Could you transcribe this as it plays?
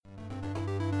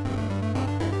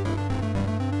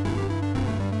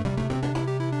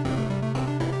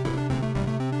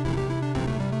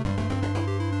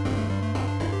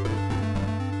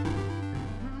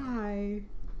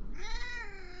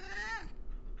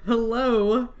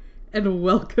Hello, and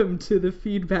welcome to the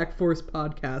Feedback Force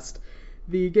podcast,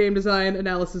 the game design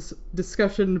analysis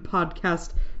discussion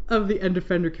podcast of the End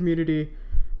Defender community.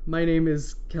 My name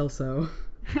is Kelso.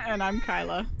 And I'm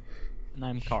Kyla. And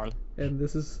I'm Carl. And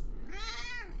this is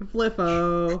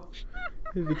Fliffo,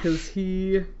 because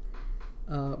he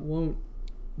won't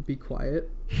be quiet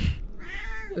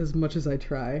as much as I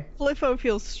try. Fliffo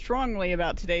feels strongly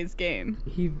about today's game.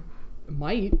 He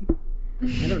might.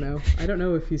 I don't know. I don't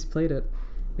know if he's played it.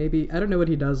 Maybe I don't know what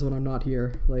he does when I'm not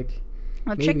here. Like,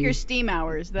 Well, maybe. check your Steam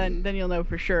hours, then you'll know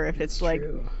for sure if it's like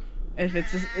True. if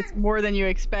it's more than you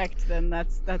expect, then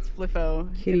that's Fliffo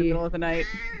in Kitty. the middle of the night.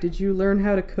 Did you learn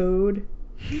how to code?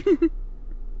 Did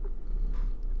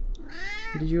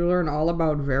you learn all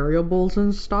about variables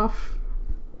and stuff?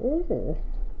 Oh.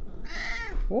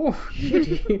 Oh,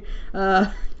 kitty.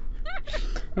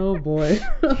 Oh boy.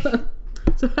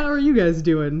 So how are you guys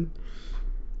doing?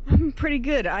 I'm pretty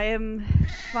good. I am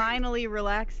finally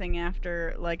relaxing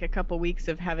after like a couple weeks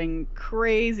of having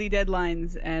crazy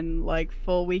deadlines and like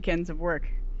full weekends of work.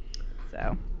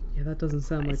 So. Yeah, that doesn't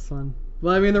sound like Nice. fun.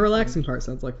 Well, I mean, the relaxing part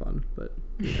sounds like fun, but,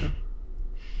 you know.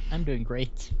 I'm doing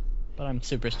great, but I'm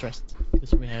super stressed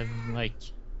because we have like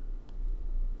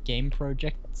game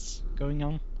projects going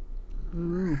on.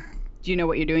 Do you know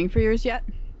what you're doing for yours yet?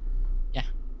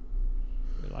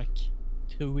 We're like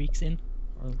 2 weeks in,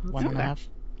 or one and a Okay. half.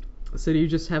 So do you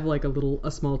just have like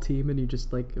a small team and you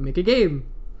just like make a game?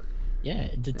 Yeah,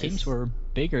 the Nice. teams were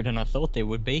bigger than I thought they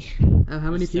would be. How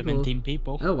many people? 17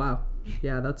 people. Oh wow.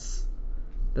 Yeah, that's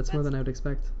more than I would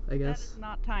expect, I That guess. is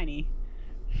not tiny.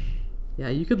 Yeah,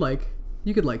 you could like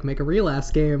make a real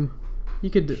ass game. You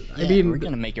could I Yeah, mean we're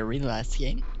gonna make a real last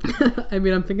game. I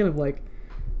mean, I'm thinking of like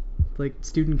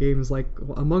student games, like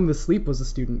Among the Sleep was a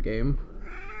student game,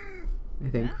 I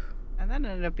think. And that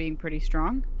ended up being pretty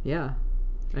strong. Yeah.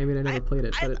 I mean, I never played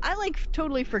it, but I like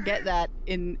totally forget that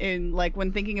in like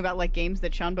when thinking about like games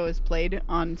that Shanbo has played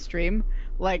on stream,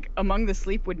 like Among the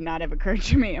Sleep would not have occurred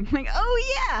to me. I'm like, oh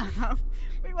yeah,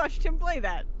 we watched him play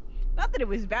that. Not that it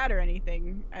was bad or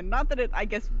anything, and not that I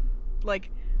guess, like,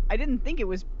 I didn't think it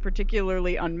was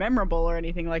particularly unmemorable or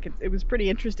anything. Like it was pretty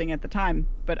interesting at the time,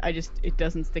 but it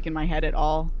doesn't stick in my head at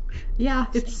all. yeah,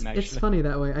 it's Same, it's actually. funny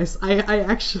that way. I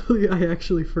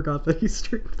actually forgot that he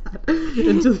streamed that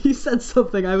until he said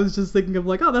something. I was just thinking of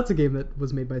like, oh, that's a game that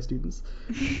was made by students.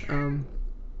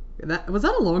 That was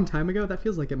that a long time ago? That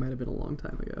feels like it might have been a long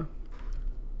time ago.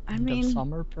 I End of mean,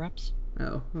 summer, perhaps.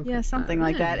 Oh, okay. yeah, something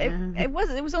like that. Yeah. It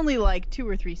was only like 2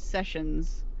 or 3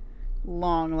 sessions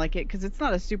long, like it, because it's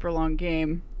not a super long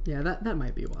game. Yeah, that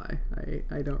might be why.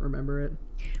 I don't remember it.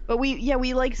 But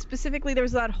we like specifically there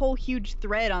was that whole huge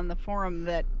thread on the forum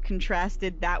that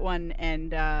contrasted that one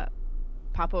and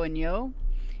Papo and Yo,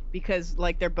 because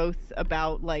like they're both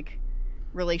about like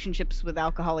relationships with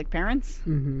alcoholic parents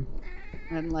Mm-hmm.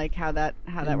 and like how that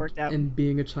worked out. And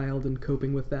being a child and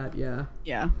coping with that, yeah.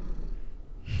 Yeah.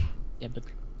 Yeah, but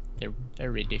they're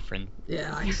very different.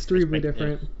 Yeah, extremely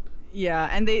Perspective. different. Yeah,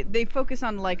 and they focus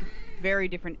on like very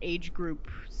different age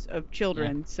groups of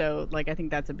children, so like I think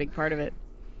that's a big part of it.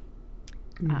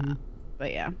 Mhm.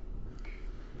 But yeah.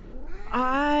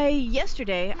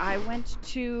 Yesterday I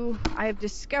have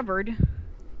discovered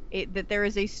that there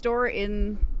is a store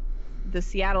in the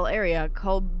Seattle area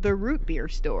called the Root Beer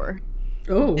Store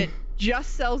Oh, that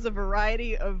just sells a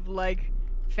variety of like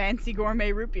fancy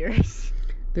gourmet root beers.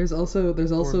 there's also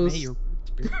Gourmet or-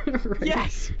 right.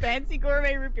 Yes, fancy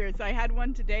gourmet root beers. I had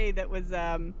one today that was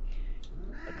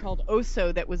called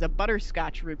Oso, that was a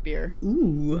butterscotch root beer.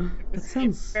 Ooh, that It's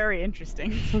sounds very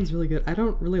interesting. sounds really good. I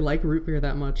don't really like root beer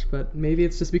that much, but maybe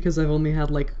it's just because I've only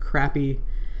had like crappy,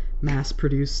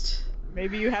 mass-produced.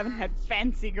 Maybe you haven't had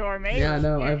fancy gourmet. Yeah, root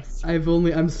no, beers.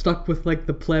 I'm stuck with like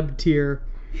the pleb tier.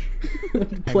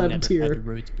 I've Pleb never tier. had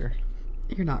root beer.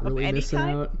 You're not Of really any missing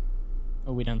kind? out.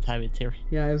 Oh, we don't have it here.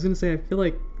 Yeah, I was gonna say I feel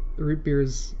like root beer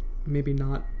is maybe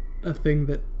not a thing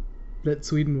that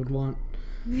Sweden would want.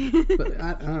 But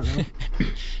I don't know.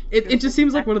 It just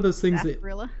seems like one of those things that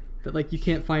Sarsaparilla. like you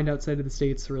can't find outside of the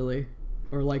States really,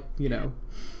 or like, you know.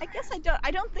 I guess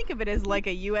I don't think of it as like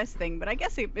a U.S. thing, but I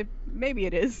guess maybe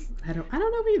it is. I don't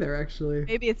know either actually.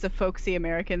 Maybe it's a folksy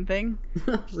American thing.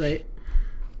 Right.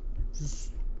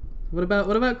 Just, what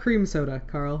about cream soda,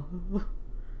 Carl?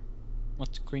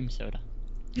 What's cream soda?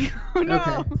 Oh no.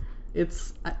 Okay.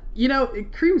 It's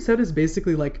cream soda is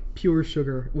basically like pure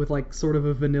sugar with like sort of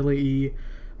a vanilla-y,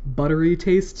 buttery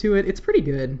taste to it. It's pretty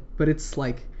good, but it's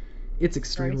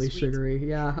extremely sweet. sugary.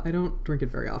 Yeah, I don't drink it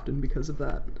very often because of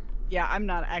that. Yeah, I'm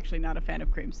not a fan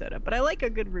of cream soda, but I like a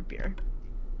good root beer.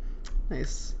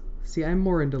 Nice. See, I'm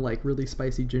more into like really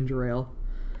spicy ginger ale.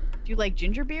 Do you like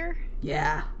ginger beer?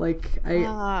 Yeah, like I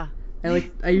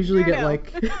usually get Weirdo.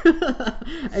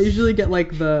 like I usually get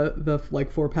like the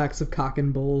like 4 packs of Cock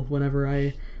and Bull whenever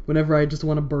I just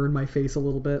want to burn my face a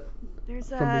little bit from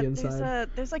the inside.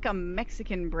 There's like a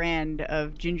Mexican brand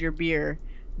of ginger beer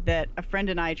that a friend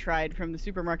and I tried from the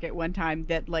supermarket one time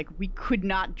that like we could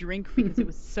not drink because it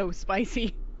was so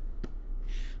spicy.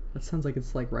 That sounds like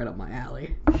it's like right up my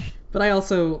alley. But I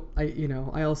also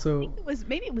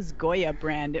Maybe it was Goya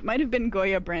brand. It might have been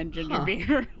Goya brand ginger Huh.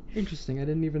 beer. Interesting. I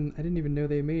didn't even know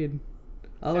they made.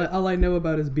 All I know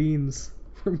about is beans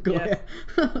from Goya.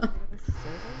 Sodas?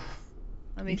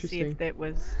 Let me see if Interesting. that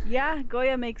was. Yeah,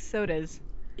 Goya makes sodas.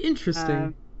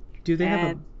 Interesting. Do they have a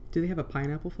and- Do they have a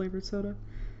pineapple flavored soda?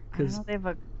 I don't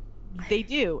know. They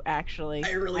do actually.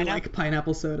 I really know. like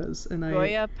pineapple sodas, and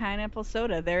Goya pineapple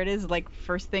soda. There it is, like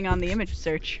first thing on the image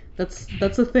search. that's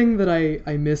a thing that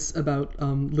I miss about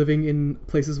living in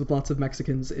places with lots of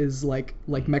Mexicans is like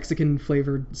Mexican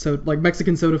flavored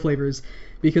Mexican soda flavors,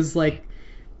 because like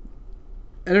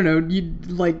I don't know, you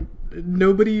like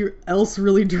nobody else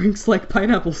really drinks like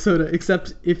pineapple soda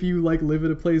except if you like live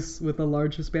in a place with a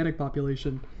large Hispanic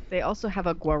population. They also have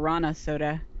a guarana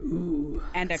soda Ooh.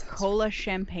 and a that sounds- cola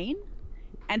champagne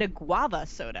and a guava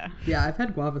soda. Yeah, I've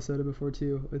had guava soda before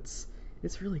too. It's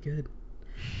really good.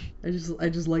 I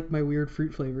just like my weird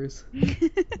fruit flavors,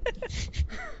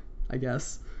 I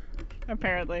guess.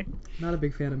 Apparently. Not a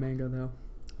big fan of mango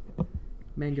though.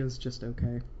 Mango's just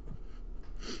okay.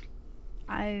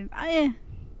 I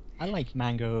I like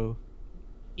mango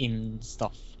in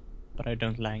stuff, but I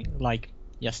don't like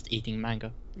just eating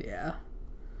mango. Yeah.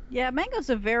 yeah, mango's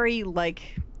a very like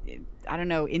I don't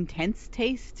know, intense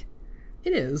taste.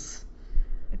 It is.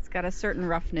 It's got a certain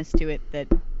roughness to it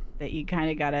that you kind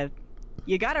of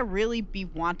gotta really be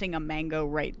wanting a mango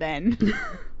right then.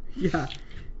 Yeah.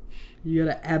 You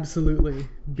gotta absolutely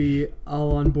be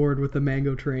all on board with the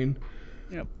mango train.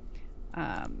 Yep.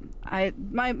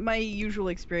 My usual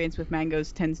experience with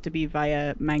mangoes tends to be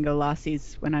via mango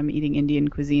lassis when I'm eating Indian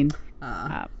cuisine,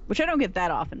 which I don't get that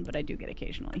often, but I do get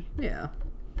occasionally. Yeah.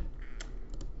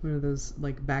 One of those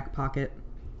like back pocket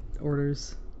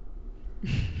orders.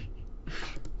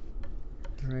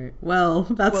 Right. Well,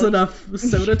 that's Well- enough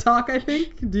soda talk, I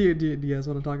think. Do you guys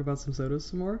want to talk about some sodas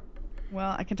some more?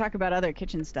 Well, I can talk about other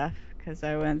kitchen stuff because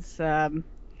I went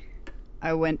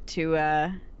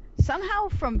to somehow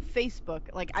from Facebook.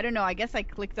 Like I don't know. I guess I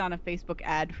clicked on a Facebook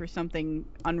ad for something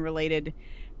unrelated,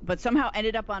 but somehow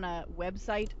ended up on a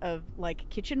website of like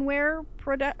kitchenware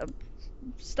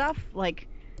stuff, like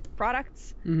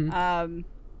products. Mm-hmm.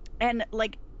 And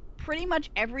like pretty much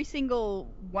every single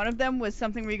one of them was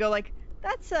something where you go like,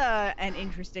 that's an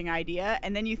interesting idea,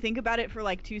 and then you think about it for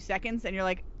like 2 seconds, and you're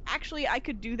like, actually, I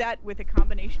could do that with a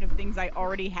combination of things I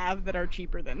already have that are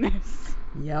cheaper than this.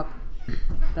 Yep.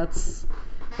 That's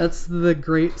the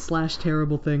great /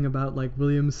 terrible thing about like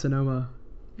Williams Sonoma.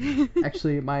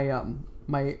 Actually, my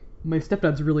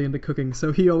stepdad's really into cooking,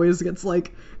 so he always gets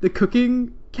like the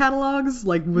cooking catalogs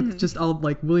like with just all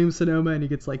like Williams Sonoma, and he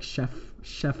gets like chef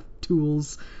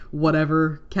tools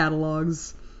whatever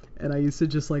catalogs, and I used to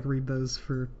just like read those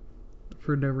for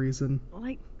no reason.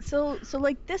 Like so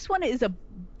like this one is a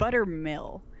butter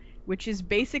mill, which is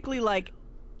basically like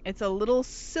it's a little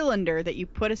cylinder that you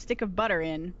put a stick of butter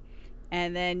in,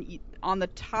 and then on the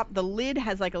top the lid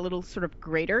has like a little sort of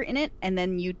grater in it, and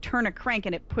then you turn a crank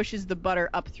and it pushes the butter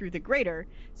up through the grater,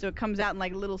 so it comes out in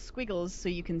like little squiggles so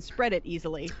you can spread it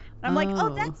easily. And I'm like,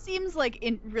 oh, Oh. that seems like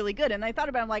really good. And I thought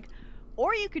about it, I'm like,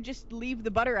 or you could just leave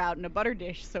the butter out in a butter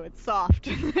dish so it's soft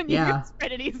and you Yeah. can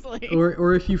spread it easily.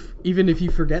 Or if you even if you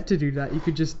forget to do that, you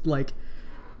could just like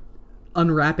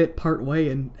unwrap it part way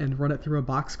and run it through a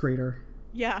box grater.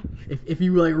 Yeah. If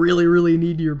you like really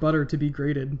need your butter to be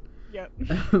grated. Yep.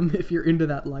 If you're into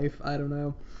that life, I don't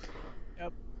know.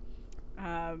 Yep.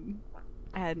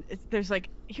 And there's like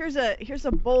here's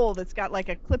a bowl that's got like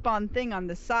a clip-on thing on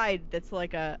the side that's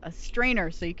like a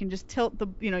strainer, so you can just tilt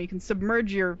you can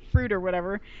submerge your fruit or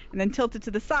whatever and then tilt it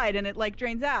to the side and it like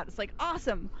drains out. It's like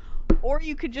awesome. Or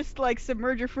you could just like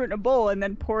submerge your fruit in a bowl and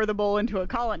then pour the bowl into a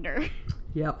colander.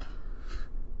 Yep.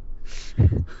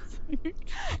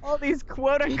 All these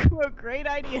quote unquote great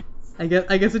ideas. I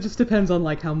guess it just depends on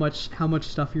like how much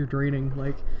stuff you're draining.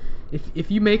 Like if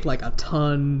you make like a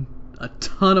ton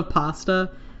of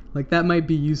pasta, like that might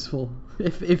be useful.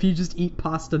 If you just eat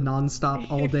pasta nonstop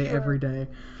all day Sure. every day.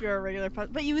 If you're a regular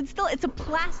but you would still, it's a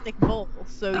plastic bowl,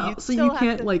 so Oh, you so still you have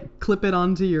can't to, like clip it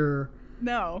onto your.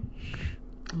 no.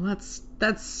 Well,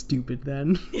 that's stupid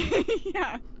then.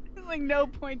 Yeah. There's like no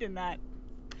point in that.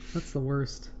 That's the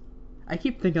worst. I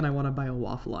keep thinking I want to buy a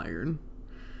waffle iron.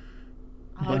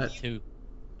 Oh, But Too.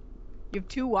 You have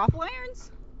 2 waffle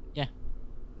irons? Yeah.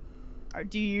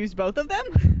 Do you use both of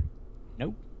them?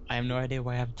 Nope. I have no idea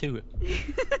why I have 2.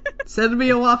 Send me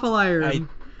a waffle iron. I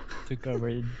took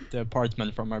over the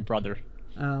apartment from my brother.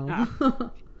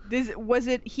 Oh. Was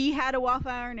it he had a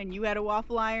waffle iron and you had a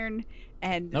waffle iron,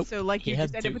 and Nope, so like he you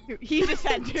had just ended two. with 2? He just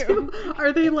had 2.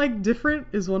 Are they like different?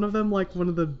 Is one of them like one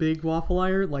of the big waffle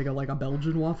iron, like a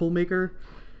Belgian waffle maker?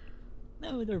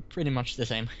 No, they're pretty much the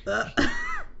same.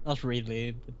 Not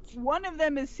really, but One of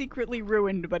them is secretly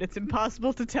ruined, but it's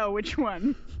impossible to tell which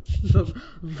one.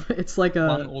 It's like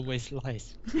one a. always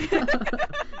lies.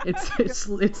 It's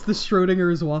the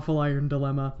Schrodinger's waffle iron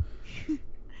dilemma.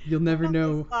 You'll never One know.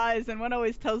 always lies and one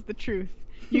always tells the truth.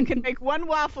 You can make one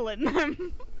waffle in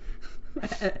them.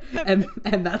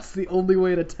 and that's the only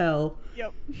way to tell.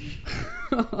 Yep.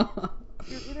 Do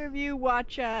either of you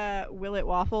watch Will It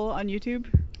Waffle on YouTube?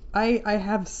 I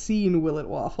have seen Will It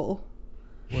Waffle.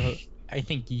 Well, I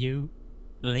think you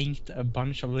linked a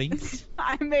bunch of links.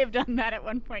 I may have done that at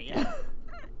one point, yeah.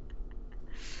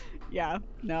 Yeah,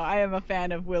 no, I am a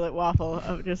fan of Will It Waffle,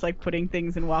 of just like putting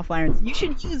things in waffle irons. You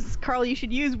should use, Carl, you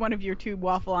should use one of your 2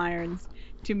 waffle irons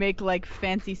to make like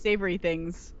fancy savory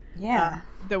things. Yeah.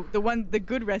 The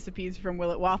good recipes from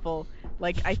Will It Waffle,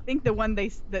 like I think the one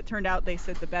that turned out they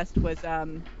said the best was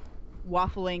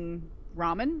waffling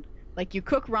ramen. Like you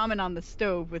cook ramen on the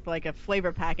stove with like a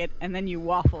flavor packet and then you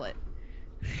waffle it.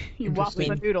 You waffle the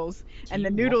Interesting. noodles and the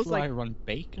Can noodles waffle like iron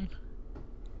bacon?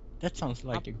 That sounds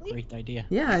like a Probably. great idea.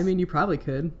 Yeah, I mean you probably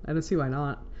could. I don't see why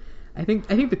not. I think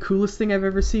the coolest thing I've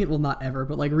ever seen, well not ever,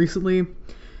 but like recently,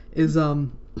 is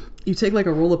you take like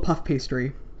a roll of puff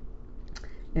pastry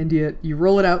and you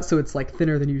roll it out so it's like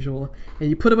thinner than usual and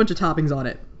you put a bunch of toppings on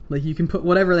it. Like you can put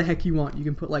whatever the heck you want. You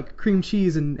can put like cream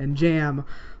cheese and jam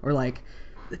or like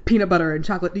peanut butter and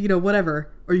chocolate, whatever.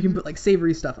 Or you can put like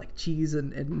savory stuff like cheese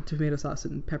and tomato sauce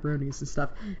and pepperonis and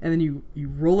stuff. And then you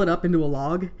roll it up into a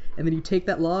log and then you take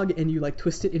that log and you like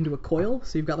twist it into a coil.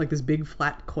 So you've got like this big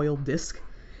flat coiled disc.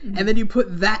 And then you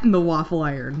put that in the waffle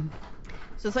iron.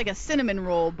 so it's like a cinnamon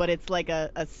roll, but it's like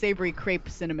a savory crepe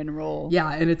cinnamon roll. Yeah,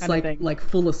 and it's Kind of thing. like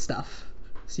full of stuff.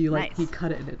 So you Nice. you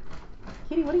cut it in it.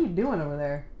 Kitty, what are you doing over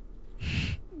there?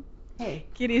 Hey.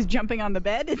 Kitty's jumping on the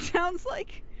bed, it sounds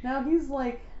like. Now he's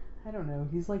like, I don't know,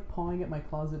 he's like pawing at my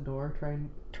closet door,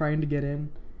 trying to get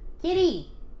in.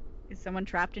 Kitty! Is someone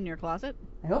trapped in your closet?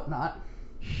 I hope not.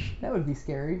 That would be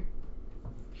scary.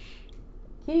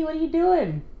 Kitty, what are you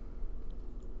doing?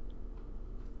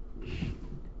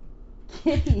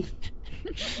 Kitty!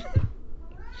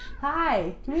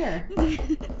 Hi! Come here.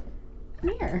 Come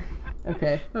here.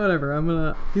 Okay,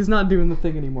 whatever, he's not doing the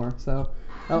thing anymore, so.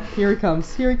 Oh, here he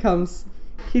comes. Here he comes.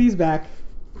 Kitty's back.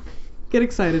 Get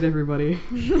excited, everybody.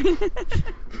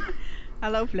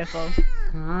 Hello, Fliffle.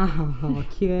 Oh,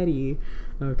 kitty.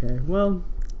 Okay, well,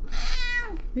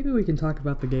 maybe we can talk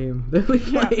about the game that we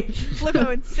Yeah. played.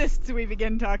 Fliffo insists we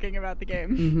begin talking about the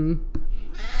game. Mm-hmm.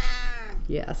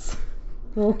 Yes.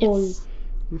 Oh, Yes.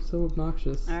 you're so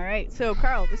obnoxious. Alright, so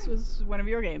Carl, this was one of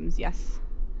your games, yes?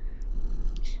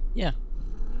 Yeah.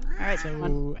 Alright,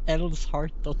 So, Elle's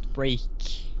heart.break.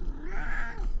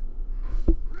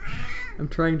 I'm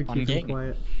trying to Fun keep him game.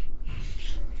 quiet.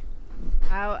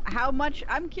 how much,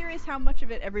 I'm curious how much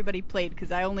of it everybody played,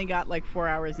 because I only got like 4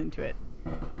 hours into it.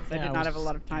 So I did not have a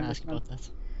lot of time Ask to about that.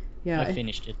 Yeah. I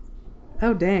finished it,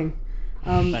 Oh, dang.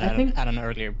 but I think. at an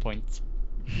earlier point.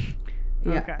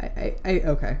 Yeah. Okay.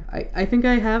 Okay. I think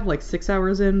I have like 6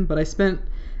 hours in, but I spent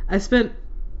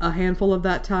a handful of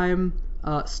that time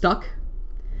stuck,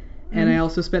 and I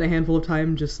also spent a handful of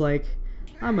time just like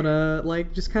I'm gonna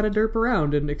like just kind of derp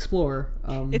around and explore.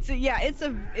 It's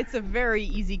a very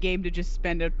easy game to just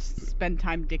spend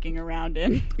time dicking around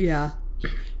in. Yeah.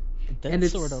 That's And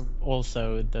it's- sort of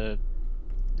also the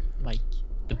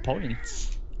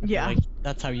points. I feel Yeah. like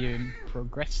that's how you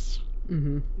progress.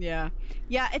 Mm-hmm. Yeah,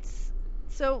 it's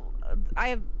so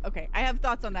I have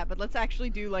thoughts on that, but let's actually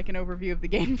do like an overview of the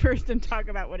game first and talk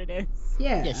about what it is.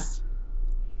 Yeah. Yes.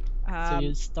 So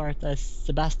you start as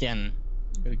Sebastian,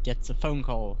 who gets a phone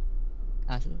call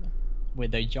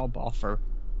with a job offer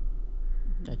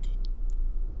that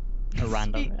a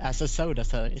random as a soda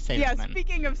salesman. Yeah,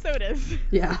 speaking of sodas.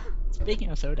 Yeah.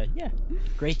 Speaking of soda, yeah,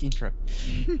 great intro.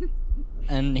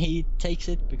 And he takes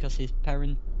it because his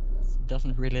parents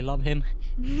doesn't really love him,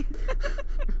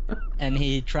 and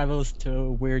he travels to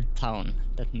a weird town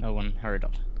that no one heard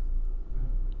of.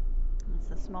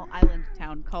 It's a small island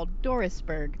town called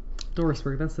Dorisburg.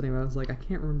 Dorisburg, that's the name. I was like, I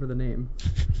can't remember the name.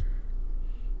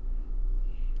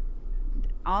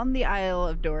 On the Isle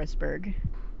of Dorisburg,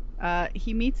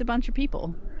 he meets a bunch of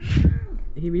people.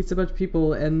 He meets a bunch of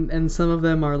people, and some of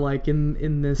them are like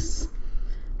in this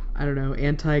I don't know,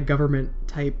 anti-government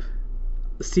type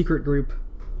secret group.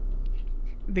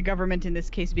 The government in this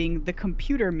case being the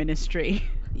Computer Ministry.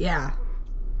 Yeah.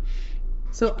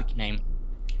 So Big name.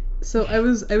 So I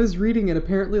was reading, and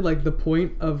apparently like the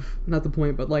point of, not the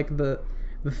point, but like the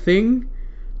thing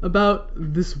about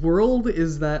this world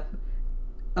is that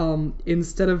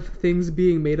instead of things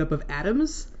being made up of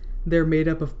atoms, they're made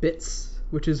up of bits,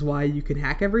 which is why you can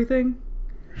hack everything.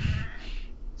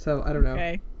 So I don't know.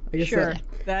 Okay. I guess Sure.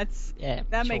 that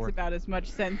That makes sure. about as much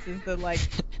sense as the like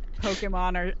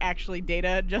Pokemon are actually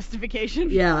data justification.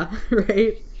 yeah,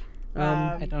 right.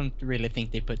 I don't really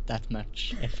think they put that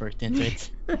much effort into it.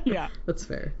 Yeah. That's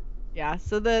fair. Yeah,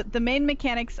 so the main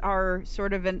mechanics are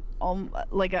sort of an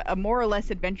like a more or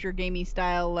less adventure gamey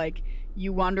style. Like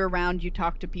you wander around, you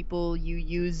talk to people, you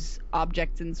use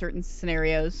objects in certain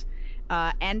scenarios,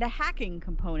 and a hacking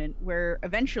component where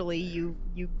eventually you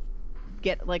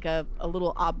get like a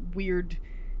little weird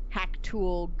hack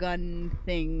tool gun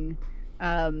thing.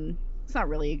 It's not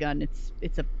really a gun. It's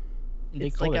a They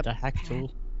it's call like it a hack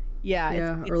tool. yeah.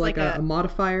 Yeah, It's or like a a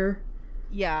modifier.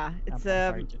 yeah. It's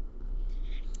a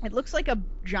It looks like a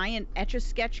giant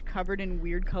Etch-a-Sketch covered in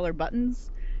weird color buttons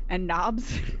and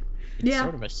knobs. It's Yeah.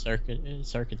 sort of a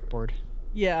circuit board.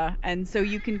 Yeah, and so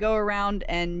you can go around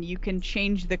and you can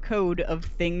change the code of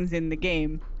things in the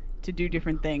game to do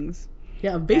different things.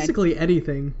 Yeah, basically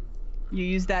anything. You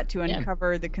use that to Yeah.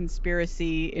 uncover the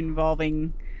conspiracy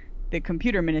involving the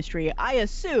Computer Ministry. I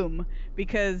assume,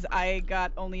 because I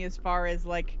got only as far as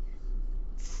like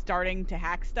starting to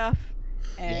hack stuff.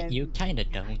 Yeah, And you kinda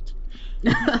don't.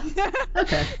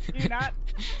 Okay. You're not.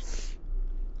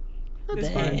 That's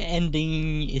The fine.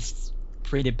 ending is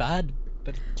pretty bad,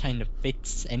 but it kind of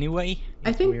fits anyway. I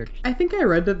It's think weird. I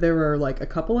read that there were like a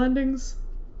couple endings.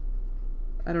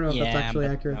 I don't know if that's Yeah, actually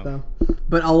but accurate no. though.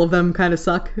 But all of them kind of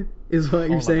suck, is what All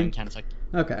you're of them saying. kinda suck.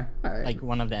 Okay, all right. Like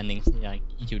one of the endings, like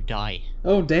you die.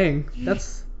 Oh dang,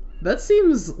 that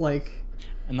seems like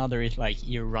Another is like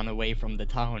you run away from the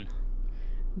town.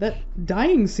 that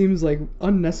dying seems like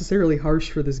unnecessarily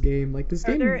harsh for this game. Like this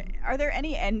Are game. are there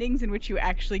any endings in which you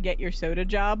actually get your soda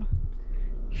job?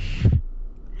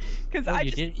 Because Oh, I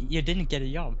you just didn't get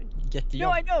a job. Get the no,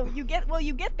 job. I know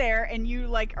you get there and you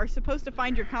like are supposed to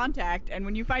find your contact, and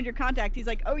when you find your contact, he's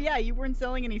like, oh yeah, you weren't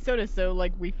selling any soda, so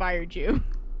like we fired you.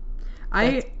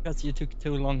 That's because you took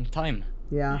too long time.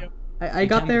 Yeah. Yep. I You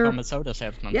got can there. become a soda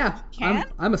salesman. Yeah, Can?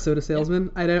 I'm a soda salesman.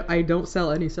 I don't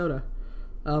sell any soda.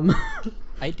 Um,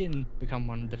 I didn't become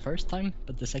one the first time,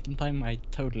 but the second time I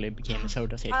totally became a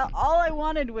soda salesman. All I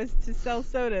wanted was to sell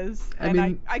sodas, I and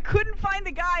mean- I couldn't find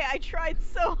the guy. I tried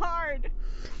so hard.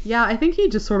 yeah, I think he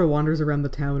just sort of wanders around the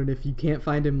town, and if you can't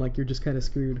find him, like you're just kind of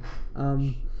screwed.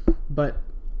 But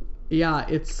yeah,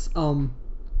 it's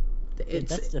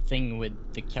That's the thing with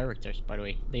the characters, by the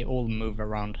way. They all move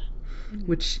around.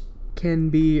 which can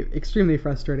be extremely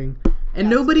frustrating.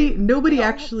 And Yes. nobody They all-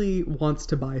 actually wants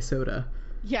to buy soda.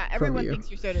 Yeah, everyone you.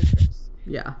 thinks your soda's gross.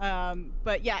 Yeah.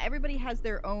 But yeah, everybody has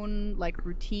their own like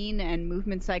routine and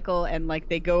movement cycle, and like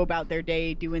they go about their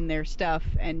day doing their stuff.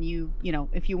 And you know,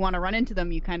 if you want to run into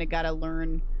them, you kind of gotta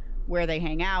learn where they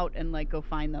hang out and like go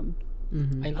find them.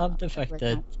 Hmm. I love the fact like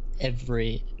that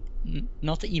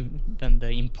not even the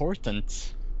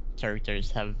important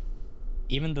characters have,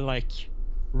 even the like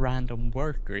random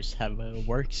workers have a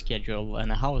work schedule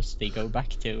and a house they go back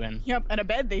to, and Yep, and a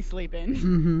bed they sleep in,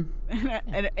 Hmm.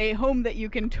 and a home that you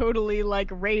can totally like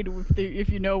raid if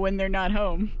you know when they're not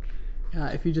home.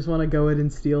 If you just want to go in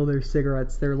and steal their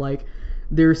cigarettes,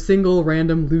 they're single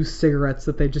random loose cigarettes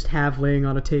that they just have laying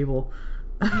on a table.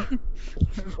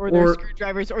 Or their Or-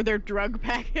 screwdrivers, or their drug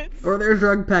packets. Or their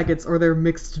drug packets, or their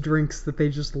mixed drinks that they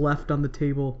just left on the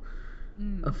table.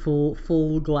 Mm. A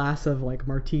full glass of like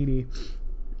martini.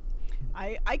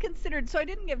 I considered, so I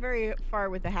didn't get very far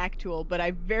with the hack tool, but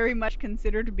I very much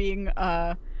considered being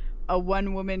a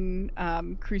one-woman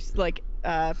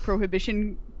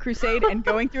prohibition crusade and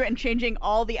going through it and changing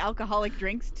all the alcoholic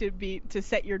drinks to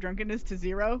set your drunkenness to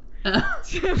 0.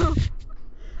 That's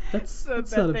So not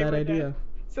that a they bad would, idea.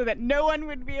 so that no one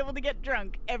would be able to get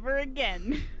drunk ever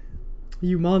again.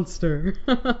 You monster.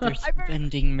 there's I very-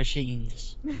 vending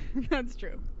machines. That's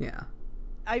true. Yeah.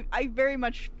 I very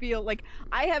much feel like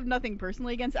I have nothing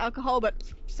personally against alcohol, but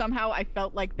somehow I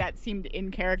felt like that seemed in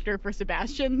character for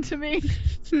Sebastian to me.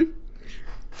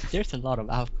 There's a lot of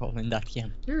alcohol in that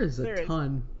game. There is There a is.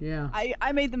 ton. Yeah.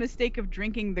 I made the mistake of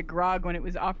drinking the grog when it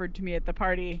was offered to me at the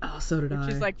party, Oh, so did which I.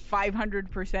 is like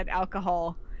 500%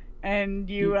 alcohol, and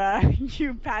you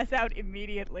you pass out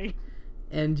immediately.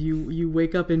 And you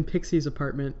wake up in Pixie's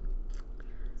apartment.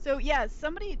 So yeah,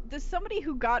 does somebody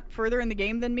who got further in the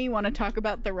game than me want to talk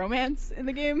about the romance in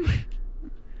the game?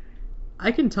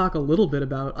 I can talk a little bit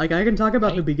about, like, I can talk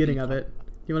about I the beginning can of talk. it.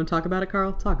 You want to talk about it,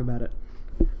 Carl? Talk about it.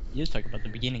 You talk about the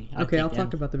beginning. Okay, I'll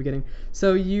talk about the beginning.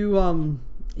 So you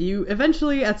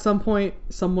eventually at some point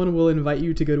someone will invite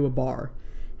you to go to a bar,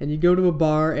 and you go to a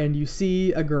bar and you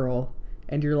see a girl,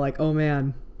 and you're like, oh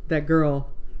man, that girl,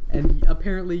 and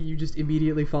apparently you just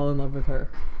immediately fall in love with her.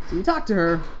 So you talk to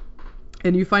her,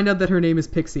 and you find out that her name is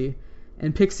Pixie,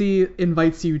 and Pixie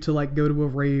invites you to like go to a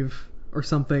rave or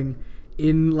something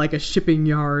in like a shipping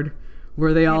yard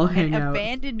where they all hang An out.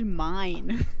 abandoned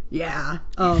mine. Yeah.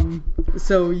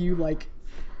 So you like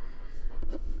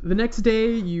the next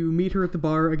day you meet her at the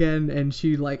bar again, and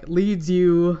she like leads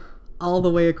you all the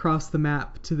way across the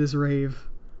map to this rave.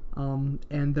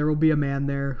 And there will be a man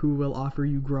there who will offer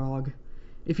you grog.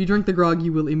 If you drink the grog,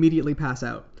 you will immediately pass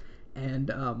out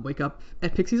and wake up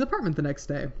at Pixie's apartment the next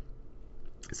day.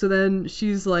 So then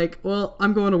she's like, well,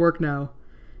 I'm going to work now.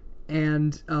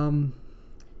 And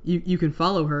you can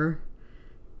follow her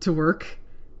to work.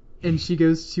 And she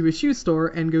goes to a shoe store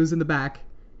and goes in the back,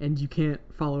 and you can't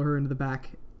follow her into the back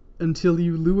until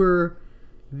you lure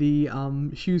the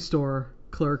shoe store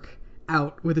clerk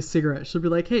out with a cigarette. She'll be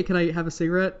like, hey, can I have a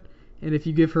cigarette? And if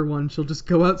you give her one, she'll just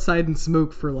go outside and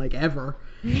smoke for like ever.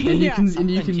 And you Yeah. can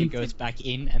Sometimes she goes back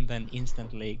in and then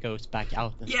instantly goes back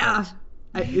out. And yeah.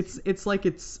 It's like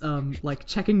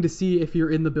checking to see if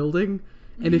you're in the building,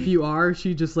 and if you are,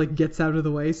 she just like gets out of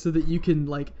the way so that you can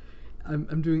like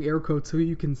I'm doing air quotes so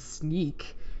you can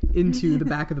sneak into the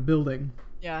back of the building.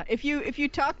 Yeah, if you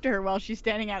talk to her while she's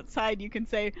standing outside, you can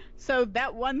say, so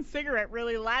that one cigarette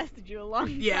really lasted you a long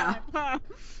time. Yeah. Huh?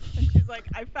 And she's like,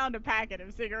 I found a packet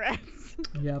of cigarettes.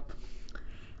 Yep.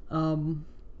 And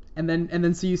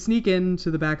then so you sneak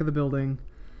into the back of the building,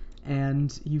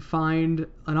 and you find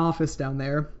an office down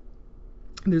there.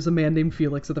 There's a man named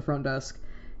Felix at the front desk,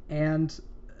 and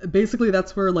basically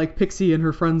that's where like Pixie and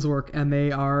her friends work, and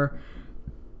they are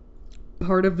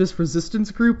part of this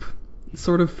resistance group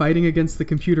sort of fighting against the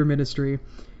computer ministry.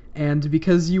 And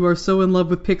because you are so in love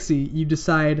with Pixie, you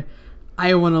decide,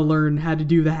 I want to learn how to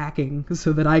do the hacking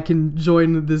so that I can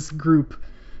join this group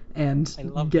and I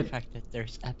love get the fact that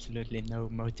there's absolutely no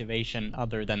motivation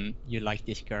other than you like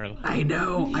this girl. I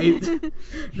know.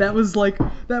 That was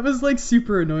like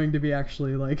super annoying to me,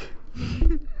 actually. Like,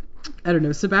 I don't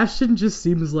know. Sebastian just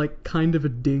seems like kind of a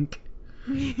dink.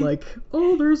 Like,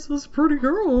 oh, there's this pretty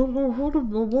girl. I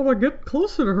want to get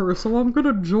closer to her, so I'm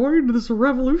gonna join this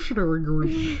revolutionary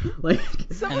group. Like,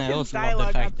 Some And of I his also love the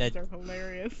dialogue fact options that are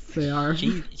hilarious. they are.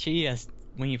 She has,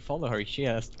 when you follow her, she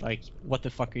has like, what the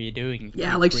fuck are you doing?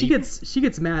 Yeah, You like she creep.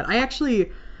 gets mad.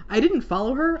 I didn't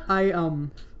follow her.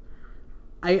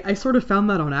 I sort of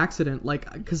found that on accident,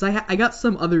 like, because I got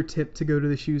some other tip to go to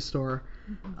the shoe store,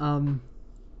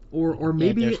 or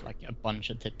maybe Yeah, there's like a bunch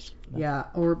of tips. for that. yeah,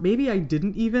 or maybe I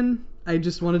didn't even. I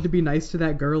just wanted to be nice to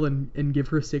that girl and give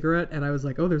her a cigarette, and I was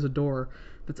like, oh, there's a door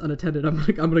that's unattended. I'm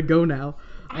gonna go now.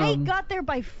 I got there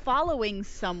by following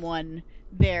someone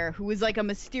there who was like a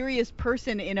mysterious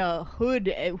person in a hood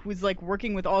who was like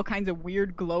working with all kinds of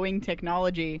weird glowing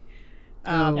technology.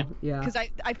 Oh, yeah. Because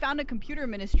I found a computer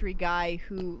ministry guy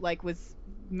who like was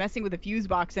messing with a fuse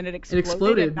box and it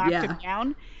exploded and knocked yeah. him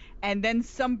down. And then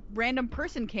some random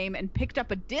person came and picked up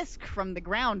a disc from the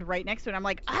ground right next to it. I'm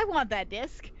like, I want that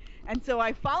disc. And so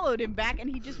I followed him back, and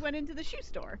he just went into the shoe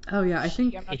store. Oh yeah, I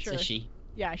think I'm not It's sure. a she.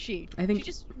 Yeah, she. I think- She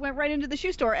just went right into the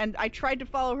shoe store, and I tried to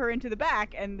follow her into the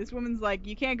back, and this woman's like,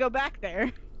 you can't go back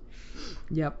there.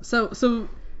 Yep. So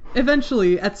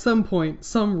eventually, at some point,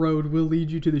 some road will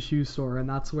lead you to the shoe store, and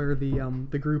that's where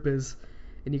the group is.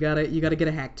 And you gotta get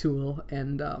a hack tool,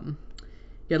 and you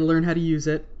gotta learn how to use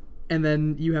it, and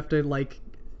then you have to like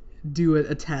do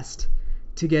a test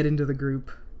to get into the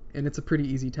group, and it's a pretty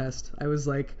easy test. I was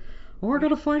like, oh, I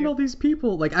gotta find all these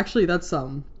people. Like, actually, that's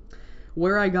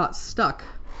where I got stuck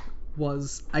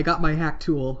was I got my hack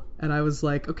tool, and I was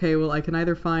like, okay, well, I can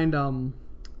either find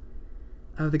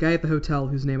the guy at the hotel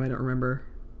whose name I don't remember.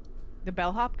 The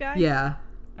bellhop guy? Yeah,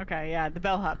 Okay, yeah, the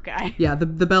bellhop guy. yeah, the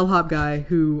bellhop guy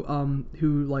who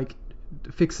like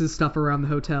fixes stuff around the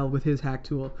hotel with his hack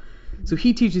tool. So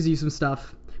he teaches you some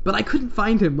stuff, but I couldn't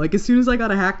find him. Like, as soon as I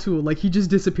got a hack tool, like, he just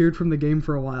disappeared from the game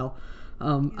for a while.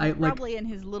 He's probably in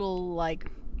his little like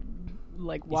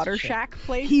water shit. shack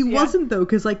place. He yeah. wasn't, though,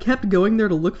 because I kept going there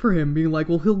to look for him, being like,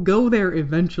 well, he'll go there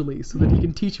eventually so that he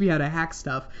can teach me how to hack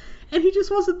stuff. And he just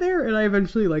wasn't there, and I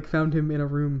eventually, like, found him in a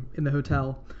room in the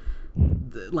hotel.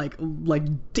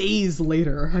 Like days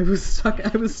later. I was stuck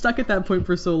at that point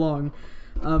for so long.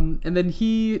 And then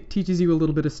he teaches you a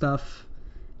little bit of stuff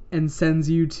and sends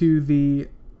you to the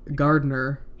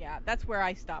gardener. Yeah, that's where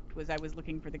I stopped. I was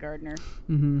looking for the gardener.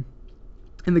 And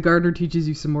the gardener teaches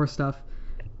you some more stuff,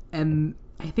 and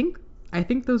I think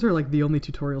those are like the only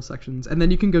tutorial sections, and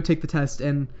then you can go take the test,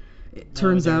 and it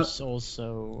turns out there's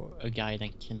also a guy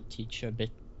that can teach you a bit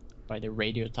by the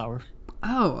radio tower.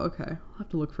 Oh, okay. I'll have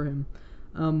to look for him.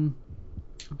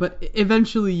 But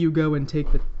eventually you go and take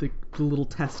the little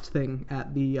test thing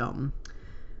at the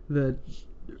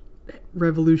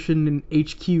Revolution in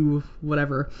HQ,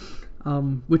 whatever,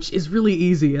 which is really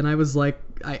easy, and I was like,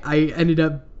 I ended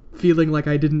up feeling like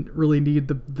I didn't really need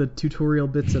the tutorial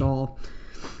bits at all.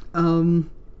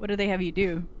 What do they have you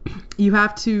do? You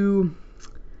have to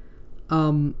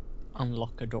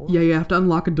unlock a door. Yeah, you have to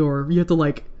unlock a door. You have to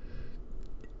like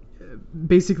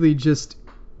basically just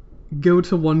go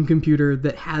to one computer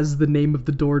that has the name of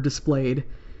the door displayed,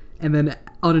 and then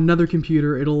on another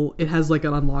computer it has like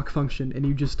an unlock function, and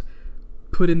you just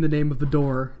put in the name of the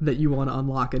door that you want to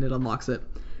unlock, and it unlocks it.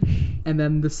 And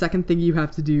then the second thing you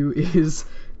have to do is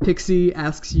Pixie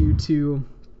asks you to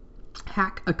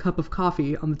hack a cup of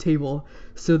coffee on the table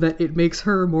so that it makes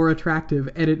her more attractive,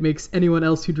 and it makes anyone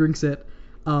else who drinks it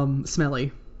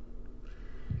smelly.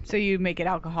 So you make it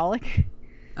alcoholic?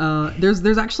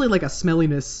 There's actually like a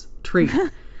smelliness trait.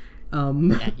 Yeah,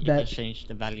 you that can change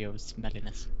the value of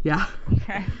smelliness. yeah,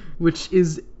 Okay. which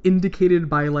is indicated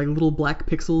by like little black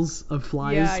pixels of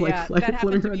flies Yeah, like that floating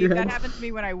happened to around me. your That head. happened to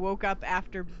me when I woke up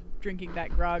after drinking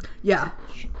that grog. Yeah.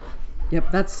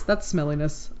 Yep, that's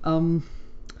smelliness.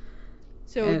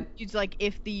 So And- it's like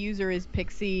if the user is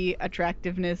Pixie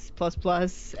attractiveness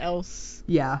 ++, else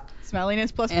Yeah.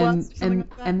 smelliness ++, And something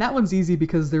like that. and that one's easy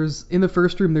because in the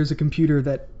first room there's a computer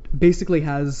that basically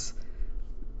has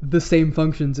the same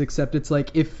functions, except it's like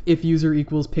if user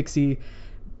equals Pixie,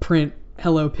 print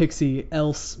hello Pixie,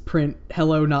 else print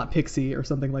hello not Pixie, or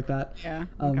something like that. Yeah.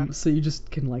 Okay. So you just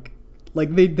can like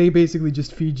they basically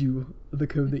just feed you the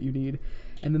code that you need.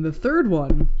 And then the third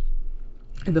one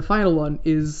and the final one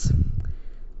is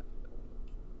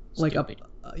like Stupid.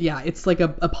 it's like a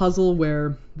puzzle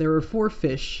where there are 4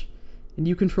 fish and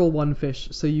you control one fish,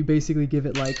 so you basically give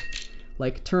it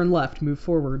like turn left, move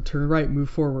forward, turn right, move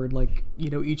forward, like, you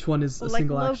know, each one is a Like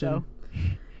single Logo.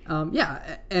 action.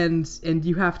 Yeah, and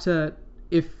you have to,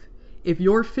 if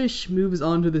your fish moves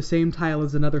onto the same tile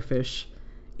as another fish,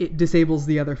 it disables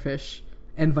the other fish,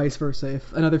 and vice versa.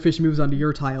 If another fish moves onto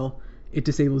your tile, it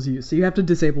disables you. So you have to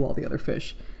disable all the other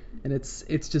fish, and it's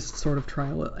just sort of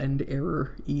trial and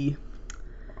error-y.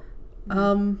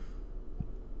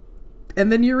 And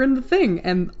then you're in the thing,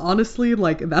 and honestly,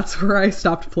 like, that's where I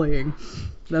stopped playing.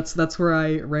 That's where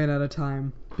I ran out of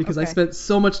time, because I Okay. spent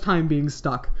so much time being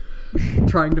stuck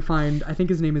trying to find, I think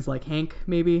his name is like Hank,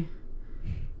 maybe?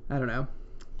 I don't know.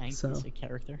 Hank So- is a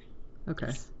character. Okay.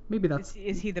 Yes. Maybe that's,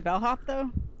 Is he the bellhop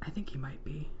though? I think he might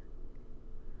be.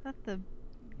 Not the.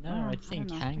 No, Oh, I I think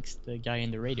don't know. Hank's the guy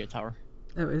in the radio tower.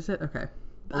 Oh, is it? Okay.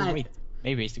 Oh wait,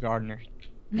 maybe he's the gardener.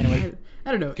 Anyway,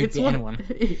 I don't know. could It's be one, anyone.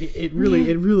 It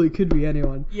really could be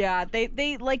anyone. Yeah,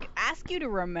 they like ask you to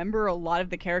remember a lot of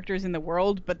the characters in the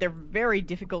world, but they're very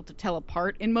difficult to tell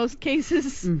apart in most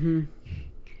cases. Mm-hmm.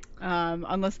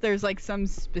 Unless there's like some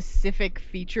specific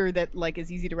feature that like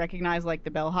is easy to recognize, like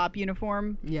the bellhop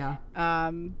uniform. Yeah.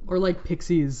 Um, Or like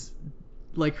Pixie's,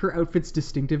 like her outfit's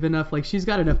distinctive enough. Like she's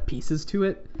got enough pieces to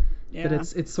it yeah.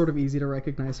 that it's sort of easy to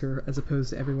recognize her as opposed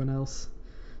to everyone else.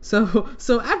 So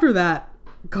after that,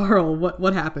 Carl,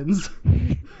 what happens?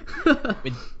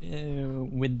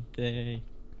 with the,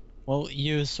 well,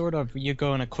 you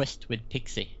go on a quest with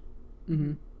Pixie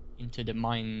hmm into the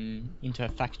mine, into a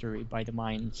factory by the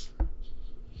mines,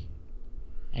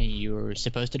 and you're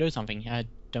supposed to do something. I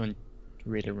don't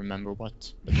really remember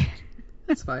what, but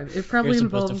That's fine. It you're probably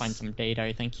supposed involves to find some data,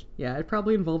 I think. Yeah, it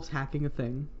probably involves hacking a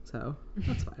thing. So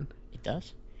that's fine. It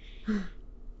does.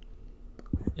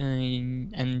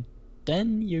 And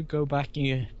then you go back and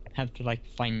you have to like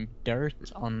find dirt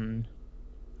on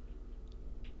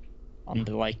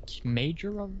the like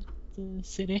major of the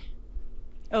city.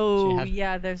 Oh have-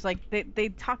 yeah, there's like they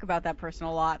talk about that person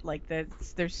a lot. Like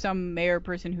there's some mayor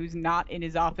person who's not in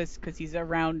his office because he's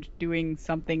around doing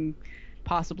something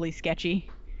possibly sketchy.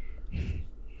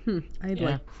 I Yeah.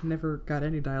 like never got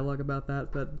any dialogue about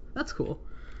that, but that's cool.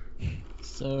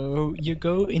 So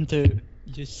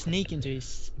you sneak into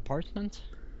his apartment,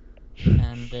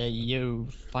 and you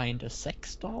find a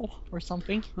sex doll or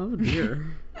something. Oh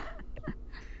dear.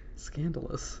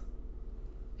 Scandalous.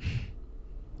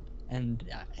 And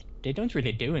they don't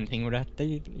really do anything with that.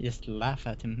 They just laugh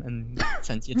at him and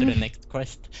send you to the next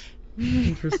quest.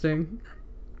 Interesting.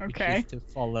 Which Okay. is to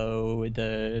follow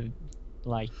the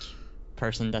like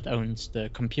person that owns the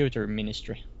computer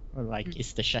ministry. or like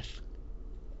is the chef,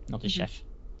 not the chef,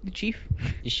 The chief.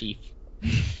 the chief.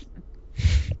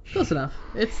 Close enough.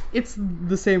 It's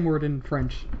the same word in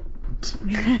French.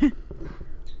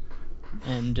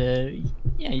 And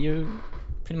yeah, you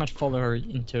pretty much follow her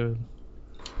into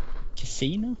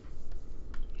casino.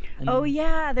 And Oh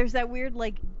yeah, there's that weird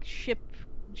like ship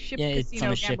Yeah, it's on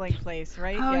casino a ship. gambling place,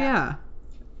 right? Oh yeah.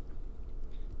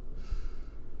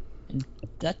 And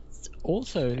that's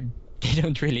also, they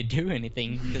don't really do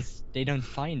anything because they don't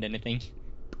find anything.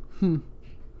 Hmm.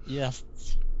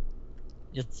 Just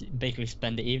basically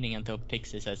spend the evening until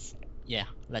Pixie says, "Yeah,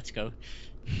 let's go."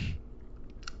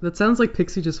 That sounds like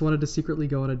Pixie just wanted to secretly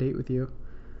go on a date with you.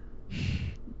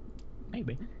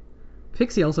 Maybe.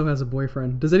 Pixie also has a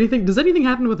boyfriend. Does anything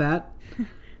happen with that?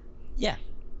 Yeah.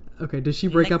 Okay, does she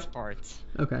break Next up? part.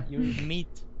 Okay.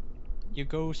 You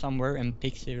go somewhere and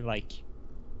Pixie, like,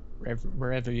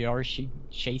 wherever you are, she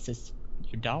chases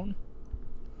you down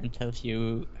and tells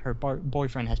you her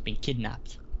boyfriend has been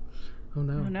kidnapped. Oh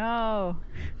no. Oh no,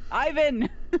 Ivan.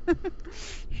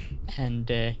 And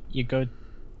you go,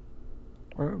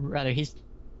 or rather he's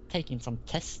taking some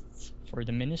tests for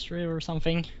the ministry or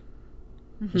something,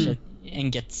 Hmm.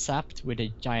 and gets zapped with a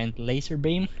giant laser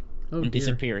beam Oh and dear.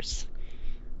 disappears.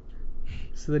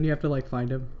 So then you have to like find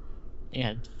him. You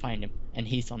have to find him, and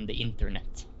he's on the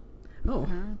internet. Oh.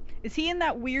 Is he in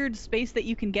that weird space that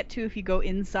you can get to if you go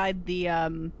inside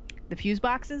the fuse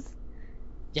boxes?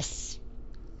 Yes,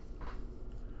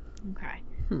 Okay.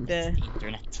 Hmm. The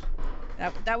internet.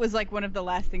 that was like one of the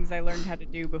last things I learned how to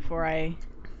do before I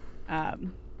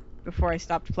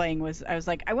stopped playing. Was I was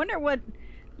like, I wonder what,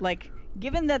 like,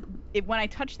 given that when I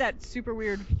touched that super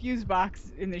weird fuse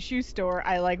box in the shoe store,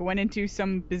 I like went into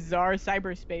some bizarre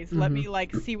cyberspace. Let me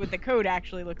like see what the code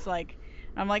actually looks like.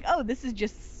 I'm like, oh, this is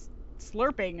just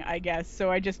slurping, I guess. So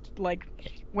I just like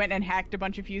went and hacked a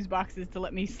bunch of fuse boxes to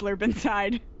let me slurp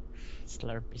inside.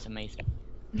 Slurp is amazing.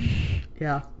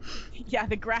 Yeah. Yeah,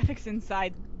 the graphics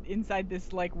inside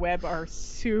this like web are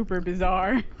super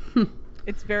bizarre.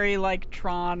 It's very like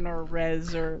Tron or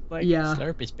Rez or like Yeah.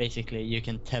 Slurp is basically you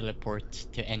can teleport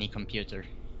to any computer.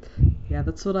 Yeah,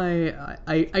 that's what I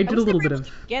did a was little never bit able of.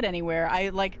 to get anywhere.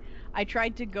 I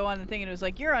tried to go on the thing and it was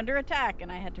like you're under attack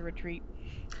and I had to retreat.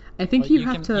 I think Well, you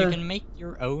have to. You can make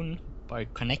your own by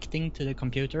connecting to the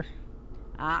computer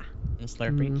Ah, and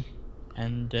slurping, Mm.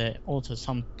 and also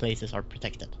some places are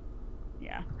protected.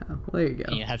 yeah. Oh, well, there you go.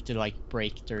 And you have to like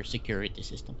break their security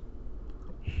system.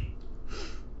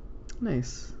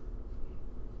 Nice.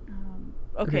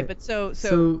 Okay, but so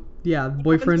yeah, the happens with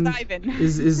boyfriend Ivan?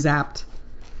 is zapped.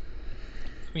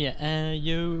 Yeah,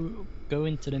 you go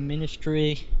into the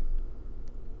ministry.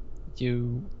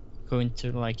 You go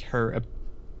into like her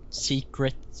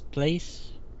secret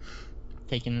place,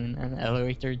 taking an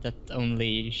elevator that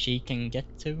only she can get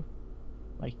to,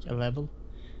 like a level.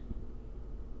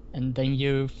 And then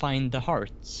you find the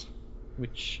hearts,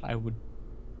 which I would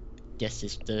guess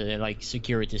is the like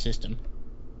security system.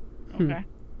 Okay.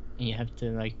 And you have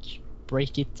to like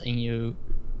break it, and you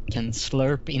can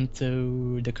slurp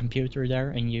into the computer there,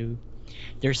 and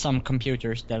there's some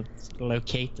computers that's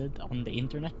located on the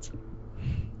internet.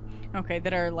 Okay,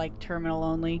 that are like terminal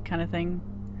only kind of thing.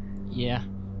 Yeah,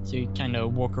 so you kind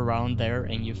of walk around there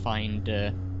and you find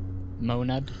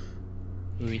Monad,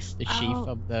 who is the chief Oh.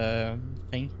 of the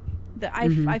thing.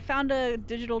 I found a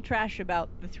digital trash about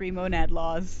the 3 monad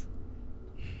laws.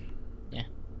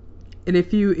 And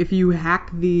if you hack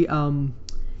the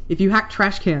if you hack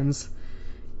trash cans,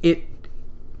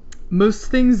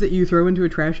 most things that you throw into a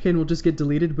trash can will just get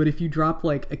deleted. But if you drop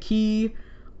like a key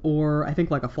or I think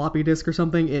like a floppy disk or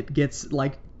something, it gets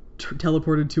like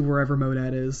teleported to wherever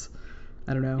Monad is.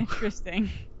 I don't know. Interesting.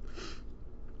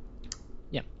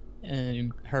 Yeah,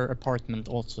 her apartment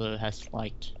also has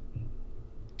like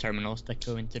terminals that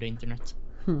go into the internet.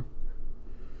 Hmm.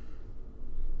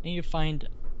 And you find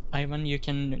Ivan.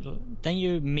 Then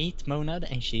you meet Monad,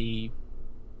 and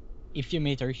if you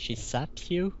meet her, she zaps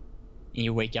you, and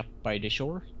you wake up by the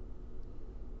shore.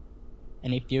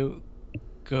 And if you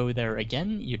go there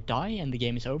again, you die, and the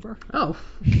game is over. Oh,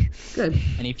 good.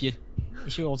 And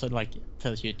she also like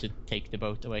tells you to take the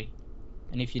boat away.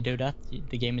 And if you do that,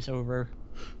 the game is over.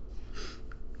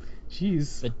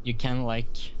 Jeez. But you can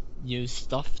like use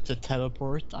stuff to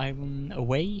teleport Ivan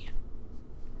away.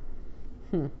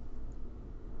 Hmm.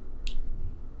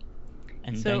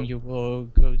 And So- then you will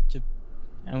go to,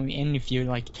 and if you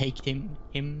like take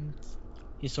him,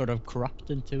 he's sort of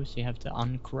corrupted too, so you have to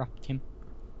uncorrupt him.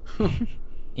 And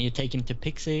you take him to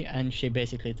Pixie, and she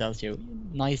basically tells you,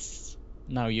 "Nice,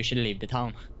 now you should leave the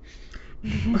town."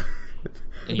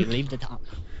 And you leave the town.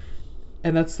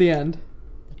 And that's the end.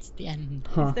 That's the end.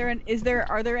 Huh.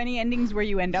 Are there any endings where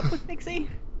you end up with Pixie?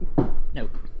 No.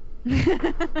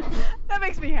 That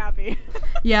makes me happy.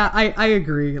 Yeah, I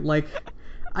agree. Like,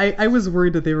 I was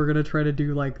worried that they were gonna try to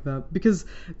do like because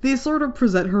they sort of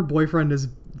present her boyfriend as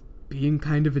being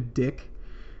kind of a dick,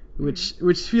 which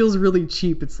feels really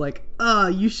cheap. It's like,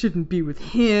 you shouldn't be with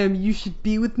him. You should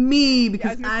be with me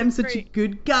because I'm such a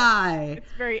good guy.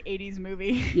 It's very 80s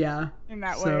movie. Yeah. In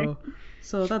that way.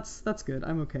 So that's good.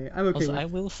 I'm okay. Also, I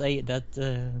will say that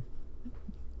the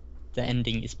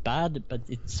ending is bad, but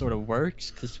it sort of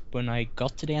works, because when I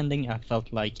got to the ending, I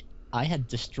felt like I had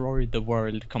destroyed the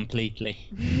world completely.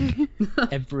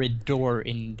 Every door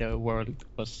in the world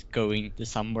was going to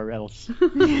somewhere else.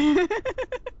 You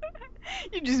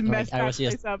just messed I was that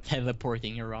just place up.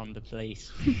 teleporting around the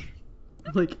place.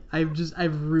 Like,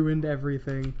 I've ruined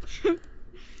everything.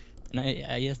 And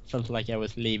I just felt like I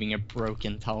was leaving a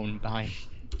broken town behind.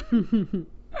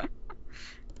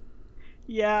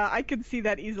 Yeah, I could see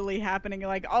that easily happening.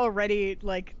 Like, already,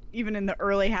 like, even in the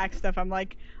early hack stuff, I'm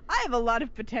like, I have a lot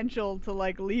of potential to,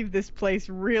 like, leave this place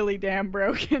really damn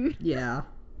broken. Yeah.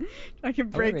 I can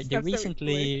break However, they stuff so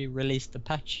recently easily. released a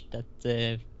patch that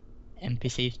the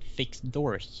NPCs fix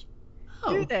doors.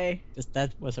 Oh. Do they? Because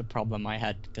that was a problem I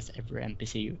had, because every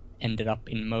NPC ended up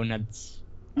in Monad's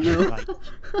Oh.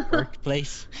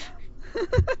 workplace.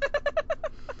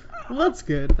 Well, that's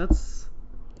good. That's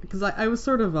because I was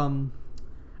sort of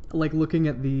like looking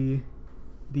at the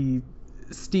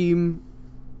Steam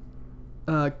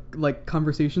like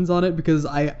conversations on it, because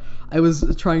I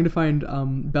was trying to find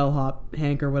Bellhop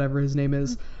Hank or whatever his name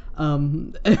is.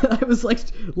 And I was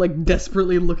like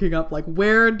desperately looking up, like,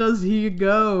 where does he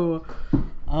go?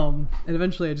 And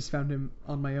eventually I just found him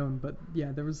on my own. But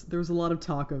yeah, there was a lot of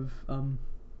talk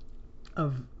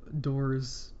of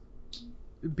doors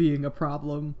being a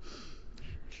problem.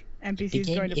 The NPCs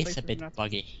game going to is places a bit not-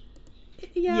 buggy.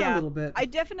 Yeah, a little bit. I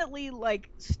definitely, like,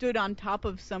 stood on top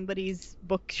of somebody's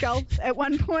bookshelf at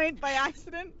one point by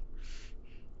accident.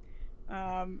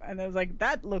 And I was like,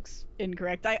 that looks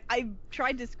incorrect. I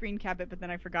tried to screen cap it, but then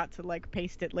I forgot to, like,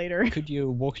 paste it later. Could you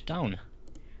walk down?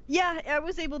 Yeah, I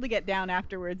was able to get down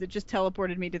afterwards. It just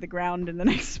teleported me to the ground in the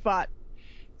next spot.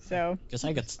 So. Because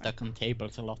I got stuck on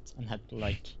tables a lot and had to,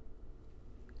 like...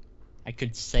 I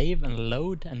could save and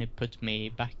load, and it put me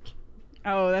back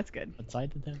Oh, that's good.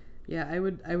 outside of them. Yeah, I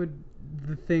would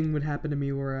the thing would happen to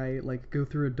me where I like go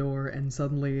through a door and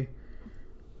suddenly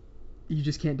you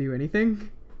just can't do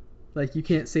anything. Like, you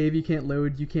can't save, you can't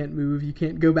load, you can't move, you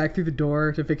can't go back through the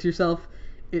door to fix yourself.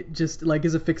 It just like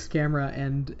is a fixed camera,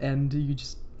 and you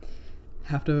just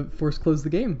have to force close the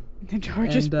game. The door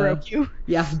just broke you.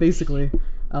 Yeah, basically.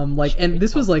 Like, and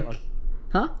this was like,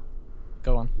 huh?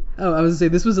 Go on. Oh, I was gonna say,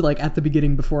 this was like at the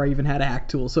beginning before I even had a hack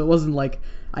tool, so it wasn't like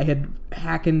I had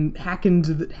hackened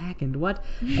what?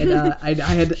 And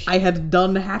I had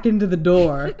done hack into the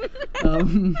door.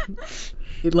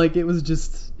 It was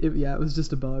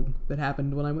just a bug that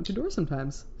happened when I went to doors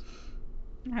sometimes.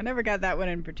 I never got that one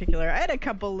in particular. I had a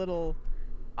couple little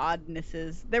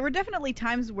oddnesses. There were definitely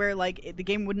times where, like, the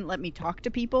game wouldn't let me talk to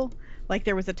people. Like,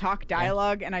 there was a talk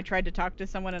dialogue, and I tried to talk to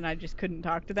someone, and I just couldn't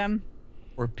talk to them.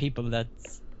 Or people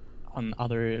that's on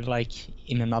other, like,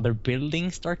 in another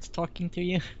building starts talking to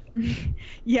you.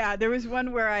 Yeah, there was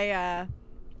one where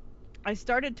I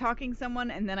started talking to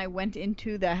someone, and then I went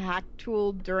into the hack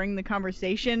tool during the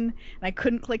conversation, and I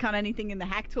couldn't click on anything in the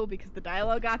hack tool because the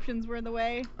dialogue options were in the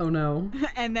way. Oh no.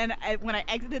 And then when I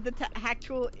exited the hack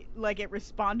tool, like, it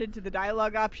responded to the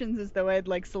dialogue options as though I had,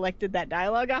 like, selected that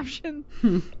dialogue option.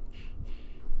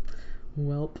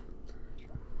 Welp.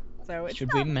 So it's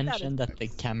Should we mention that the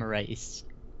camera is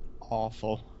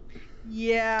awful?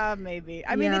 Yeah, maybe.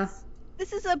 I mean, Yeah.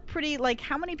 this is a pretty, like,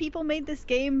 how many people made this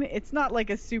game? It's not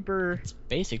like a super. It's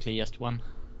basically just one.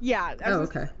 Yeah. Oh,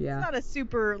 okay. Yeah. It's not a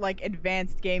super, like,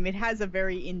 advanced game. It has a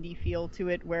very indie feel to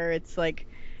it, where it's like,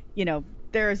 you know,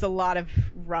 there's a lot of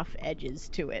rough edges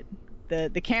to it.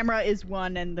 The camera is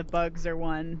one, and the bugs are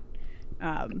one.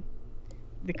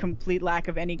 The complete lack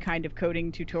of any kind of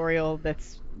coding tutorial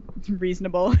that's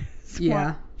reasonable. is Yeah.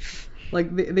 one.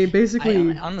 Like, they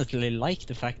basically. I honestly like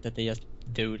the fact that they just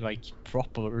do, like,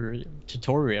 proper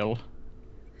tutorial.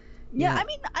 Yeah, Yeah. I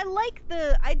mean, I like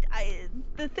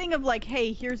the thing of, like,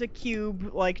 hey, here's a cube,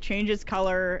 like, changes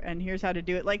color, and here's how to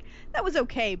do it. Like, that was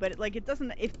okay, but like, it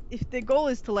doesn't. If the goal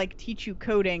is to, like, teach you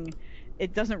coding,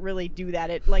 it doesn't really do that.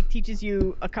 It, like, teaches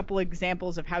you a couple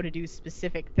examples of how to do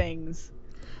specific things.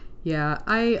 Yeah,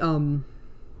 I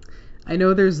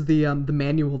know there's the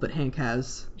manual that Hank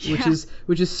has,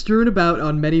 which is strewn about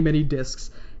on many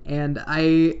discs, and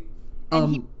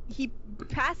And he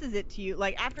passes it to you,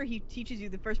 like after he teaches you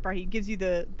the first part, he gives you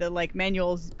the like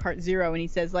manuals part 0, and he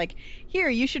says like, here,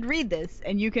 you should read this,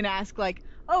 and you can ask like,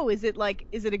 oh, is it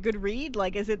a good read,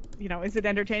 like is it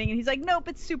entertaining, and he's like, nope,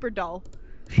 it's super dull.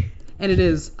 And it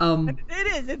is.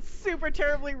 It's super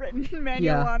terribly written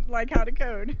manual on like how to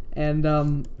code. And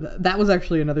that was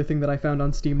actually another thing that I found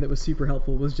on Steam that was super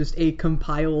helpful, was just a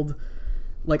compiled,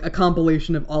 like a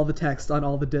compilation of all the text on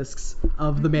all the discs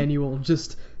of the manual,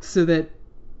 just so that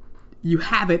you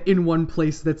have it in one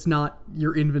place that's not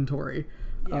your inventory.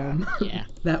 Yeah.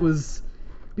 That was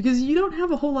because you don't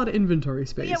have a whole lot of inventory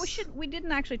space. Yeah, we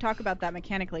didn't actually talk about that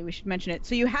mechanically. We should mention it.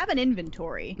 So you have an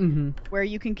inventory where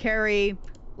you can carry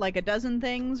like a dozen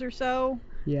things or so.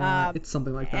 Yeah, it's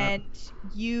something like that. And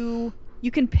you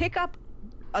can pick up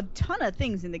a ton of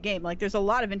things in the game. Like there's a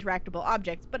lot of interactable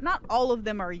objects, but not all of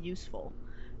them are useful.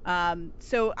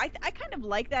 So I kind of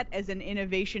like that as an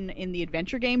innovation in the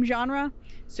adventure game genre.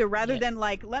 So rather than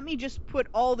like, let me just put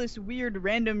all this weird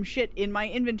random shit in my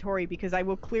inventory because I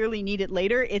will clearly need it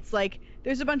later, it's like,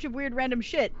 there's a bunch of weird random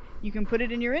shit. You can put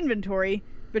it in your inventory,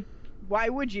 but why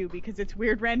would you? Because it's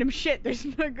weird random shit. There's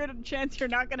a good chance you're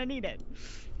not gonna need it.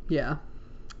 Yeah.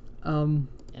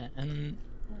 Yeah, and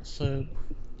so,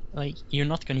 like, you're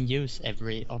not gonna use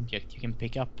every object you can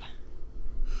pick up.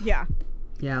 Yeah.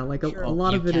 Yeah, like Sure. a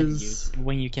lot of it is...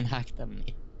 When you can hack them,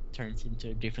 it turns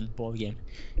into a different ballgame.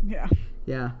 Yeah.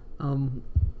 Yeah.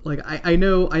 Like, I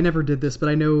know, I never did this, but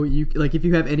I know you, like, if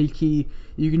you have any key,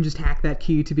 you can just hack that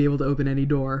key to be able to open any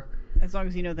door. As long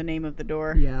as you know the name of the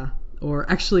door. Yeah. Or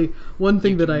actually, one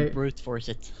thing that I... brute force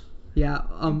it. Yeah,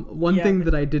 one thing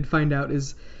that I did find out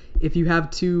is if you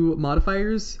have 2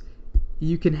 modifiers,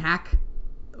 you can hack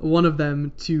one of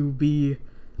them to be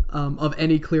of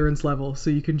any clearance level, so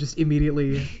you can just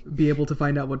immediately be able to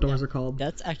find out what doors are called.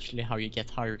 That's actually how you get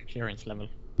higher clearance level.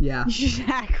 Yeah. You just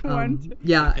hack one.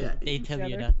 Yeah. They tell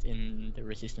you that in the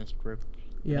Resistance group.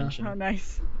 Yeah. Oh,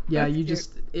 nice. Yeah, That's you cute.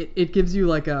 just... It gives you,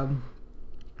 like, I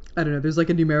don't know, there's, like,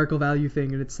 a numerical value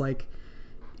thing, and it's, like,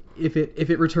 if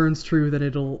it returns true, then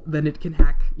it can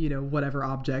hack, whatever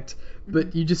object,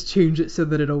 but you just change it so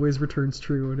that it always returns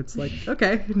true, and it's like,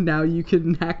 okay, now you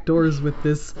can hack doors with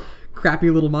this crappy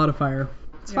little modifier.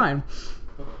 It's fine.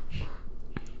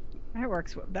 That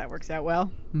works out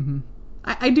well.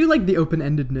 I do like the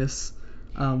open-endedness.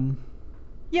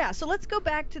 Yeah, so let's go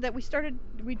back to that.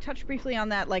 We touched briefly on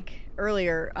that like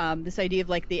earlier, this idea of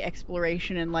like the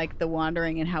exploration and like the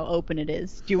wandering and how open it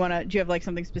is. Do you have like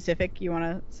something specific you want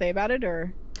to say about it,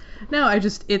 or? No,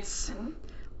 it's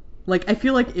like, I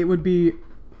feel like it would be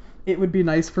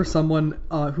nice for someone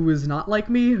who is not like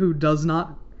me, who does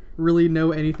not really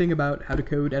know anything about how to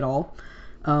code at all.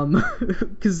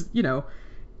 Because,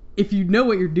 if you know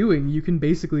what you're doing, you can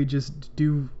basically just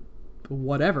do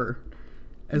whatever.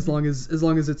 As long as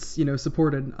it's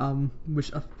supported,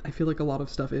 which I feel like a lot of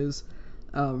stuff is,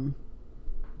 and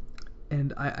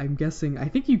I'm guessing I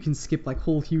think you can skip like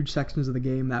whole huge sections of the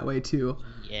game that way too.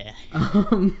 Yeah.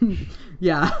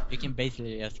 Yeah. You can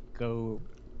basically just go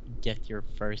get your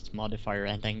first modifier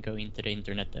and then go into the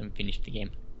internet and finish the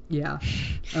game. Yeah.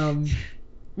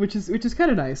 Which is kind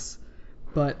of nice,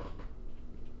 but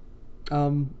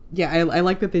yeah, I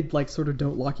like that they like sort of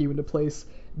don't lock you into place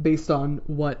based on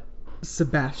what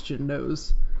Sebastian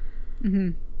knows.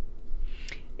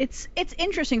 It's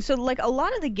interesting. So like a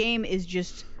lot of the game is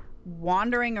just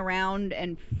wandering around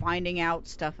and finding out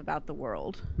stuff about the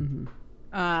world.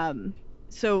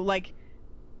 So like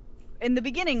in the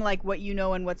beginning, like what you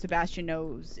know and what Sebastian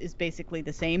knows is basically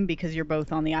the same because you're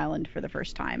both on the island for the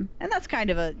first time, and that's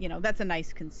kind of a that's a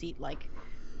nice conceit, like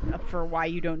for why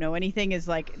you don't know anything is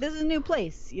like, this is a new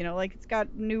place, like it's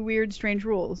got new weird strange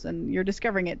rules and you're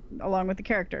discovering it along with the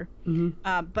character.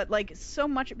 But like so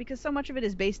much of it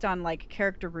is based on like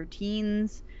character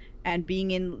routines and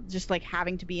being in just like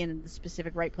having to be in the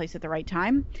specific right place at the right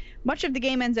time. Much of the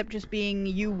game ends up just being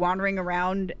you wandering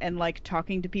around and like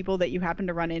talking to people that you happen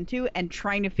to run into and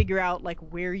trying to figure out like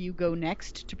where you go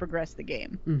next to progress the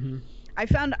game. I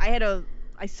found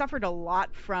I suffered a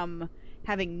lot from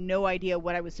having no idea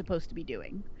what I was supposed to be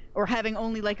doing, or having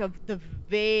only like the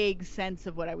vague sense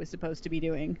of what I was supposed to be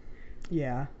doing.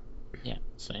 Yeah,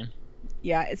 same.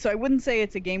 Yeah, so I wouldn't say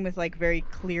it's a game with like very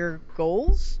clear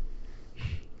goals.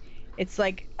 It's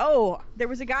like, oh, there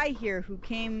was a guy here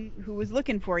who was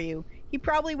looking for you. He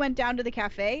probably went down to the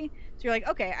cafe. So you're like,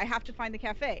 okay, I have to find the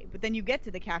cafe. But then you get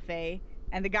to the cafe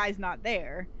and the guy's not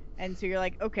there. And so you're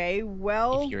like, okay,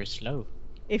 well, if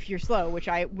you're slow, which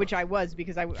I was,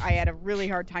 because I had a really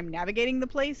hard time navigating the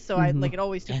place, so it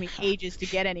always took me ages to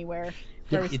get anywhere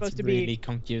where I was supposed to be. It's really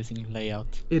confusing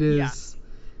layout. It is.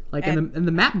 Like, and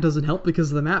the map doesn't help because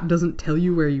the map doesn't tell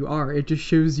you where you are. It just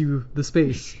shows you the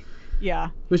space. Yeah.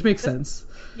 Which makes sense.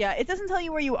 Yeah, it doesn't tell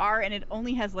you where you are, and it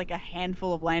only has like a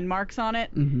handful of landmarks on it.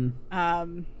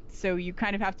 So you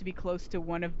kind of have to be close to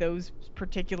one of those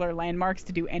particular landmarks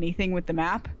to do anything with the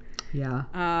map. Yeah.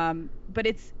 But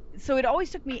it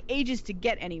always took me ages to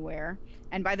get anywhere,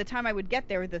 and by the time I would get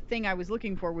there, the thing I was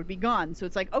looking for would be gone. So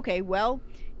it's like, okay, well,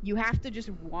 you have to just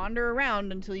wander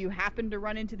around until you happen to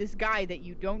run into this guy that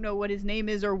you don't know what his name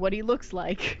is or what he looks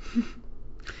like.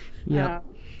 Yeah.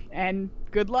 And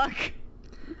good luck.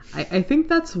 I think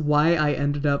that's why I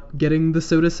ended up getting the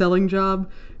soda selling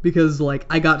job, because like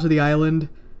I got to the island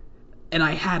and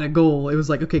I had a goal. It was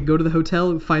like, okay, go to the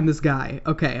hotel, find this guy.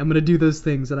 Okay, I'm gonna do those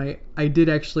things, and I did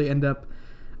actually end up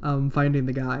finding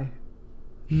the guy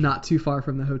not too far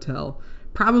from the hotel.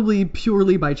 Probably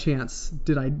purely by chance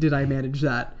did I manage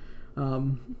that.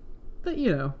 But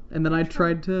you know, and then I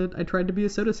tried to be a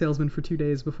soda salesman for 2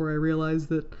 days before I realized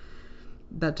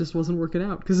that just wasn't working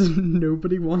out, because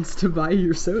nobody wants to buy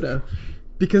your soda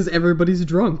because everybody's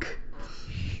drunk.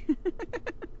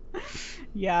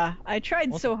 Yeah, I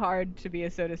tried so hard to be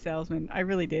a soda salesman. I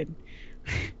really did.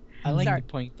 I like to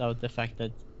point out the fact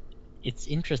that it's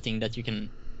interesting that you can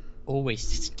always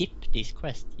skip these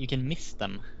quests. You can miss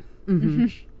them. Mm-hmm.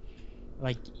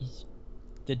 Like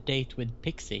the date with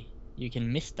Pixie, you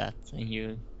can miss that, and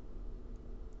you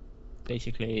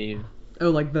basically... Oh,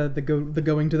 like the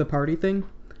going to the party thing?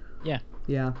 Yeah.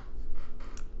 Yeah.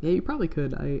 Yeah, you probably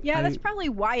could. That's probably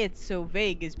why it's so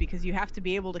vague, is because you have to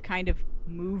be able to kind of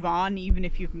move on even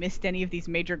if you've missed any of these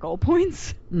major goal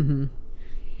points. Mm-hmm.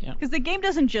 Yeah. Because the game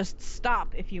doesn't just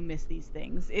stop if you miss these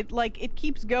things. It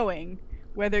keeps going,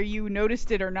 whether you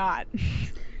noticed it or not.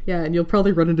 Yeah, and you'll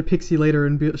probably run into Pixie later,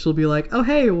 and she'll be like, "Oh,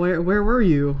 hey, where were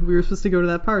you? We were supposed to go to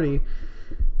that party."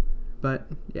 But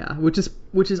yeah, which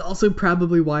is also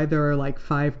probably why there are like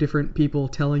 5 different people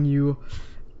telling you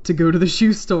to go to the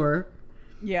shoe store.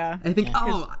 Yeah. I think.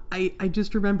 Oh, I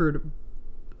just remembered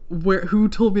who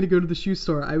told me to go to the shoe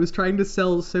store. I was trying to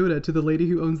sell soda to the lady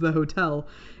who owns the hotel,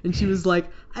 and she was like,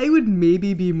 "I would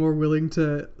maybe be more willing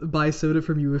to buy soda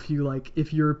from you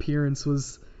if your appearance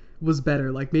was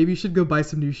better. Like maybe you should go buy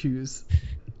some new shoes."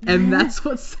 And that's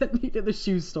what sent me to the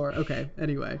shoe store. Okay.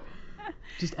 Anyway.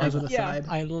 Just as an aside.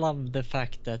 I love the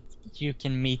fact that you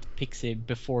can meet Pixie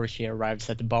before she arrives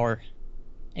at the bar,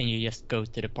 and you just go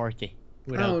to the party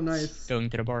without going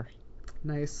to the bar.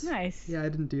 Nice. Yeah, I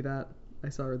didn't do that. I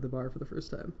saw her at the bar for the first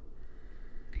time.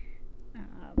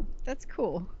 That's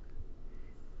cool.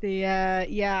 I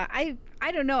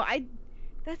don't know.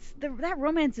 That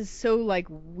romance is so like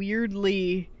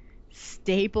weirdly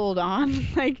stapled on.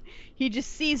 Like he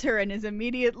just sees her and is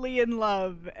immediately in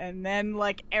love, and then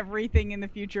like everything in the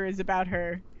future is about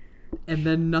her, and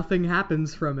then nothing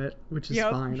happens from it, which is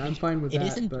fine. I'm fine with that. It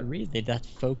isn't really that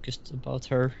focused about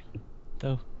her,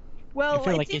 though. Well, I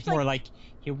feel like it's more like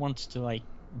he wants to like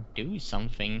do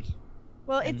something.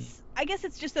 Well, I guess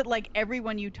it's just that like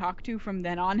everyone you talk to from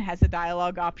then on has a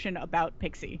dialogue option about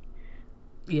Pixie.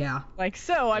 Yeah. Like,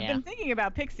 so I've been thinking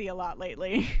about Pixie a lot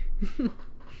lately.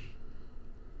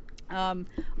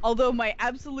 Although my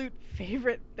absolute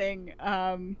favorite thing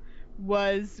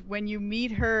was when you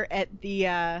meet her at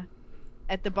the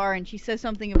bar, and she says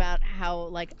something about how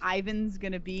like Ivan's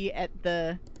gonna be at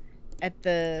the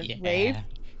rave,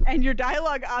 and your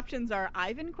dialogue options are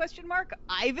Ivan question mark,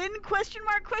 Ivan question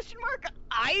mark,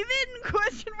 Ivan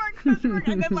question mark,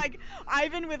 and then like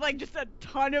Ivan with like just a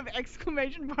ton of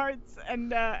exclamation marks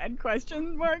and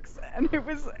question marks, and it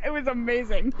was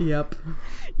amazing. Yep.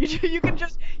 You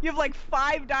have like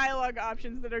 5 dialogue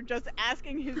options that are just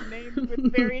asking his name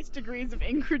with various degrees of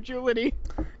incredulity.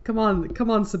 Come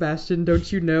on, Sebastian,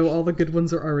 don't you know all the good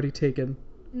ones are already taken?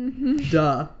 Mm-hmm.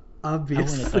 Duh,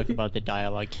 obviously. I want to talk about the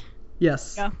dialogue.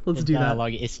 Yes, let's do that. The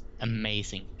dialogue is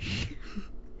amazing.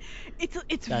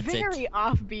 It's very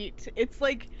offbeat. It's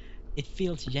like... It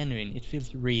feels genuine. It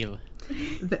feels real.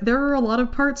 There are a lot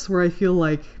of parts where I feel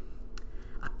like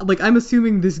I'm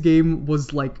assuming this game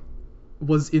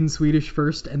was in Swedish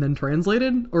first and then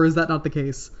translated, or is that not the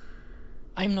case?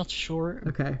 I'm not sure.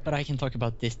 Okay. But I can talk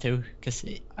about this too, because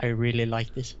I really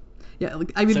like this. Yeah,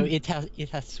 I mean... So it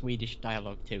has Swedish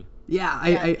dialogue too. Yeah,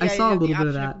 I saw a little bit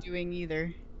of that. Of doing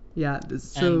either. Yeah,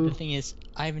 so... And the thing is,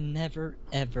 I've never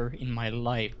ever in my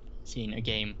life seen a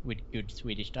game with good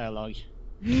Swedish dialogue.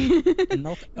 And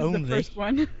not only the first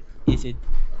one. Is it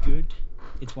good,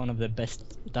 it's one of the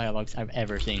best dialogues I've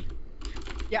ever seen.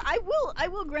 Yeah, I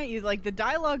will grant you, like, the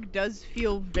dialogue does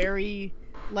feel very,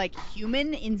 like,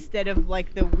 human instead of,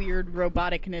 like, the weird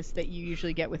roboticness that you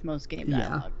usually get with most game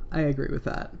dialogue. Yeah, I agree with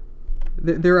that.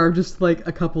 There are just, like,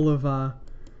 a couple of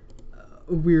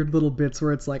weird little bits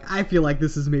where it's like, I feel like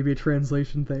this is maybe a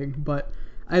translation thing, but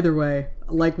either way,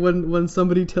 like when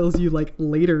somebody tells you like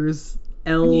later's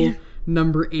L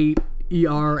number 8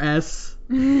 ERS.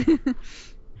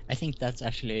 I think that's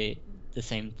actually the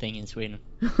same thing in Sweden.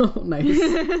 Oh,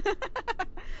 nice.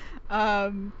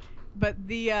 But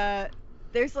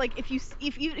there's like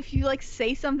if you like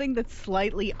say something that's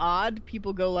slightly odd,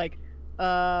 people go like,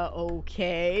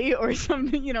 okay, or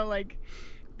something, you know, like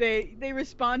they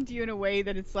respond to you in a way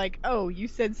that it's like, oh, you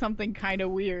said something kind of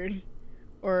weird,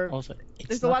 or Also, there's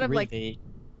it's a not lot of really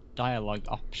dialogue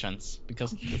options,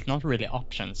 because it's not really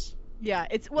options. yeah,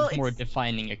 it's More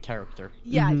defining a character.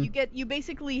 yeah, Mhm. you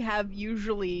basically have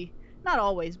usually, not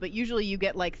always, but usually you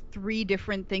get like 3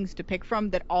 different things to pick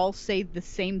from that all say the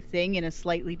same thing in a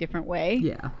slightly different way.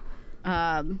 Yeah.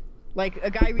 Like a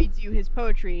guy reads you his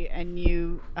poetry and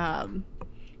you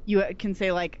can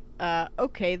say like,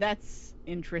 okay, that's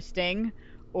interesting,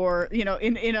 or, you know,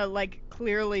 in a like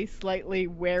clearly slightly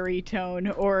wary tone,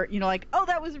 or, you know, like, oh,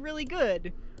 that was really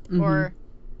good, or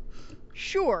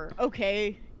sure,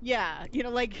 okay, yeah, you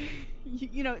know, like,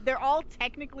 you know, they're all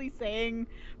technically saying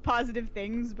positive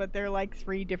things, but they're like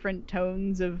 3 different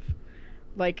tones of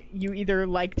like, you either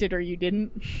liked it or you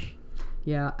didn't.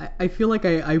 Yeah, I feel like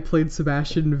I played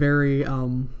Sebastian very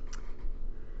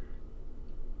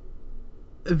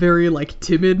like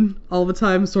timid all the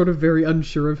time, sort of very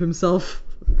unsure of himself.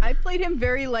 I played him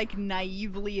very like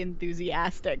naively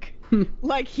enthusiastic.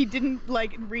 Like he didn't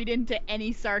like read into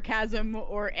any sarcasm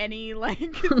or any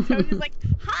like so just like,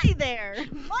 hi there,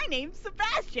 my name's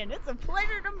Sebastian, it's a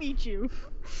pleasure to meet you.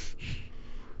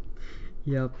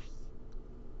 Yep.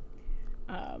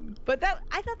 But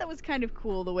I thought that was kind of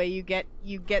cool, the way you get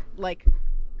like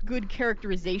good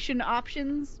characterization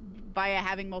options via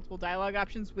having multiple dialogue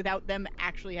options without them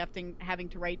actually having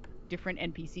to write different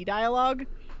NPC dialogue,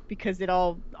 because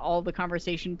all the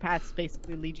conversation paths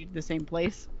basically lead you to the same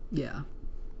place. Yeah.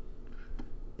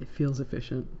 It feels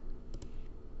efficient.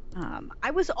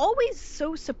 I was always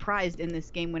so surprised in this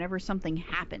game whenever something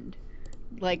happened.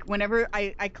 Like whenever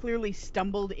I clearly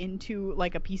stumbled into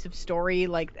like a piece of story,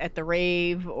 like at the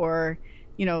rave, or,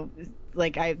 you know,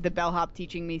 like the bellhop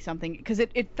teaching me something, because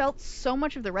it felt so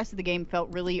much of the rest of the game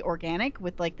felt really organic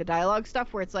with like the dialogue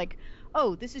stuff, where it's like,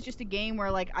 oh, this is just a game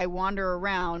where like I wander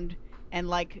around and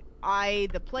like I,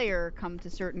 the player, come to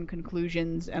certain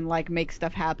conclusions and like make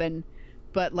stuff happen,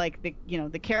 but like the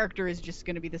character is just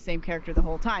going to be the same character the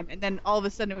whole time, and then all of a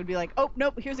sudden it would be like, oh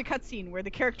nope, here's a cutscene where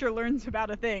the character learns about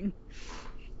a thing.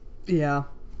 Yeah.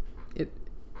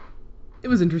 It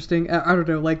was interesting. I don't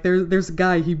know, like there's a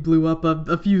guy, he blew up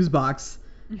a fuse box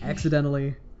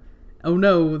accidentally. Oh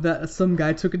no, that some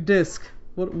guy took a disc.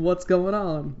 What's going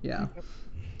on? Yeah.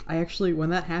 I actually, when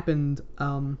that happened,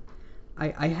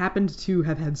 I happened to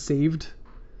have had saved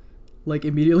like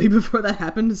immediately before that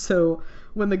happened, so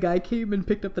when the guy came and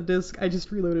picked up the disc, I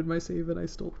just reloaded my save and I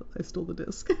stole the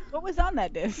disc. What was on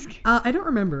that disc? I don't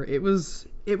remember. It was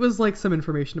like some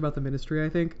information about the ministry, I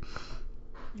think.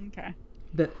 Okay.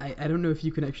 That I don't know if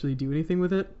you can actually do anything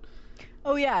with it.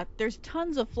 Oh yeah, there's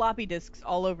tons of floppy disks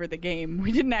all over the game.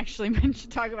 We didn't actually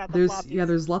talk about the floppies. Yeah,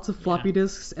 there's lots of floppy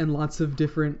disks and lots of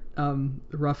different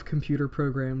rough computer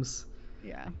programs.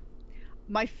 Yeah.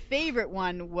 My favorite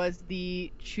one was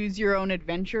the choose your own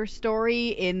adventure story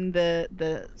in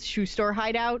the shoe store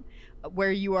hideout,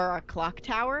 where you are a clock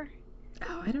tower.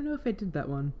 Oh, I don't know if I did that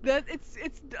one.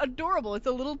 It's adorable. It's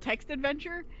a little text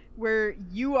adventure where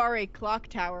you are a clock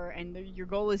tower, and your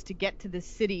goal is to get to the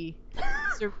city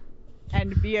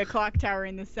and be a clock tower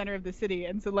in the center of the city.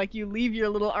 And so like you leave your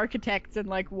little architects and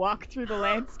like walk through the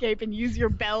landscape and use your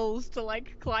bells to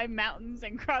like climb mountains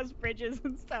and cross bridges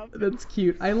and stuff. That's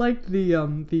cute. I liked the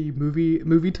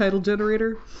movie title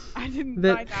generator. I didn't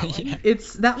find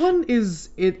that one.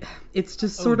 Yeah. It's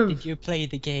just sort of. Did you play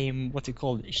the game, what's it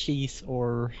called, sheath,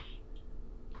 or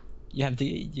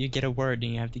you get a word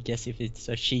and you have to guess if it's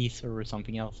a sheath or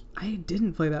something else? I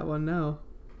didn't play that one, no.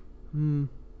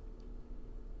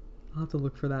 I'll have to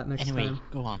look for that next time. Anyway,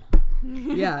 go on.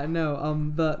 Yeah, no,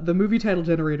 the movie title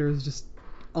generator is just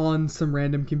on some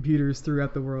random computers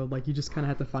throughout the world. Like, you just kind of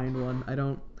have to find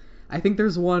one. I think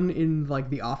there's one in, like,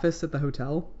 the office at the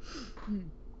hotel.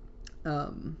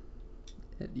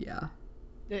 Yeah.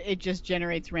 It just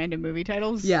generates random movie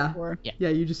titles? Yeah. Or... Yeah,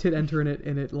 you just hit enter in it,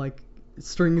 and it, like,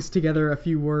 strings together a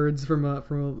few words from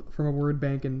a word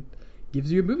bank and gives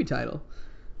you a movie title.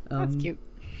 That's cute.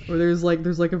 Or there's like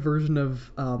a version of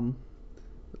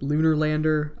Lunar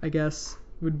Lander, I guess,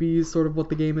 would be sort of what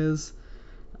the game is.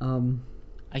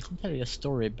 I can tell you a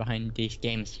story behind these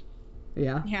games.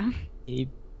 Yeah. Yeah. He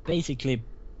basically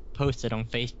posted on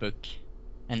Facebook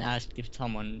and asked if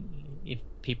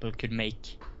people could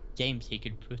make games he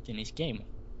could put in his game.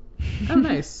 Oh,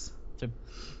 nice. So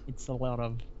it's a lot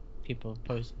of people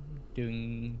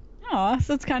doing Aw,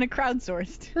 so it's kind of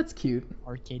crowdsourced. That's cute.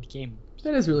 arcade games.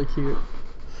 That is really cute.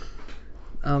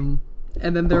 And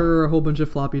then there are a whole bunch of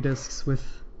floppy disks with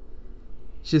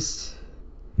just...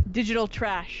 Digital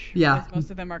trash. Yeah. As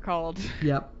most of them are called.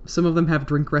 Yep. Some of them have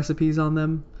drink recipes on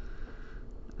them.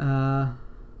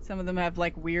 Some of them have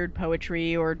like weird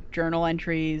poetry or journal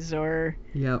entries or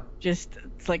Yep. just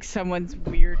it's like someone's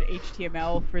weird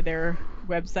HTML for their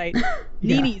website.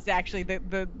 Yeah. Nini's actually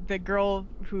the girl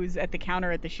who's at the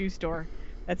counter at the shoe store.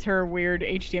 That's her weird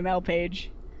HTML page.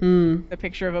 Hmm. The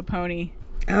picture of a pony.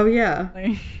 Oh, yeah.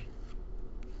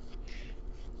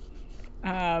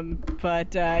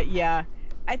 But yeah,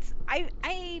 it's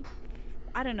I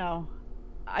don't know.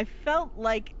 I felt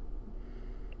like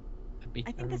A bit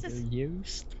I think this is-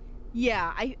 overused.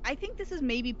 yeah, I think this is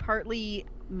maybe partly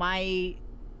my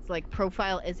like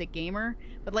profile as a gamer,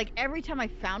 but like every time I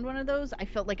found one of those, I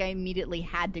felt like I immediately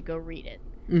had to go read it.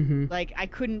 Mm-hmm. Like I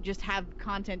couldn't just have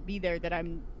content be there that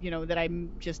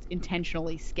I'm just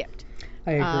intentionally skipped.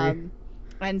 I agree.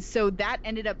 And so that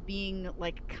ended up being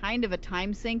like kind of a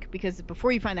time sink because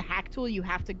before you find the hack tool, you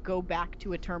have to go back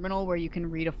to a terminal where you can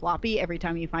read a floppy every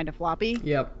time you find a floppy.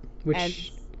 Yep. Which and-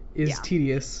 is yeah.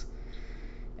 tedious.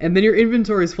 And then your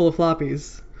inventory is full of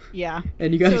floppies, Yeah.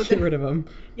 and you gotta So get the- rid of them.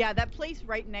 Yeah, that place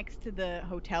right next to the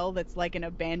hotel that's like an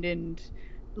abandoned,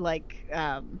 like,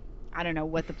 I don't know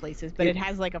what the place is, but it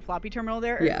has like a floppy terminal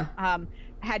there. Yeah.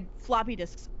 Had floppy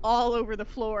disks all over the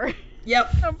floor.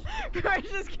 Yep. I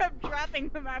just kept dropping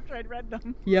them after I'd read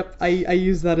them. Yep. I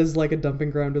use that as like a dumping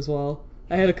ground as well.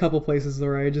 I had a couple places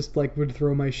where I just like would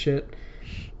throw my shit.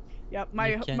 Yep, You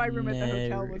my room at the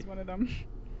can, hotel was one of them.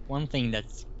 One thing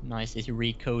that's nice is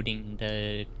recoding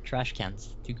the trash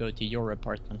cans to go to your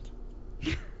apartment.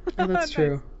 Oh, that's Nice.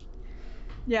 true.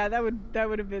 Yeah, that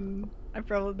would have been.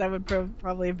 That would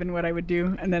probably have been what I would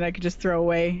do, and then I could just throw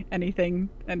away anything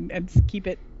and keep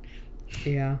it.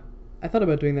 Yeah. I thought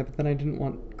about doing that, but then I didn't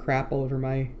want crap all over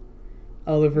my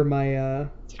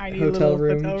Tiny hotel little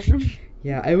room. hotel room.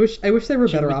 Yeah, I wish there were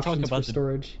Should better we talk options for about the-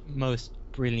 storage. Most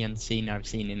brilliant scene I've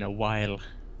seen in a while.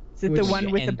 Is it the Which one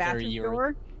with the enter bathroom your-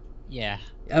 door? Yeah.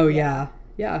 Oh Yeah.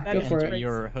 yeah. That Go is for Enter it. great.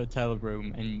 your hotel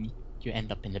room and you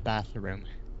end up in the bathroom.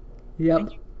 Yep.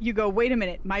 And you go, wait a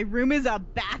minute, my room is a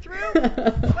bathroom?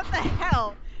 What the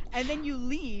hell? And then you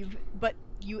leave, but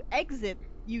you exit.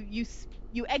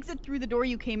 You exit through the door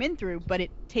you came in through, but it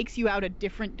takes you out a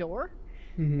different door.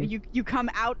 Mhm. You come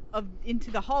out into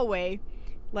the hallway,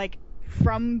 like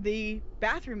from the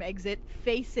bathroom exit,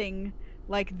 facing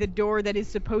like the door that is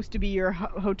supposed to be your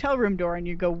hotel room door, and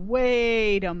you go,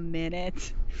 wait a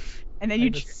minute, and then I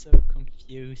you was so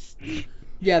confused.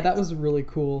 Yeah, that was really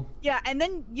cool. yeah, and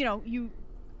then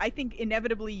I think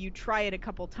inevitably you try it a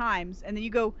couple times, and then you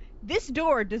go, this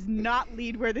door does not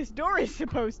lead where this door is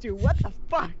supposed to. What the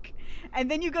fuck? And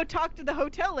then you go talk to the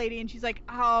hotel lady, and she's like,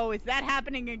 oh, is that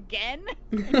happening again?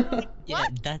 And you're like, Yeah,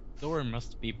 what? that door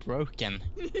must be broken.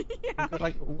 Yeah. You're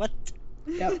like, what?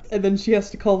 Yep. And then she has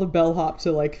to call the bellhop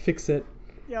to like fix it.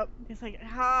 Yep. It's like,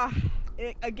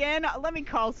 again, let me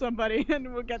call somebody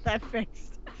and we'll get that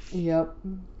fixed. Yep.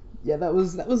 Yeah, that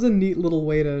was a neat little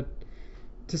way to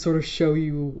sort of show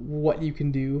you what you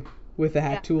can do with the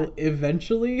hack Yeah. tool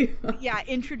eventually. Yeah,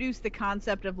 introduce the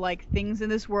concept of like things in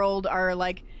this world are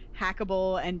like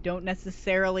hackable and don't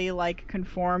necessarily like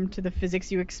conform to the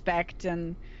physics you expect,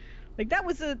 and like that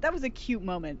was a cute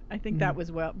moment. I think that was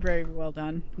very well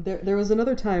done. There was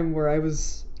another time where I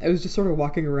was just sort of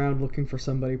walking around looking for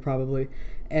somebody probably,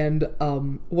 and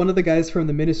one of the guys from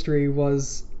the ministry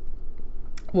was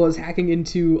hacking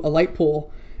into a light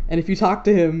pole, and if you talk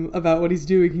to him about what he's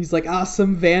doing, he's like,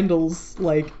 some vandals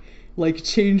like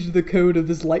changed the code of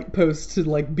this light post to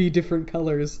like be different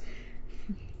colors.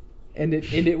 And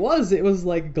it was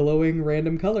like glowing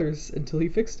random colors until he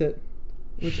fixed it,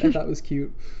 which I thought was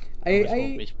cute. I was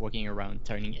always walking around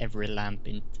turning every lamp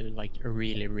into like a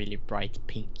really, really bright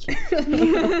pink.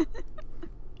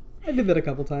 I did that a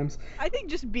couple times. I think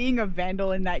just being a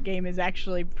vandal in that game is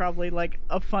actually probably like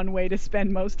a fun way to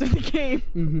spend most of the game.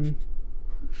 Mm-hmm.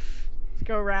 Just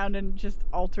go around and just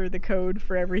alter the code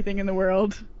for everything in the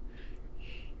world.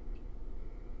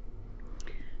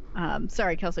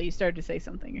 Sorry, Kelso, you started to say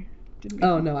something. Didn't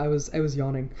Oh no, I was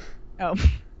yawning. Oh.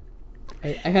 I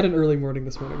had an early morning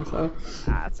this morning, so.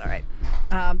 That's all right.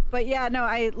 But yeah, no,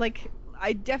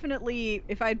 I definitely,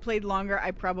 if I'd played longer,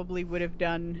 I probably would have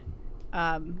done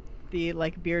the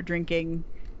like beer drinking,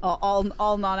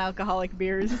 all non-alcoholic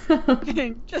beers,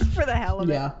 just for the hell of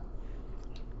it. Yeah.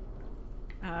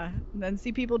 then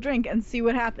see people drink and see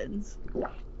what happens. You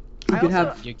I could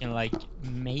also- have You can like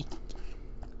make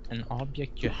an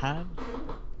object you have.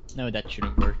 No, that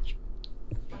shouldn't work.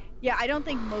 Yeah, I don't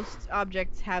think most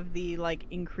objects have the like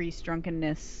increased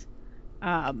drunkenness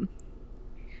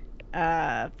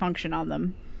function on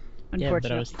them. Yeah, Unfortunately.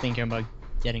 but I was thinking about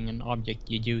getting an object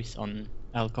you use on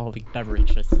alcoholic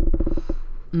beverages to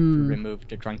remove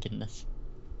the drunkenness.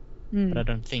 But I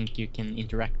don't think you can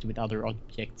interact with other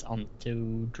objects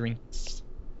onto drinks.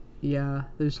 Yeah,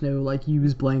 there's no like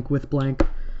use blank with blank.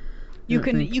 You I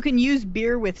don't think. can use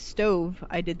beer with stove.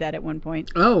 I did that at one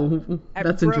point. Oh, I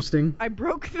that's broke- interesting. I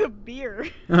broke the beer.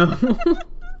 Oh.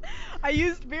 I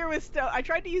used beer with stove. I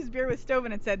tried to use beer with stove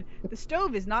and it said the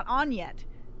stove is not on yet.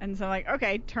 And so I'm like,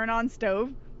 okay, turn on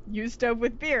stove, use stove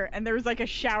with beer, and there was like a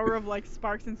shower of like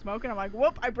sparks and smoke, and I'm like,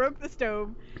 whoop, I broke the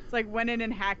stove. It's like went in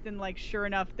and hacked, and like sure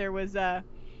enough, there was a,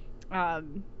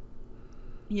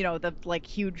 you know, the like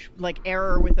huge like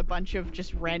error with a bunch of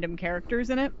just random characters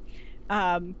in it.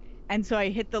 And so I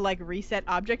hit the like reset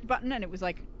object button, and it was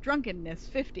like drunkenness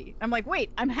 50. I'm like, wait,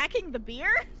 I'm hacking the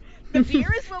beer? The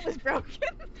beer is what was broken.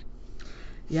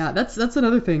 Yeah, that's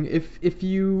another thing. If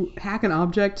you hack an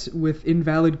object with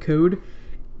invalid code,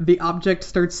 the object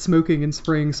starts smoking and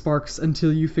spraying sparks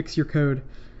until you fix your code.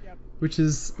 Yep. Which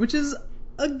is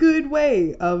a good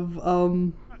way of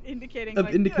Indicating of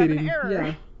like, indicating. you have an error.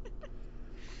 Yeah.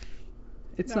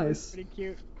 It's That was nice. pretty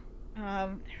cute.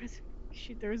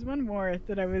 There was one more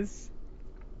that I was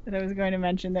going to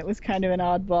mention that was kind of an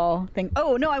oddball thing.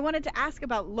 Oh no, I wanted to ask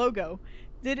about Logo.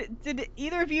 Did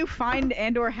either of you find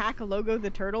and/or hack a Logo the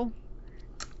turtle?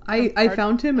 I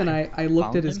found him and I looked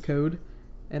Found at his him? code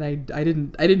and I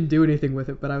didn't do anything with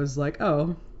it, but I was like,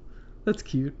 oh, that's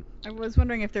cute. I was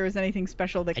wondering if there was anything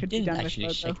special that I could be didn't done actually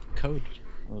with Logo. check the code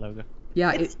on Logo.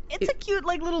 Yeah, It's a cute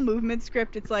like little movement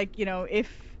script. It's like, you know, if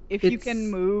you can It's-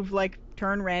 move, like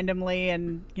turn randomly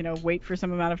and, you know, wait for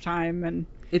some amount of time and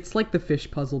it's like the fish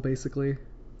puzzle basically.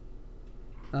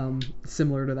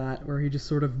 Similar to that, where he just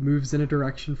sort of moves in a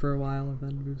direction for a while and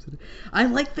then moves it. I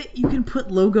like that you can put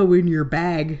Logo in your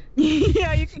bag.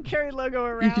 yeah, you can carry Logo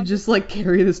around. You can just like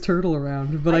carry this turtle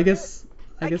around, but I guess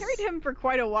I carried him for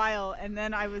quite a while, and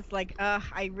then I was like,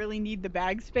 I really need the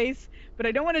bag space, but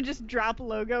I don't want to just drop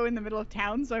Logo in the middle of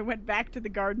town, so I went back to the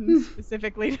garden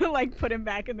specifically to, like, put him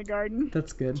back in the garden.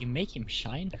 That's good. Do you make him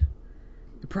shine?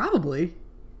 Probably.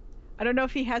 I don't know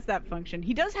if he has that function.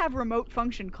 He does have remote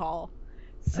function call,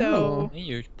 Oh. so...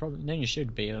 Then you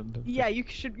should be able to. Yeah, you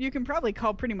can probably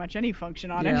call pretty much any function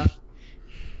on Yeah. him.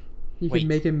 You Wait, can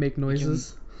make him make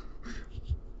noises.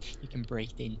 You can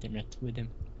break the internet with him.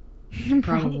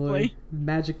 Probably.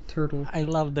 Magic turtle. I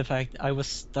love the fact I was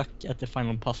stuck at the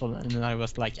final puzzle and then I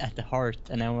was like at the heart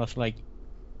and I was like,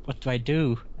 what do I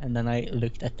do? And then I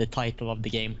looked at the title of the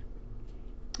game.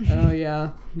 Oh yeah,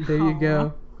 there you Aw.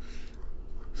 go.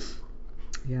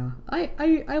 Yeah,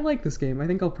 I like this game. I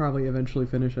think I'll probably eventually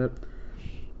finish it,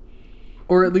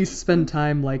 or at least spend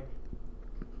time like,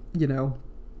 you know,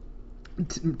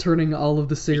 turning all of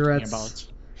the Thinking cigarettes about.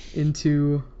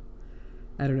 into,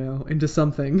 I don't know, into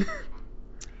something.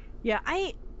 Yeah,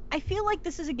 I feel like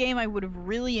this is a game I would have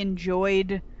really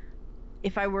enjoyed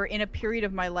if I were in a period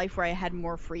of my life where I had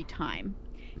more free time.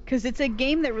 Because it's a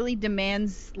game that really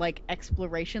demands, like,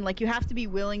 exploration. Like, you have to be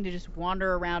willing to just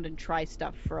wander around and try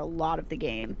stuff for a lot of the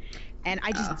game. And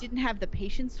I just didn't have the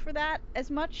patience for that as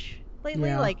much lately.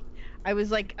 Yeah. Like, I was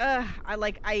like,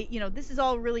 you know, this is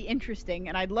all really interesting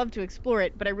and I'd love to explore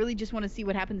it, but I really just want to see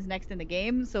what happens next in the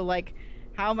game. So, like,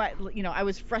 how am I, you know, I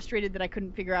was frustrated that I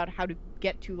couldn't figure out how to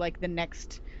get to, like, the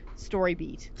next story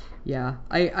beat. Yeah,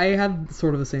 I had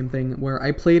sort of the same thing where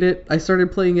I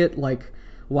started playing it like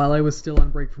while I was still on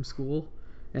break from school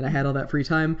and I had all that free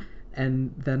time,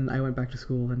 and then I went back to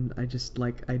school and I just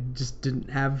didn't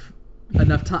have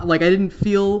enough time. Like, I didn't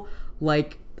feel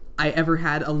like I ever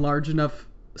had a large enough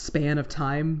span of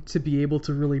time to be able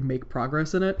to really make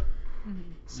progress in it.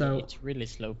 So Yeah, it's really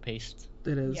slow paced.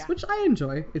 it is, Yeah. which I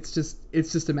enjoy. It's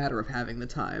just a matter of having the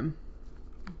time,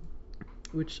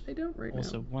 which I don't right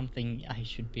Also, now. one thing I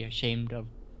should be ashamed of,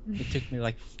 it took me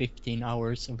like 15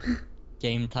 hours of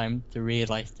game time to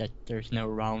realize that there's no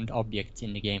round objects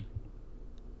in the game.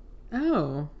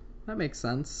 Oh, that makes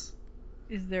sense.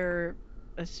 Is there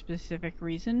a specific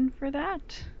reason for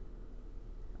that?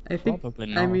 I think.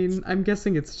 Probably I not. mean, I'm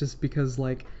guessing it's just because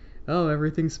like, oh,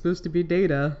 everything's supposed to be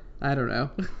data. I don't know.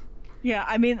 Yeah,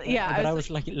 I mean, yeah. But I was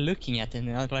like looking at it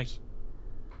and I was like,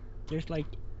 there's like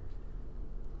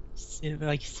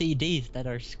CDs that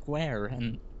are square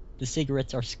and the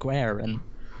cigarettes are square and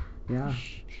Yeah.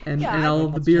 And Yeah, and I all did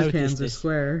of the not beer notice cans are this.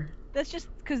 square. That's just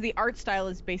because the art style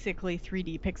is basically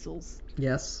 3D pixels.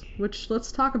 Yes. Which,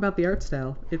 let's talk about the art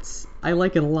style. I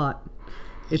like it a lot.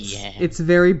 Yeah. It's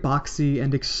very boxy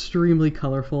and extremely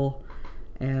colorful.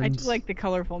 And I do like the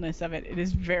colorfulness of it. It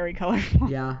is very colorful.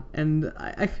 yeah, and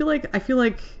I feel like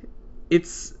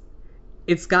it's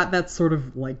got that sort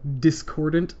of like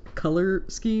discordant color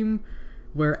scheme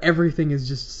where everything is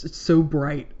just so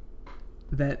bright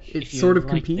that it If you sort of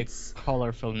like competes. the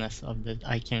colorfulness of it,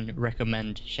 I can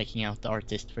recommend checking out the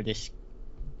artist for this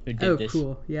who did Oh, this.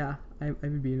 cool. Yeah, I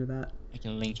would be into that. I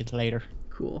can link it later.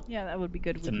 Cool. Yeah, that would be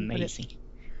good. It's amazing.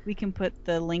 We can put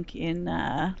the link in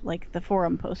like the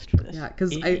forum post for this. Yeah,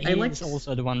 because He I like. is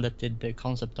also the one that did the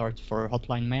concept art for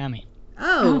Hotline Miami.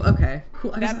 Oh, okay,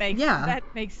 cool. That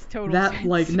makes total that sense.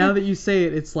 like now that you say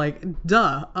it, it's like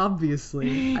duh,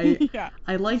 obviously. Yeah.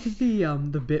 I like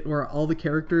the bit where all the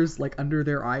characters like under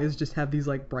their eyes just have these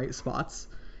like bright spots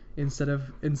instead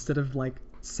of like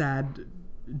sad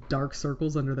dark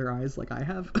circles under their eyes like I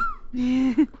have.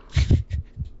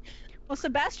 Well,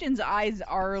 Sebastian's eyes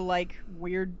are like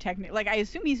weird like I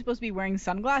assume he's supposed to be wearing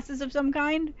sunglasses of some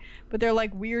kind, but they're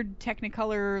like weird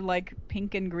Technicolor like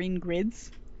pink and green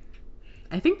grids.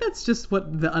 I think that's just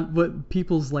what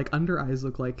people's like under eyes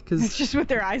look like. Cause That's just what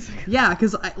their eyes look like. yeah,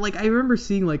 because I remember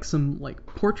seeing like some like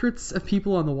portraits of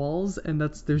people on the walls, and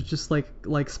there's just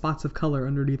like spots of color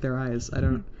underneath their eyes. I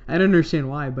don't understand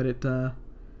why, but it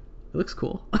looks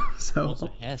cool. So Also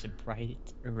has a bright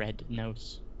red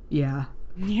nose. yeah.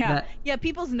 Yeah. Yeah,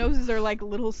 people's noses are like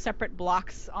little separate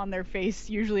blocks on their face,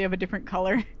 usually of a different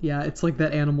color. Yeah, it's like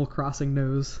that Animal Crossing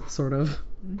nose, sort of.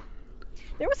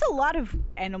 There was a lot of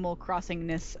Animal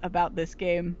Crossing-ness about this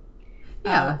game.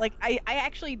 Yeah. Like, I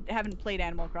actually haven't played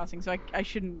Animal Crossing, so I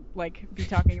shouldn't, like, be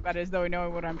talking about it as though I know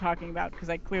what I'm talking about, because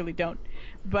I clearly don't.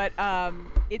 But,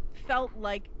 it felt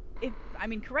like... I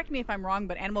mean, correct me if I'm wrong,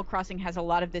 but Animal Crossing has a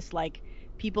lot of this, like,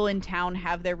 people in town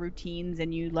have their routines,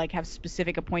 and you, like, have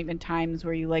specific appointment times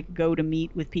where you, like, go to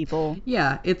meet with people.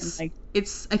 Yeah, it's like,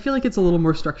 I feel like it's a little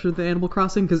more structured than Animal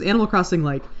Crossing, because Animal Crossing,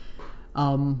 like,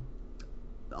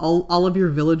 all of your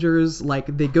villagers, like,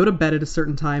 they go to bed at a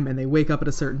certain time and they wake up at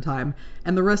a certain time,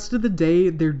 and the rest of the day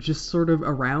they're just sort of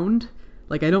around.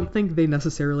 Like, I don't think they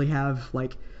necessarily have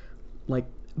like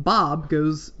Bob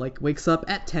wakes up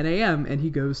at 10 a.m. and he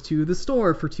goes to the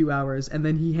store for 2 hours, and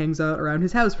then he hangs out around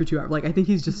his house for 2 hours. Like, I think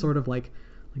he's just sort of like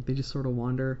they just sort of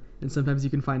wander, and sometimes you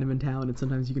can find them in town and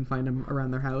sometimes you can find them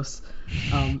around their house.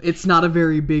 It's not a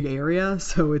very big area,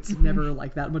 so it's never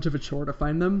like that much of a chore to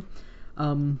find them.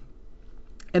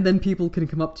 And then people can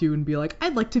come up to you and be like,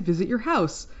 I'd like to visit your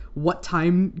house. What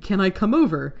time can I come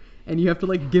over? And you have to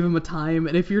like give them a time,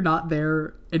 and if you're not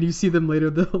there and you see them later,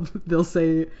 they'll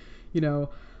say, you know,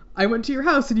 I went to your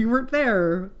house and you weren't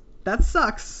there. That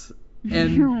sucks.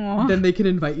 And then they can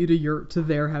invite you to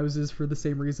their houses for the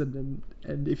same reason,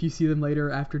 and if you see them later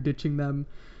after ditching them,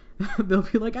 they'll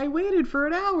be like, I waited for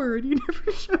an hour and you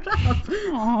never showed up.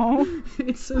 Aww.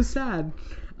 It's so sad.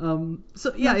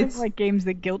 So yeah, Nothing it's like games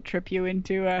that guilt trip you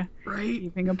into right.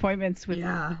 keeping appointments with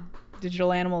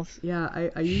digital animals. Yeah,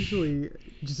 I usually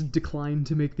just decline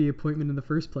to make the appointment in the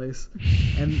first place,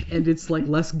 and it's like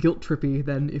less guilt trippy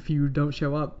than if you don't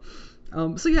show up.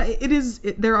 So yeah,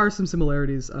 there are some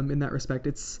similarities in that respect.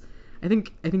 I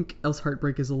think Elle's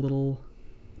Heartbreak is a little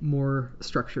more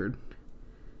structured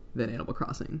than Animal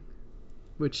Crossing,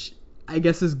 which I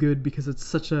guess is good because it's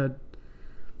such a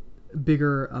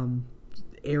bigger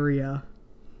area.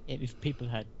 If people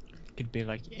could be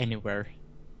like anywhere.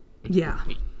 Yeah,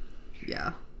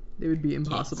 it would be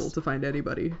impossible to find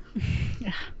anybody.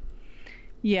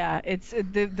 Yeah, it's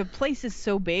the place is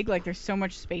so big, like there's so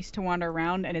much space to wander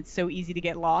around, and it's so easy to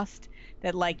get lost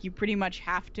that like you pretty much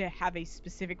have to have a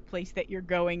specific place that you're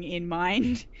going in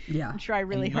mind. Yeah. And try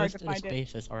really hard to find most of the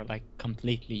spaces are like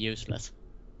completely useless.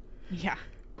 Yeah.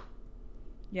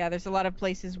 Yeah, there's a lot of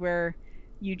places where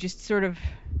you just sort of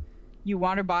you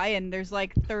wander by and there's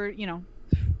like 3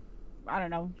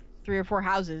 or 4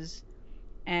 houses,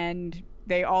 and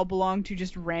they all belong to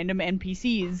just random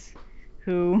NPCs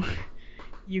who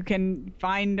you can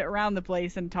find around the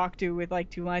place and talk to with like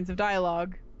 2 lines of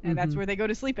dialogue, and that's where they go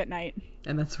to sleep at night.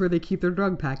 And that's where they keep their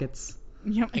drug packets.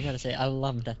 Yep. I gotta say, I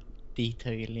love that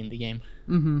detail in the game.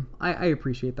 I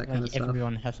appreciate that kind of stuff.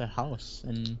 Everyone has a house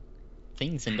and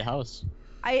things in the house.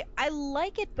 I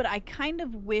like it, but I kind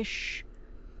of wish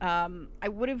I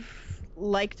would have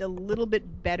liked a little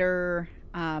bit better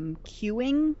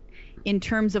queuing in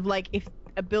terms of like if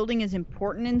a building is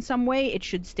important in some way, it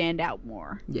should stand out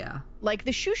more. Yeah. Like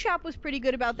the shoe shop was pretty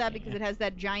good about that because it has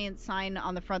that giant sign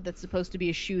on the front that's supposed to be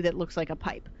a shoe that looks like a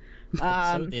pipe.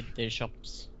 So did the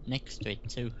shops next to it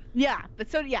too. Yeah, but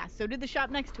so did the shop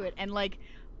next to it, and like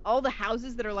all the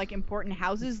houses that are like important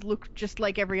houses look just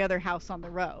like every other house on the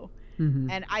row.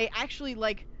 Mm-hmm. And I actually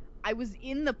I was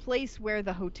in the place where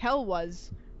the hotel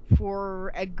was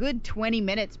for a good 20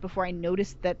 minutes before I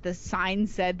noticed that the sign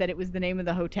said that it was the name of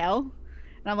the hotel.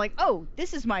 And I'm like, oh,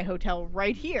 this is my hotel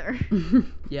right here.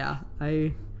 Yeah,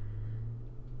 I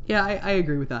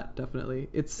agree with that, definitely.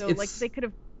 It's like they could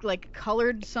have like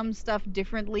colored some stuff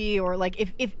differently, or like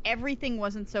if everything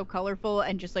wasn't so colorful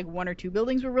and just like one or two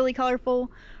buildings were really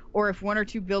colorful, or if one or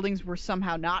two buildings were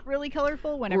somehow not really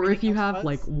colorful when or if you have was.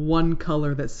 like one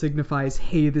color that signifies,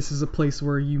 hey, this is a place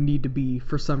where you need to be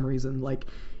for some reason. Like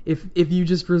if you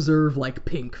just reserve like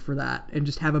pink for that and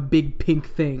just have a big pink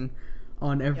thing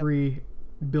on every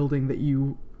building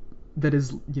that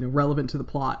is, you know, relevant to the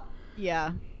plot.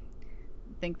 Yeah,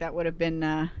 I think that would have been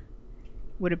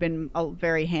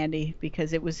very handy,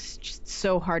 because it was just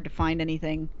so hard to find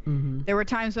anything. Mm-hmm. There were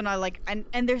times when I like,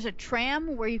 and there's a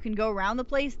tram where you can go around the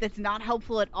place that's not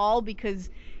helpful at all,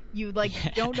 because you like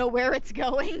don't know where it's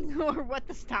going or what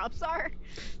the stops are.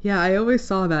 Yeah, I always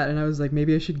saw that and I was like,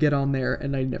 maybe I should get on there,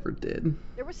 and I never did.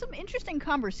 There were some interesting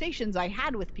conversations I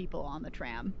had with people on the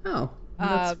tram. Oh,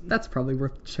 that's probably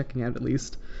worth checking out at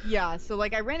least. Yeah, so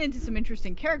like I ran into some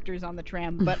interesting characters on the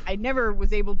tram, but I never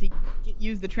was able to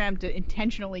use the tram to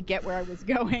intentionally get where I was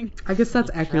going. I guess that's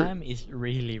accurate. The tram is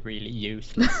really, really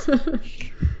useless.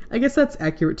 I guess that's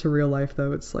accurate to real life,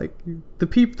 though. It's like the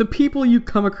people you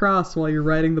come across while you're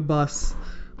riding the bus,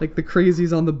 like the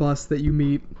crazies on the bus that you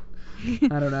meet.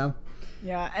 I don't know.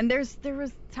 Yeah, and there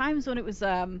was times when it was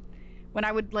when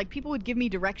I would like people would give me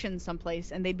directions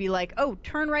someplace and they'd be like, "Oh,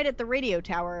 turn right at the radio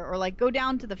tower," or like go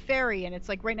down to the ferry and it's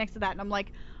like right next to that, and I'm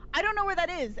like, I don't know where that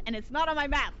is and it's not on my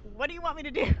map. What do you want me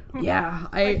to do? Yeah,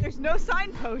 like, there's no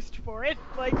signpost for it.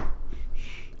 Like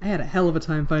I had a hell of a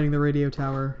time finding the radio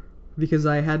tower because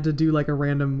I had to do like a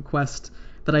random quest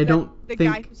that I don't think... The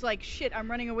guy who's like, "Shit,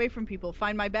 I'm running away from people.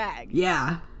 Find my bag."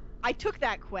 Yeah. I took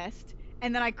that quest,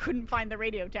 and then I couldn't find the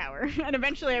radio tower. And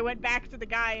eventually I went back to the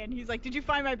guy, and he's like, "Did you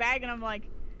find my bag?" And I'm like,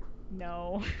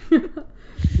 "No."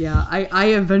 Yeah, I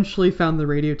eventually found the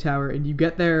radio tower, and you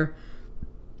get there,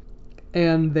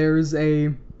 and there's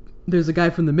a guy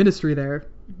from the ministry there,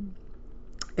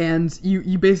 and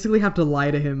you basically have to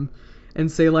lie to him and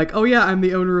say like, "Oh yeah, I'm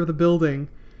the owner of the building,"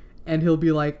 and he'll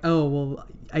be like, "Oh well,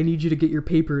 I need you to get your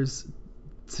papers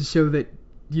to show that,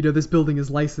 you know, this building is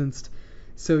licensed."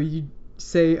 So you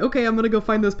say, "Okay, I'm gonna go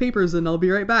find those papers and I'll be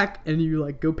right back," and you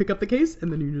like go pick up the case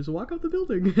and then you just walk out the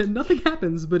building and nothing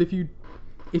happens. But if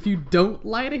you don't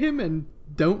lie to him and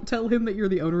don't tell him that you're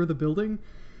the owner of the building,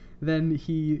 then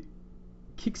he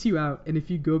kicks you out, and if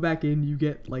you go back in, you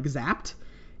get like zapped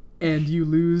and you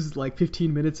lose like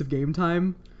 15 minutes of game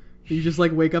time. You just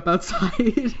like wake up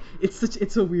outside.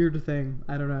 It's a weird thing.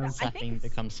 I don't know. Zapping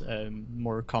becomes a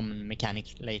more common mechanic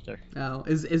later. Oh,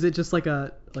 is it just like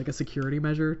a security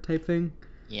measure type thing?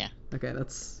 Yeah. Okay,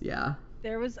 that's yeah.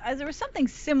 There was something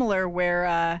similar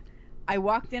where I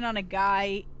walked in on a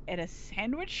guy at a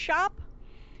sandwich shop,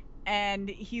 and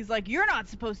he's like, "You're not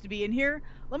supposed to be in here.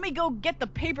 Let me go get the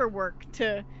paperwork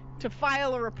to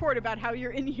file a report about how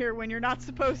you're in here when you're not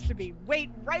supposed to be.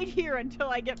 Wait right here until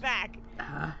I get back."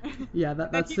 Yeah,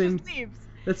 that same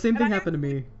thing happened to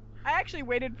me. I actually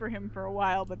waited for him for a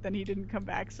while, but then he didn't come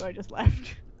back, so I just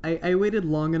left. I waited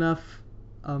long enough,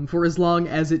 for as long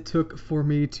as it took for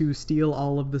me to steal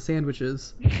all of the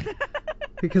sandwiches.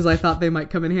 Because I thought they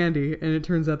might come in handy, and it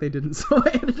turns out they didn't, so I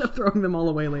ended up throwing them all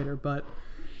away later, but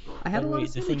I had a lot of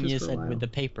sandwiches the thing you for a said while. with the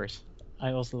papers,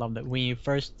 I also love that when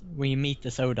you meet the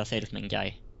soda salesman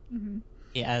guy,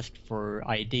 he asks for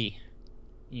ID,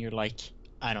 and you're like,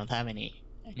 "I don't have any,"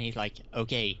 and he's like,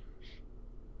 "Okay,"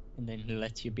 and then he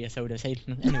lets you be a soda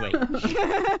salesman anyway.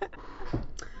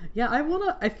 Yeah,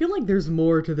 I feel like there's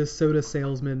more to this soda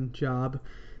salesman job,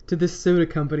 to this soda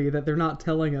company that they're not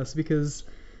telling us, because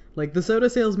like the soda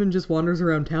salesman just wanders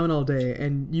around town all day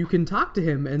and you can talk to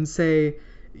him and say,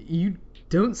 "You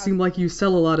don't seem like you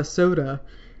sell a lot of soda,"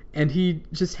 and he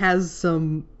just has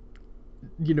some,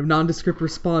 you know, nondescript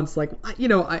response like, "You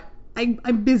know,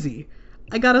 I'm busy.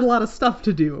 I got a lot of stuff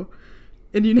to do."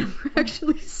 And you never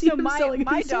actually see him selling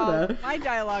any soda. My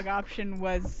dialogue option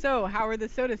was, "So, how are the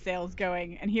soda sales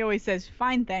going?" And he always says,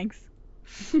 "Fine, thanks."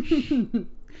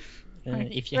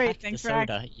 If you hack the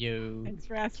soda, you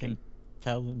can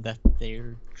tell that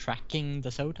they're tracking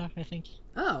the soda, I think.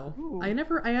 Oh, Ooh.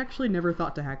 I actually never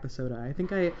thought to hack the soda. I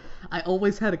think I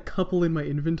always had a couple in my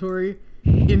inventory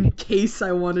in case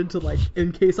I wanted to,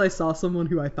 in case I saw someone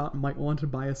who I thought might want to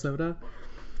buy a soda.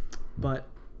 But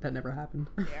that never happened.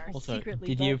 Also,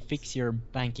 did you fix your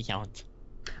bank account?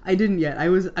 I didn't yet. I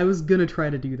was gonna try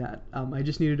to do that. I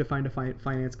just needed to find a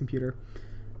finance computer.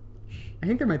 I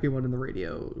think there might be one in the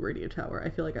radio tower. I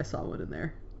feel like I saw one in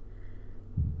there.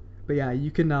 But yeah,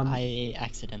 you can. I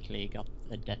accidentally got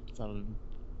a debt of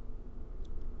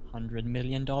 $100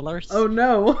 million. Oh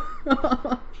no.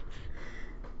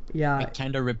 Yeah. I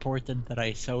kind of reported that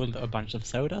I sold a bunch of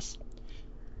sodas,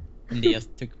 and they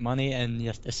just took money and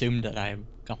just assumed that I've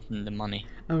gotten the money.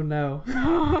 Oh no.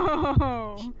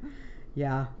 Oh.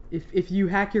 Yeah. If you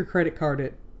hack your credit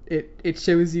card, it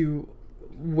shows you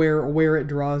where it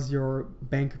draws your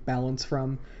bank balance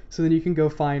from. So then you can go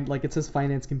find, like, it says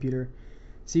finance computer.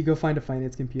 So you go find a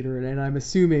finance computer, and I'm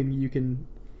assuming you can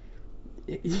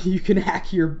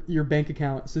hack your bank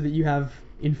account so that you have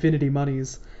infinity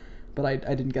monies. But I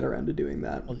didn't get around to doing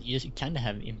that. Well, you kind of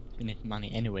have infinite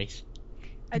money anyways.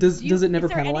 Does it never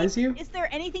penalize you? Is there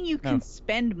anything you can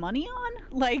spend money on?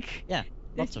 Like, Yeah,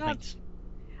 lots of things.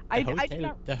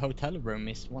 The hotel room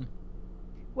is one.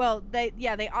 Well,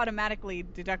 they automatically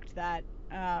deduct that.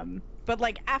 But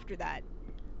like after that,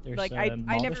 There's like a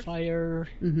modifier.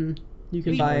 Mm-hmm. You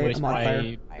can You buy always a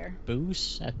modifier.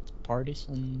 booze at parties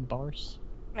and bars.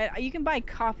 You can buy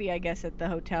coffee, I guess, at the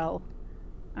hotel,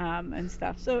 and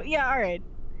stuff. So yeah, all right.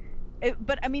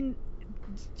 But I mean,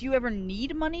 do you ever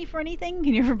need money for anything?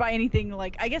 Can you ever buy anything?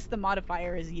 Like, I guess the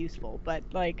modifier is useful, but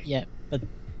like. Yeah, but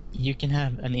you can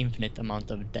have an infinite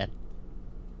amount of debt.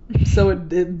 So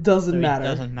it doesn't matter. It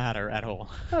doesn't matter at all.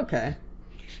 Okay.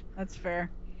 That's fair.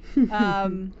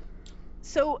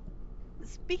 So,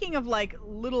 speaking of like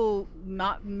little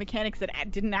not mechanics that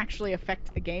didn't actually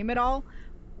affect the game at all,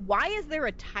 why is there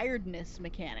a tiredness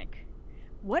mechanic?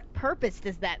 What purpose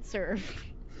does that serve?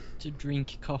 To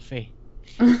drink coffee.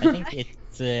 I think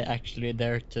it's actually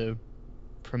there to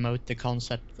promote the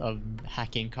concept of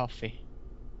hacking coffee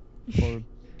for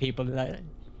people that,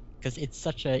 because it's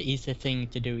such an easy thing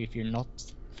to do if you're not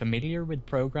familiar with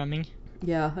programming.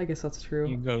 Yeah, I guess that's true.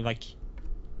 You go like,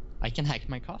 I can hack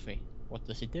my coffee. What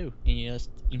does it do? And you just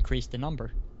increase the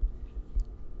number.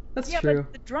 That's Yeah, true.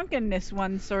 but the drunkenness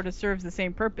one sort of serves the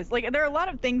same purpose. Like, there are a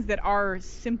lot of things that are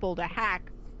simple to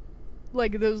hack,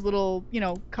 like those little,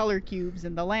 color cubes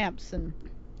and the lamps, and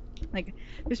like,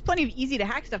 there's plenty of easy to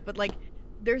hack stuff. But like,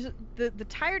 there's the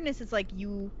tiredness is like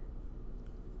you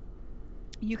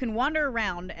can wander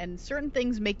around, and certain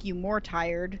things make you more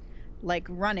tired, like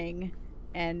running,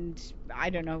 and I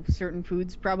don't know, certain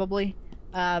foods probably.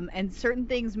 And certain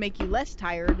things make you less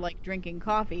tired, like drinking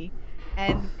coffee.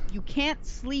 And you can't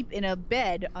sleep in a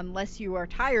bed unless you are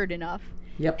tired enough.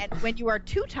 Yep. And when you are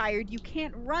too tired, you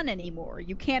can't run anymore.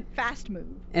 You can't fast move.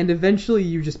 And eventually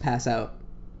you just pass out.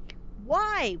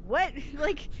 Why? What?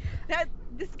 Like, that.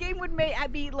 This game would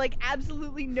be like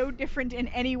absolutely no different in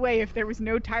any way if there was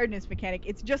no tiredness mechanic.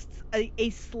 It's just a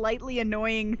slightly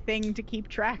annoying thing to keep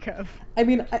track of. I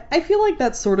mean, I feel like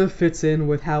that sort of fits in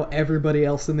with how everybody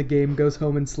else in the game goes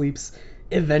home and sleeps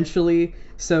eventually.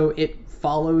 So it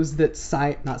follows that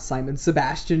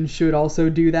Sebastian should also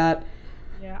do that.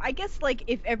 Yeah, I guess like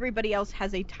if everybody else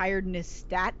has a tiredness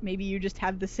stat, maybe you just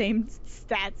have the same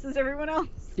stats as everyone else.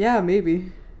 Yeah,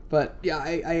 maybe. But yeah,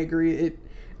 I agree.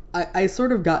 I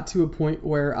sort of got to a point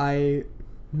where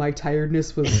my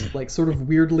tiredness was like sort of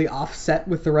weirdly offset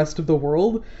with the rest of the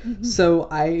world. Mm-hmm. So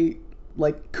I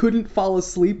like couldn't fall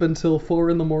asleep until 4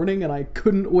 a.m, and I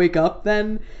couldn't wake up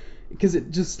then because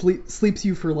it just sleeps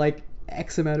you for like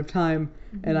X amount of time.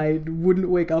 Mm-hmm. And I wouldn't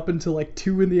wake up until like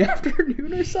 2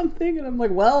 p.m. or something. And I'm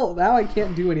like, well, now I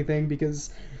can't do anything because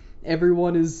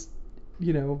everyone is,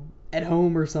 at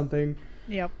home or something.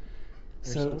 Yep.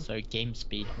 There's also a game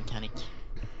speed mechanic.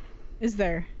 Is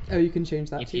there? Oh, you can change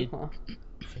that too, huh?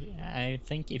 I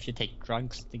think if you take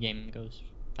drugs, the game goes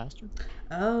faster.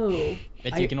 Oh.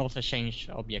 But you can also change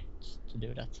objects to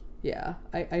do that. Yeah,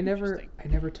 I never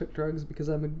took drugs because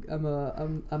I'm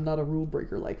not a rule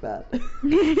breaker like that.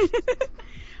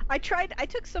 I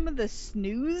took some of the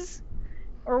snooze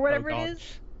or whatever it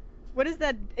is. What is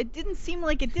that? It didn't seem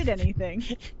like it did anything.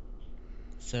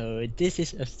 So this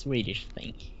is a Swedish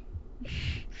thing.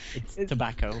 It's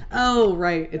tobacco. Oh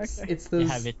right, it's those. You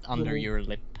have it under your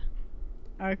lip.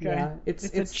 Okay. Yeah,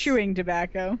 it's chewing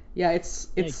tobacco. Yeah, it's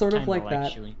sort of like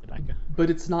that. Chewing tobacco.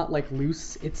 But it's not like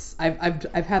loose.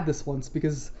 I've had this once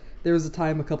because there was a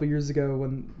time a couple years ago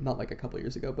when, not like a couple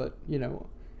years ago, but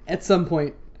at some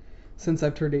point since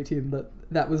I've turned 18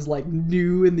 that was like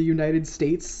new in the United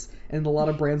States, and a lot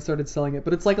of brands started selling it.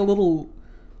 But it's like a little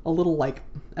like,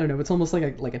 I don't know, it's almost like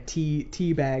a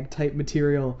tea bag type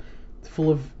material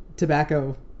full of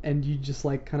tobacco, and you just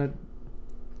like kind of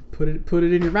put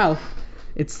it in your mouth.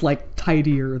 It's like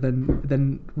tidier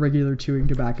than regular chewing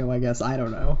tobacco, I guess. I don't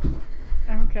know.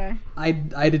 Okay. I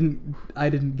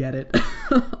didn't get it.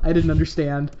 I didn't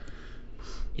understand.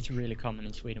 It's really common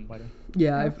in Sweden, by the way.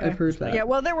 Yeah, Okay. I've heard that. Yeah,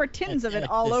 well, there were tins of it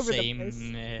all over the place.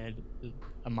 Same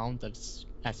amount as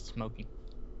smoking.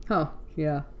 Huh.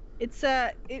 Yeah. It's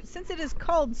since it is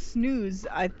called snooze,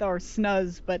 or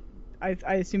snuzz, but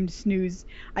I assumed snooze.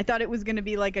 I thought it was gonna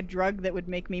be like a drug that would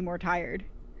make me more tired.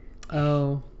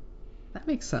 Oh, that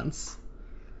makes sense.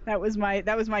 That was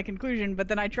my conclusion. But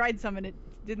then I tried some and it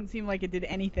didn't seem like it did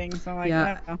anything. So I'm like,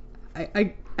 Yeah.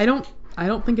 I don't know. I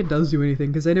don't think it does do anything,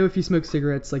 because I know if you smoke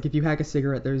cigarettes, like if you hack a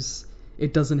cigarette,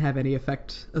 it doesn't have any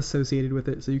effect associated with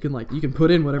it, so you can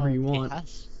put in whatever you want. It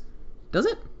has. Does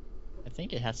it? I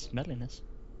think it has smelliness.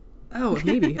 Oh,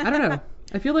 maybe. I don't know.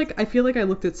 I feel like I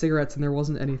looked at cigarettes and there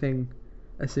wasn't anything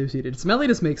associated.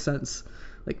 Smelliness makes sense.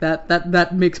 Like that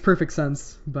makes perfect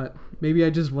sense, but maybe I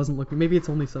just wasn't looking. Maybe it's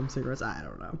only some cigarettes. I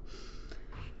don't know.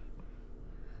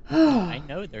 I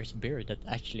know there's beer that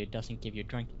actually doesn't give you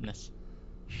drunkenness.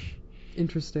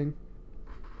 Interesting.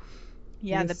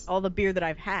 Yeah, Yes. all the beer that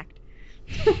I've hacked.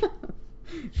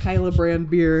 Kyla brand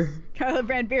beer. Kyla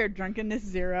brand beer, drunkenness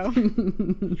 0.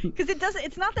 Because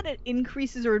it's not that it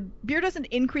increases beer doesn't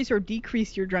increase or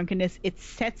decrease your drunkenness, it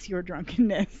sets your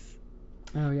drunkenness.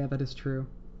 Oh yeah, that is true.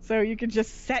 So you could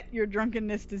just set your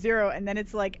drunkenness to 0, and then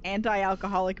it's like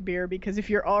anti-alcoholic beer, because if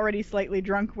you're already slightly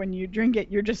drunk when you drink it,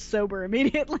 you're just sober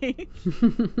immediately.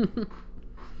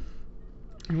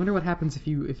 I wonder what happens if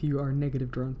you are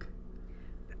negative drunk.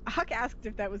 Huck asked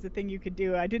if that was a thing you could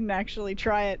do. I didn't actually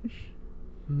try it.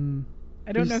 Hmm.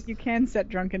 I don't know if you can set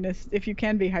drunkenness, if you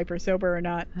can be hyper sober or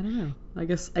not. I don't know. I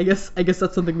guess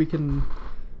that's something we can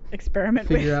Experiment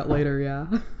figure with. out later.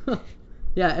 Yeah.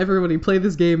 Yeah. Everybody, play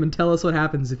this game and tell us what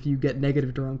happens if you get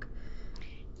negative drunk.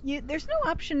 There's no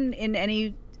option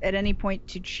at any point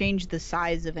to change the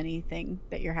size of anything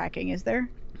that you're hacking, is there?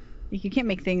 Like, you can't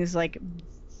make things like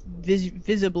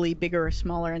visibly bigger or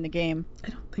smaller in the game. I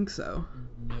don't think so.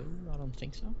 No, I don't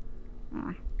think so.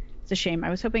 Ah, it's a shame. I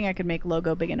was hoping I could make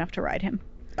Logo big enough to ride him.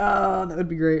 Oh, that would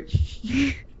be great.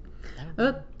 That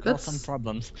would cause That's some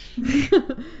problems.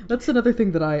 That's another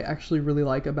thing that I actually really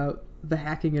like about the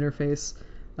hacking interface,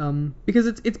 because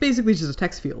it's basically just a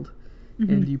text field,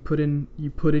 and you put in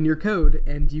your code,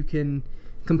 and you can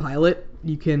compile it,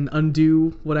 you can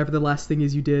undo whatever the last thing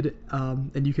is you did,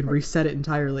 and you can reset it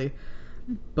entirely.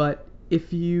 But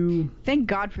if you Thank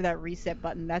God for that reset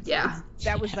button.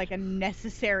 That was like a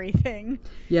necessary thing.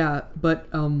 Yeah, but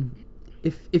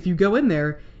if you go in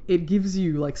there, it gives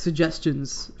you like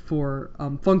suggestions for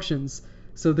functions.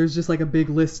 So there's just like a big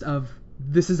list of,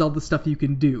 this is all the stuff you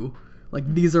can do.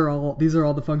 Like these are all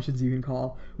the functions you can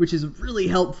call, which is really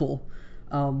helpful.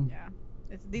 Yeah.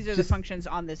 These are the functions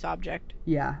on this object.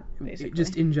 Yeah, Basically.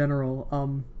 just in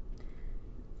general,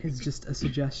 is just a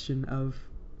suggestion of.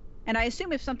 And I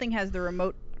assume if something has the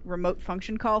remote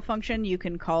function call function, you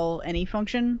can call any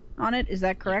function on it. Is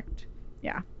that correct?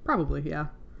 Yeah. Probably, yeah.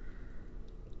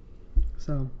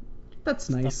 So, that's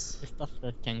nice. The stuff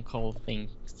that can call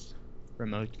things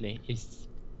remotely is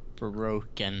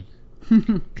broken.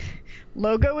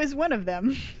 Logo is one of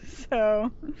them.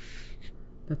 So.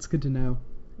 That's good to know,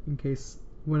 in case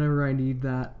whenever I need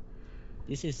that.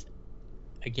 This is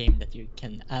a game that you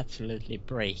can absolutely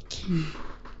break.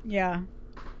 Yeah.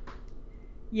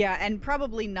 Yeah, and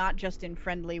probably not just in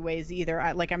friendly ways either.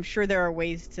 I'm sure there are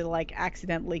ways to like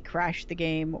accidentally crash the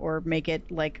game or make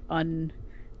it like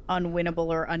unwinnable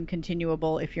or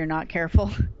uncontinuable if you're not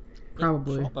careful.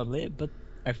 Probably. Probably, but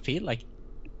I feel like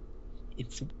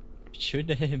it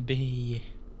should be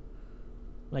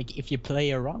like if you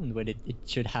play around with it, it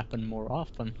should happen more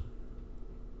often.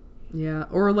 Yeah,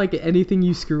 or like anything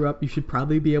you screw up, you should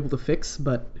probably be able to fix,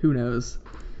 but who knows?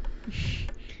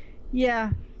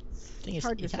 Yeah. The thing is,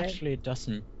 Hard to it say. actually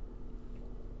doesn't.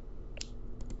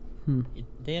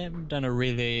 They have done a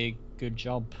really good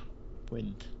job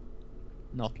with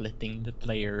not letting the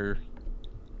player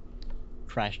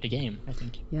crash the game, I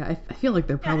think. Yeah, I feel like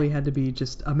there probably had to be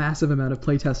just a massive amount of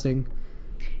playtesting.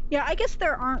 Yeah, I guess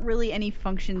there aren't really any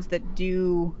functions that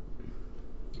do.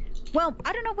 Well,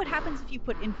 I don't know what happens if you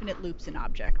put infinite loops in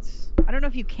objects. I don't know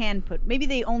if you can put. Maybe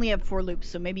they only have 4 loops,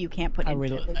 so maybe you can't put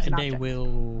infinite loops in They objects.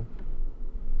 will,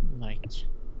 like,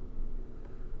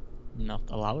 not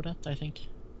allow that, I think.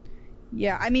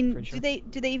 Yeah, I mean, Pretty sure.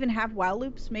 do they even have while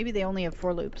loops? Maybe they only have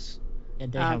 4 loops. Yeah,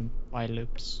 they have while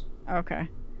loops. Okay.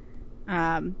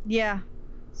 Yeah.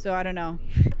 So I don't know.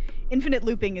 Infinite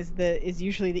looping is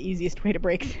usually the easiest way to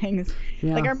break things.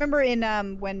 Yeah. Like I remember in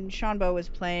when Seanbo was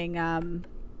playing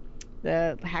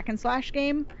the hack and slash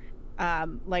game,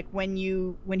 like when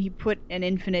he put an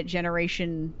infinite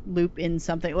generation loop in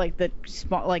something like that,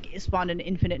 spawned an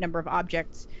infinite number of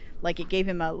objects, like it gave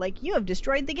him a like you have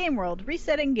destroyed the game world,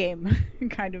 resetting game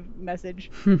kind of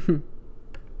message. I'm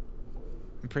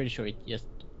pretty sure it just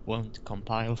won't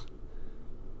compile.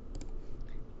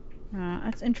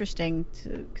 That's interesting,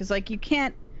 because like you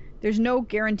can't. There's no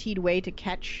guaranteed way to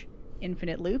catch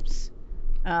infinite loops.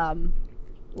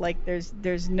 Like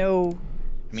there's no.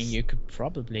 I mean, you could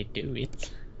probably do it.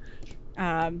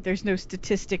 There's no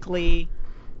statistically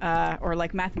or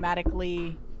like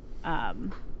mathematically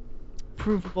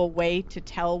provable way to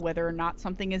tell whether or not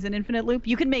something is an infinite loop.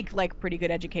 You can make like pretty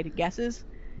good educated guesses,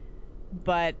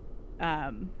 but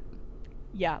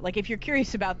yeah, like if you're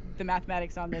curious about the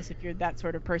mathematics on this, if you're that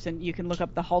sort of person, you can look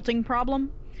up the halting problem,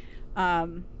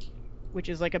 which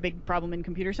is like a big problem in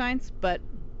computer science. But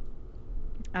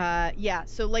yeah,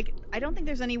 so like I don't think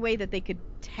there's any way that they could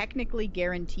technically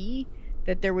guarantee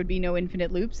that there would be no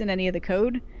infinite loops in any of the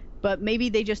code, but maybe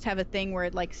they just have a thing where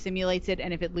it like simulates it,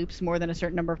 and if it loops more than a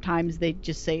certain number of times, they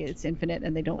just say it's infinite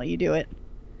and they don't let you do it.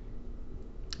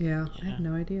 Yeah, I have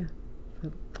no idea.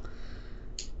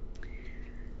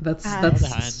 But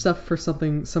that's stuff for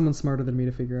someone smarter than me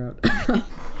to figure out.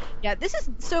 Yeah, this is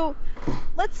so.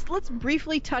 Let's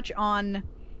briefly touch on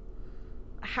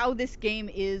how this game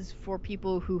is for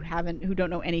people who don't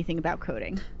know anything about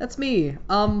coding. That's me.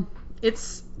 I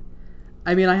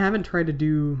mean, I haven't tried to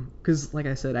do, because like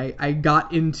I said, I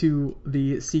got into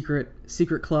the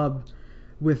secret club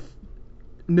with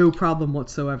no problem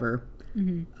whatsoever,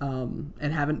 and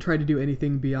haven't tried to do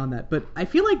anything beyond that. But I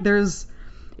feel like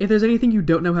if there's anything you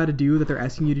don't know how to do that they're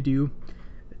asking you to do,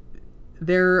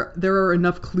 there are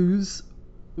enough clues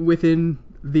within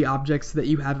the objects that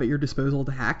you have at your disposal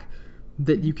to hack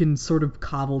that you can sort of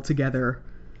cobble together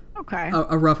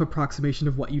a rough approximation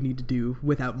of what you need to do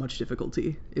without much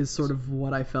difficulty, is sort of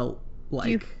what I felt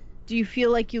like. Do you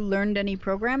feel like you learned any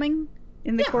programming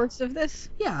in the course of this?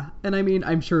 Yeah, and I mean,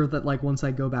 I'm sure that like once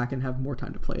I go back and have more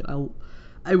time to play it,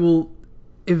 I will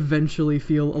eventually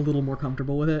feel a little more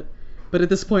comfortable with it. But at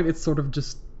this point, it's sort of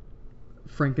just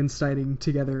Frankensteining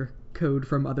together code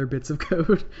from other bits of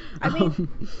code. I mean,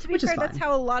 to be fair, that's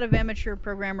how a lot of amateur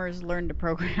programmers learn to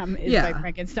program, is by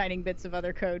Frankensteining bits of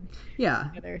other code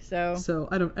together. So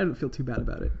I don't feel too bad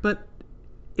about it. But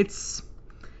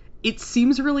it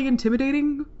seems really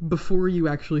intimidating before you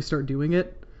actually start doing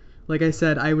it. Like I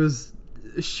said, I was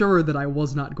sure that I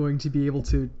was not going to be able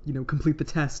to, complete the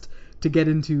test to get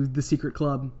into the secret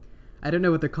club. I don't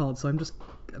know what they're called, so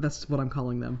that's what I'm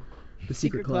calling them. The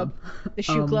secret club. The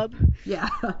shoe club. Yeah.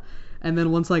 And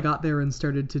then once I got there and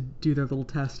started to do their little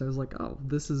test, I was like, oh,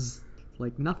 this is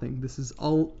like nothing. This is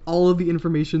all of the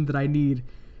information that I need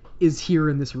is here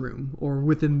in this room or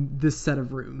within this set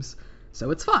of rooms. So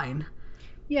it's fine.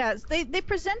 Yeah, they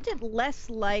present it less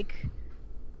like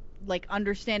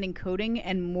understanding coding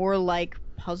and more like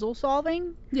puzzle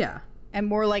solving. Yeah. And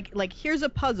more like here's a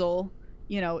puzzle,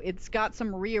 it's got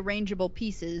some rearrangeable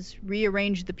pieces.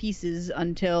 Rearrange the pieces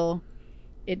until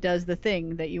it does the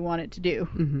thing that you want it to do.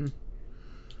 Mm-hmm.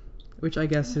 Which I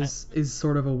guess is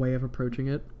sort of a way of approaching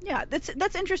it. Yeah,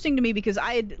 that's interesting to me, because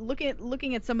I had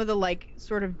looking at some of the like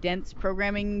sort of dense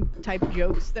programming type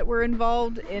jokes that were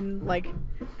involved in like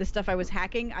the stuff I was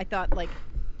hacking. I thought like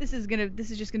this is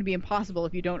just gonna be impossible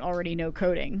if you don't already know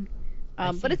coding.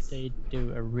 But they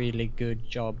do a really good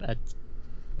job at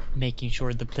making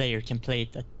sure the player can play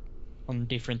it on a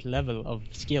different level of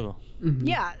skill. Mm-hmm.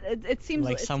 Yeah, it seems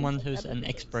like someone who's an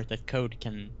expert at code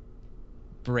can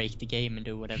break the game and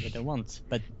do whatever they want,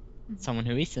 but someone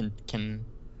who isn't can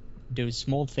do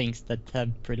small things that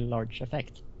have pretty large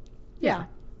effect. Yeah.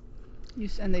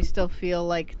 And they still feel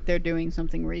like they're doing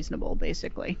something reasonable,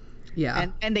 basically. Yeah.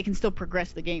 And they can still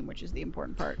progress the game, which is the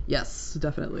important part. Yes,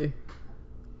 definitely.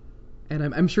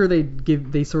 And I'm sure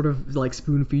they sort of like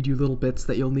spoon feed you little bits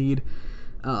that you'll need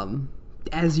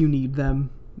as you need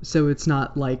them. So it's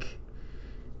not like,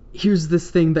 here's this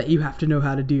thing that you have to know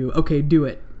how to do. Okay, do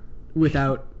it.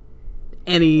 Without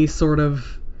any sort of...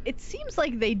 It seems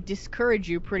like they discourage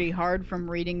you pretty hard from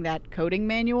reading that coding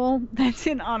manual that's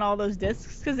on all those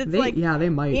discs, because it's they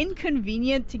might.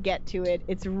 Inconvenient to get to it.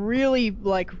 It's really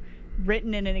like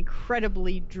written in an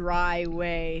incredibly dry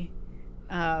way.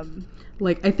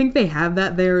 Like, I think they have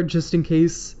that there just in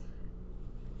case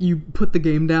you put the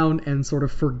game down and sort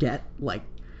of forget like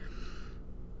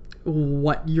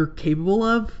what you're capable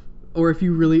of, or if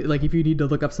you really like, if you need to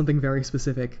look up something very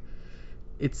specific.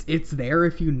 It's there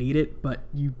if you need it, but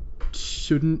you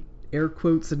shouldn't air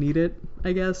quotes need it,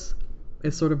 I guess.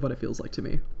 It's sort of what it feels like to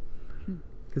me.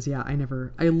 Because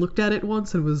I looked at it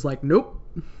once and was like, nope.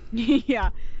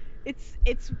 Yeah.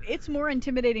 It's more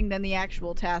intimidating than the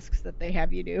actual tasks that they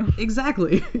have you do.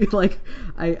 Exactly. Like,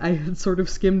 I had sort of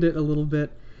skimmed it a little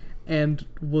bit and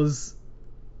was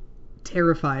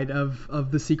terrified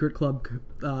of the secret club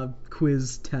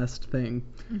quiz test thing,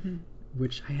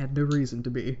 which I had no reason to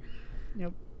be.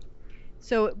 Nope.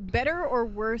 So, better or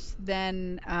worse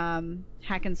than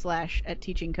hack and slash at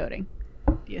teaching coding,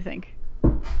 do you think?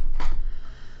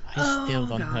 I still Oh,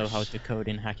 don't know how gosh. to code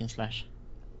in hack and slash.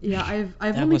 Yeah, I've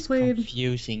That only was played.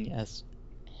 confusing as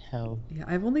hell. Yeah,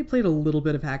 I've only played a little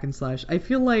bit of hack and slash. I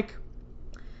feel like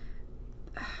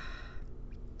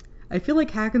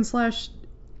hack and slash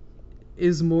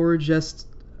is more just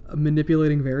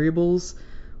manipulating variables,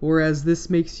 whereas this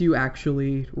makes you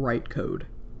actually write code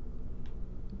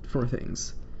for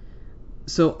things.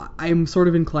 So I'm sort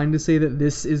of inclined to say that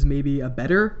this is maybe a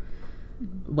better,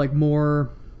 like, more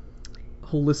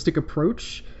holistic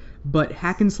approach, but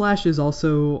hack and slash is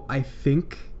also, I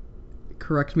think,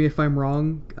 correct me if I'm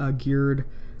wrong, geared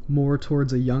more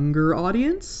towards a younger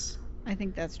audience, I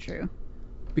think that's true.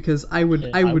 because I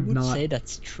would not say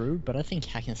that's true, but I think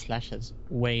hack and slash has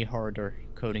way harder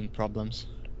coding problems.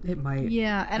 it might.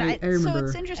 Yeah, and I so remember.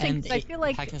 it's interesting And because I feel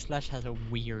like hack and slash has a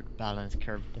weird balance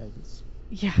curve that is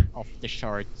yeah, off the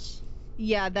charts.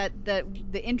 yeah, that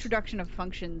the introduction of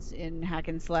functions in hack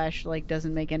and slash like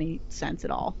doesn't make any sense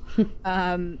at all.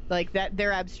 Like that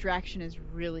their abstraction is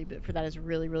really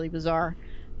really bizarre.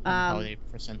 And how they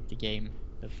present the game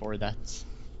before that.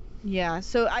 Yeah,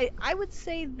 so I would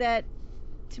say that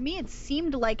to me it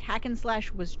seemed like hack and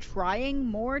slash was trying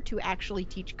more to actually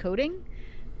teach coding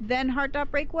than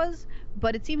Heart.break was,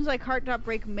 but it seems like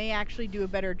Heart.break may actually do a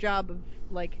better job of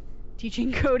like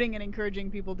teaching coding and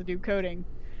encouraging people to do coding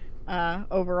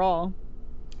overall.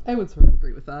 I would sort of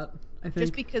agree with that. I think.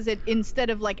 Just because it, instead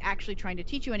of like actually trying to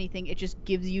teach you anything, it just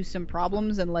gives you some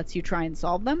problems and lets you try and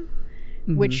solve them,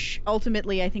 which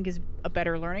ultimately I think is a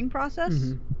better learning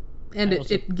process. And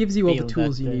it gives you all the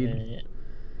tools you need.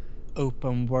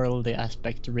 Open world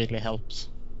aspect really helps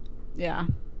Yeah.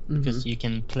 because you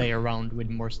can play around with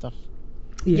more stuff.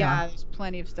 Yeah, there's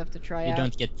plenty of stuff to try You out.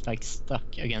 don't get like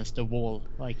stuck against the wall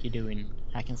like you do in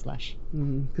hack and slash.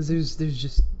 Because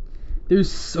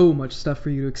there's so much stuff for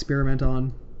you to experiment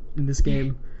on in this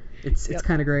game. It's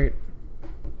kind of great.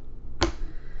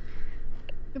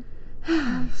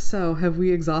 So, have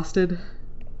we exhausted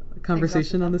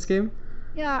conversation on this game?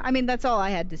 Yeah, I mean that's all I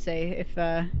had to say. If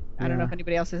I don't know if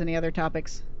anybody else has any other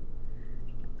topics.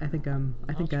 I think Not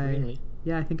really.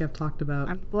 Yeah, I think I've talked about.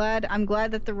 I'm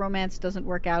glad that the romance doesn't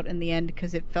work out in the end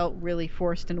because it felt really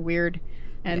forced and weird,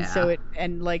 and so it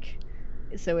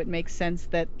makes sense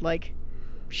that like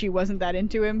she wasn't that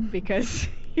into him because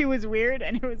he was weird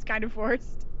and it was kind of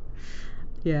forced.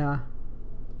 Yeah,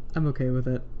 I'm okay with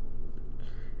it,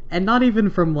 and not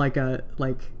even from like a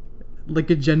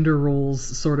gender roles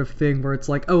sort of thing where it's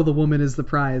like, oh, the woman is the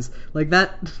prize, like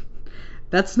that.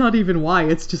 That's not even why.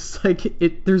 It's just like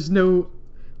there's no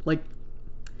like.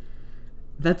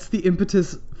 That's the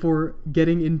impetus for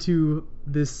getting into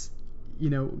this,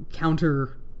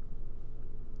 counter.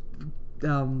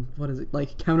 What is it,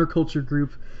 like, counterculture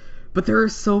group? But there are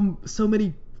so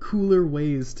many cooler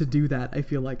ways to do that, I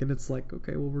feel like, and it's like,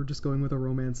 okay, well, we're just going with a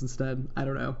romance instead. I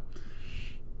don't know.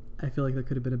 I feel like there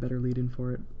could have been a better lead-in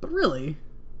for it, but really,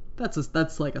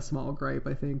 that's like a small gripe,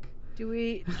 I think.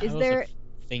 I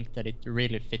think that it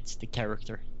really fits the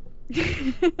character.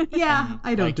 Yeah,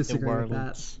 I don't like disagree with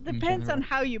that. Depends on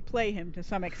how you play him to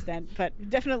some extent, but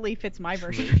definitely fits my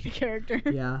version of the character.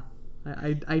 Yeah,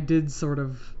 I did sort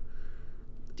of.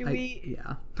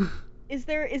 Is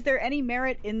there any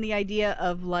merit in the idea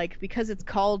of like, because it's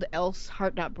called Else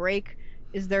Heart.break,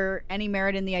 is there any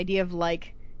merit in the idea of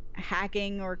like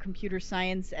hacking or computer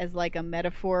science as like a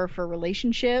metaphor for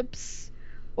relationships,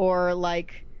 or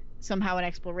like somehow an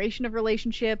exploration of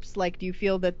relationships? Like, do you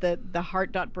feel that the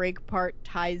Heart.break part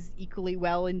ties equally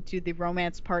well into the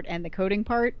romance part and the coding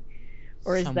part?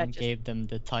 Or is Someone that just... gave them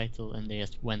the title and they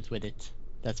just went with it.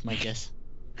 That's my guess.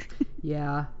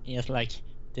 Yeah. It's like,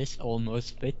 this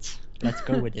almost fits. Let's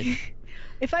go with it.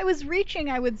 If I was reaching,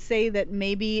 I would say that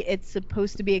maybe it's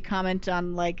supposed to be a comment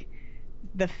on like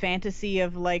the fantasy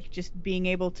of like just being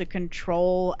able to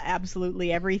control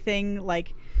absolutely everything.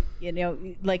 Like,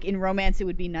 like in romance it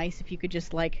would be nice if you could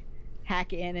just like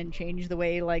hack in and change the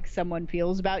way like someone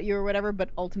feels about you or whatever, but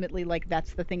ultimately like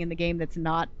that's the thing in the game that's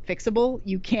not fixable.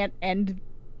 You can't end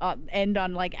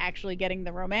on like actually getting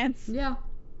the romance. Yeah.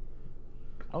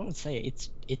 I would say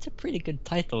it's a pretty good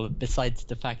title, besides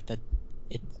the fact that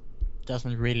it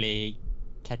doesn't really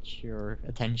catch your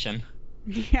attention.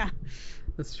 Yeah.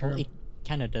 That's true. Well, it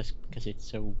kind of does because it's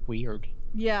so weird.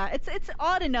 Yeah, it's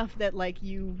odd enough that like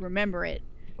you remember it,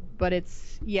 but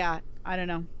I don't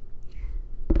know.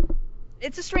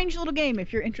 It's a strange little game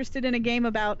if you're interested in a game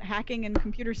about hacking and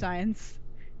computer science,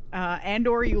 and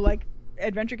or you like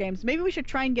adventure games. Maybe we should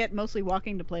try and get Mostly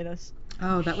Walking to play this.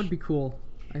 Oh, that would be cool.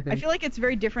 I think. I feel like it's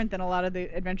very different than a lot of the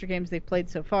adventure games they've played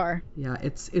so far. Yeah,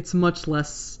 it's much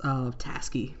less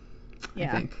tasky. Yeah.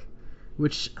 I think.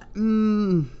 Which I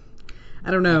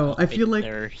don't know. I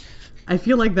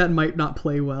feel like that might not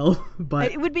play well,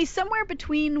 but It would be somewhere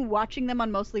between watching them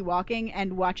on Mostly Walking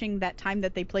and watching that time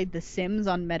that they played The Sims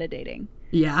on Metadating.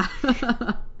 yeah.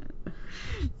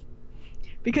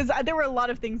 Because there were a lot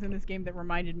of things in this game that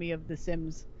reminded me of The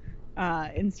Sims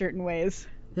in certain ways.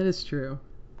 That is true.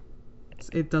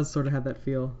 It does sort of have that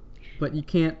feel, but you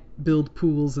can't build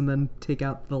pools and then take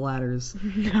out the ladders.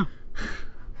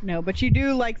 No, but you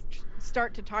do like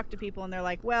start to talk to people and they're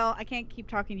like, well, I can't keep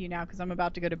talking to you now because I'm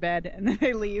about to go to bed, and then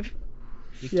they leave.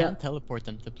 You Yeah. can't teleport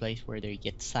them to a place where they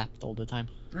get sapped all the time.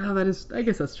 Oh, I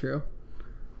guess that's true.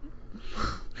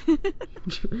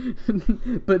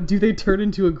 But do they turn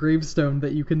into a gravestone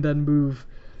that you can then move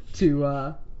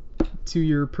to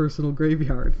your personal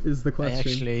graveyard is the I question.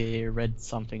 actually read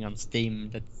something on Steam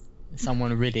that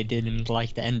someone really didn't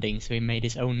like the ending, so he made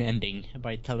his own ending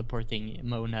by teleporting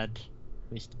Monad,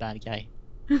 who is the bad guy,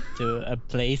 to a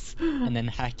place and then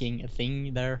hacking a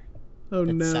thing there Oh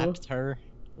that no. sapped her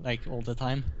like all the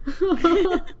time.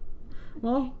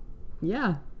 Well,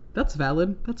 yeah, that's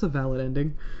valid. That's a valid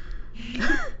ending.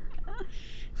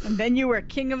 And then you were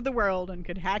king of the world and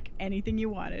could hack anything you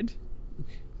wanted.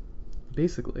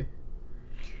 Basically.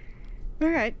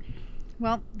 Alright.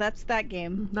 Well, that's that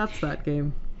game. That's that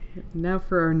game. Now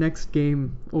for our next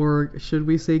game, or should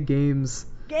we say games?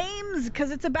 Games!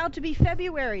 Because it's about to be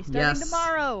February, starting Yes.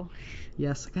 tomorrow.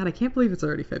 Yes, God, I can't believe it's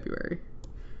already February.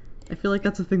 I feel like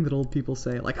that's a thing that old people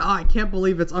say. Like, oh, I can't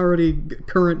believe it's already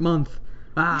current month.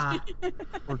 Ah,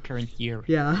 Or current year.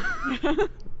 yeah.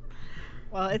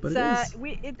 Well, it's But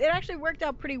it is. it actually worked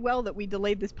out pretty well that we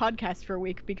delayed this podcast for a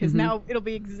week because Mhm. now it'll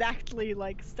be exactly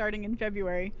like starting in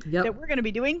February Yep. that we're going to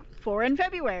be doing 4 in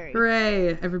February.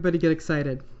 Hooray! Everybody get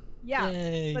excited. Yeah.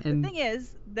 Yay. But And- the thing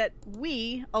is that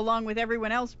we, along with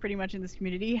everyone else pretty much in this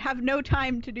community, have no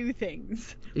time to do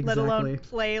things, let alone Exactly.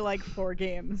 play like 4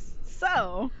 games.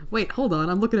 So, Wait, hold on.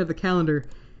 I'm looking at the calendar.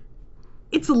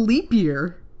 It's a leap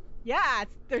year. yeah,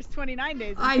 there's 29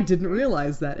 days. I didn't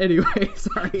realize that. Anyway,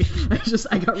 sorry.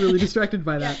 I got really distracted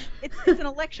by Yeah, that. it's an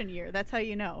election year. That's how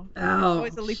you know. Oh, It's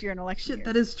always a leap year and election shit, year.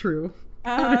 that is true.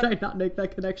 How Uh, did I not make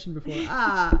that connection before?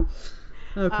 Ah.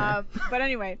 Okay. But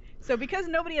anyway, so because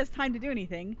nobody has time to do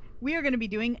anything, we are going to be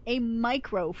doing a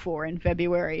micro 4 in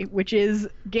February, which is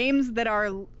games that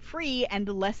are free and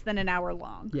less than an hour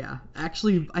long. Yeah,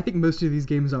 actually, I think most of these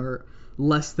games are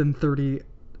less than 30,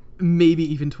 maybe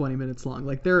even 20 minutes long.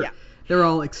 Like they're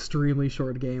all extremely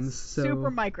short games. So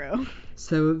Super micro.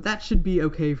 so that should be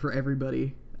okay for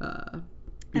everybody.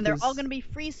 And they're all because going to be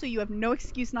free, so you have no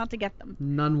excuse not to get them.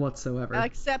 none whatsoever.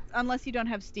 Except unless you don't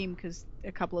have Steam, because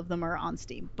a couple of them are on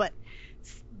Steam. But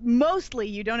mostly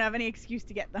you don't have any excuse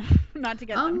to get them, not to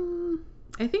get them.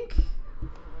 I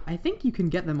think you can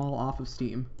get them all off of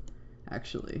Steam,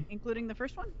 actually. Including the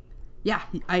first one? Yeah,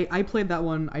 I played that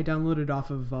one. I downloaded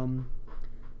off of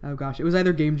oh gosh, it was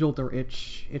either GameJolt or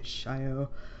itch.io.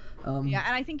 Yeah,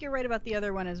 and I think you're right about the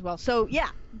other one as well. So yeah,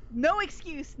 no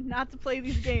excuse not to play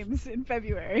these games in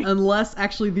February. Unless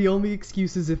actually the only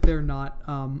excuse is if they're not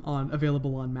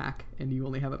available on Mac and you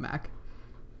only have a Mac.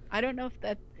 I don't know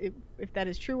if that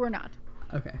is true or not.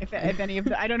 Okay. If any of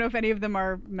I don't know if any of them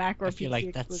are Mac or I PC feel like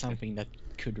that's exclusive. something that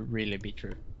could really be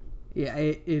true. Yeah,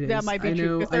 it is. That might be I true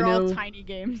know, because they're I all know tiny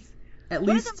games. at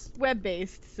One of least them's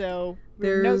web-based, so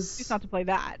there's no There's- excuse not to play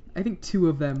that. I think 2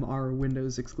 of them are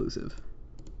Windows exclusive,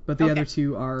 but the Okay. other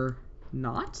 2 are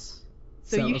not.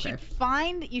 So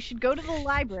you should go to the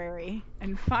library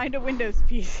and find a Windows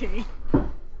PC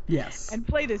Yes. and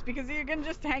play this because you can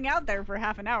just hang out there for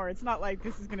half an hour. It's not like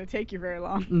this is going to take you very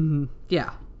long. Mm-hmm.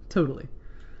 Yeah, totally.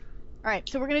 All right,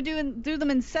 so we're going to do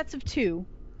them in sets of 2.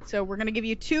 So we're going to give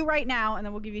you 2 right now, and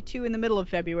then we'll give you 2 in the middle of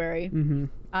February. Mm-hmm.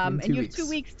 And 2 you have 2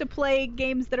 weeks to play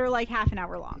games that are like half an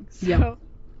hour long. So Yep.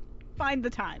 find the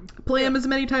time. Play them as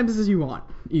many times as you want,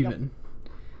 even.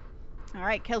 All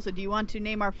right, Kelso, do you want to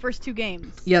name our first 2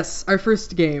 games? Yes, our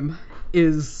first game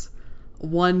is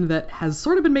one that has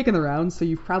sort of been making the rounds, so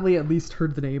you've probably at least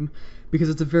heard the name, because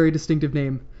it's a very distinctive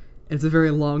name, and it's a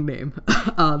very long name.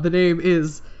 The name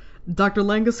is Dr.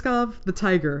 Langeskov, the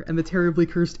Tiger, and the Terribly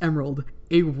Cursed Emerald,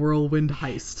 a Whirlwind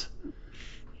Heist.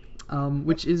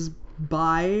 Which is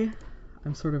by...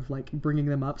 I'm sort of like bringing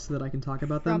them up so that I can talk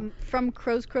about them. From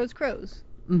Crows.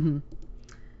 Mm-hmm.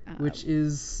 which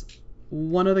is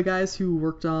one of the guys who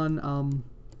worked on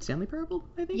Stanley Parable,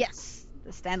 I think? Yes,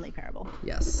 the Stanley Parable.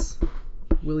 Yes.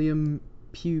 William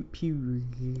Pugh.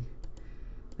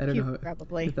 I don't know.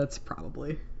 Probably. That's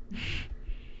probably.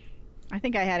 I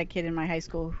think I had a kid in my high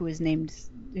school whose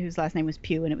last name was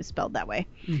Pugh, and it was spelled that way.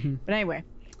 Mm-hmm. But anyway,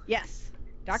 yes.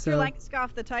 Dr. So-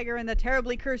 Langeskov the Tiger and the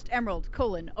Terribly Cursed Emerald,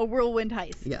 a whirlwind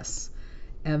heist. Yes.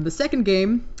 And the second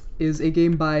game is a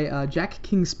game by Jack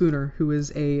King Spooner, who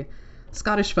is a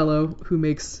Scottish fellow who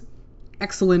makes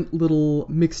excellent little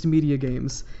mixed media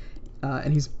games.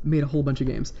 And he's made a whole bunch of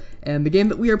games. And the game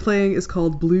that we are playing is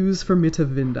called Blues for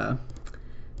Mitavinda.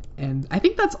 And I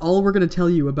think that's all we're going to tell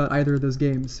you about either of those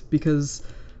games, because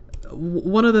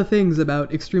one of the things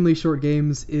about extremely short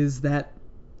games is that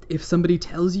if somebody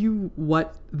tells you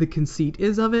what the conceit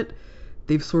is of it,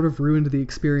 they've sort of ruined the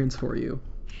experience for you.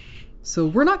 So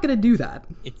we're not going to do that.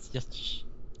 It's just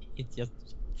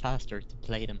faster to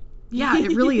play them. Yeah,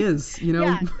 it really is, you know?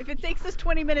 Yeah, if it takes us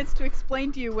 20 minutes to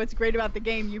explain to you what's great about the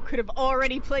game, you could have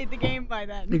already played the game by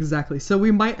then. Exactly. So we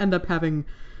might end up having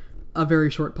a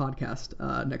very short podcast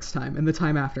next time and the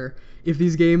time after. If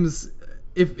these games,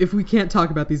 if we can't talk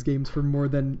about these games for more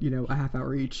than, a half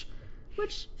hour each,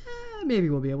 which maybe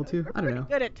we'll be able to. I don't know.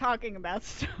 We're good at talking about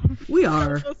stuff. We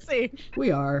are. We'll see.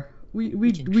 We are.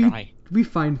 We can try. we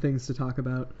find things to talk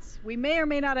about. We may or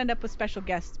may not end up with special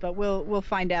guests, but we'll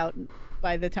find out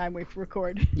by the time we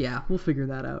record. Yeah, we'll figure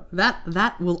that out.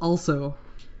 That will also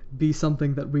be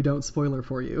something that we don't spoiler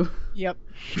for you. Yep.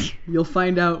 You'll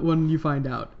find out when you find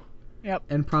out. Yep.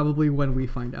 And probably when we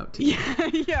find out too.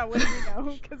 Yeah, when we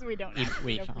know, because we don't If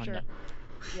we know for found sure. out.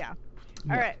 Yeah.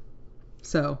 Yeah. All right.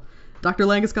 So, Dr.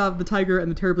 Langeskov the Tiger and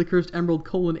the Terribly Cursed Emerald: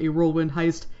 a whirlwind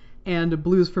heist, and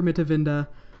Blues for Mitavinda.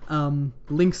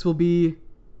 Links will be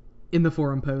in the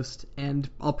forum post, and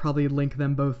I'll probably link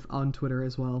them both on Twitter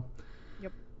as well.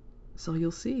 Yep. So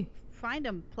you'll see. Find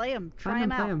them, play them, try Find them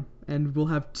them, out. play 'em. And we'll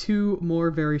have 2 more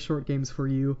very short games for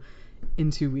you in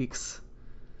 2 weeks.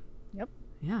 Yep.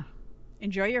 Yeah.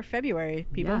 Enjoy your February,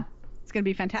 people. Yeah. It's gonna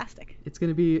be fantastic. It's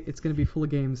gonna be full of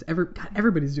games.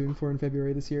 Everybody's doing 4 in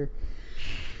February this year.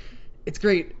 It's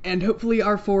great, and hopefully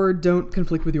our 4 don't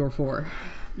conflict with your 4.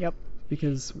 Yep.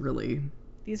 Because really,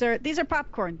 These are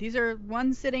popcorn. These are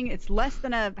one sitting. It's less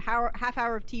than a half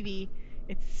hour of TV.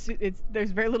 It's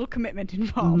there's very little commitment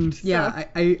involved. Yeah,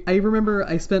 so. I remember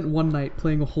I spent one night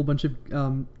playing a whole bunch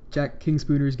of Jack King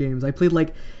Spooner's games. I played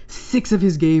like 6 of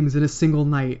his games in a single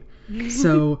night.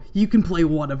 So you can play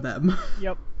one of them.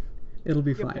 Yep. It'll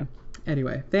be fine.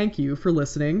 Anyway, thank you for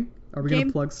listening. Are we going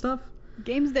to plug stuff?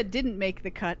 Games that didn't make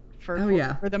the cut for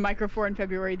the Micro 4 in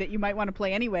February that you might want to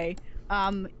play anyway.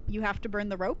 You Have to Burn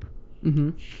the Rope.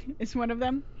 Mm-hmm. Is one of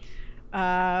them.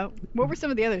 What were some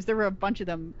of the others? There were a bunch of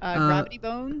them. Gravity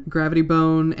Bone. Gravity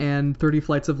Bone and 30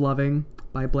 Flights of Loving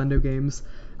by Blendo Games.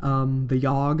 The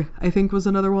Yogg, I think, was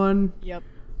another one. Yep.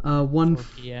 4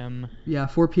 p.m. Yeah,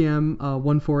 4 p.m.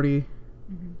 140.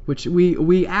 Which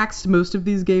we axed most of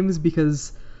these games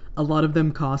because a lot of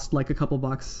them cost like a couple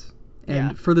bucks.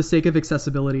 And for the sake of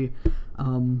accessibility,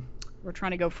 we're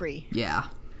trying to go free. Yeah.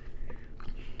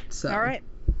 So. All right.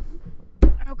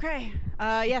 Okay.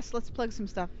 Yes, let's plug some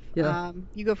stuff. Yeah.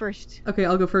 You go first. Okay,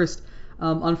 I'll go first.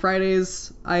 On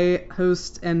Fridays, I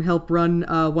host and help run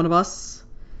One of Us,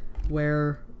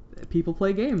 where people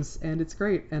play games, and it's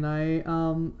great. And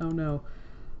oh no,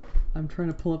 I'm trying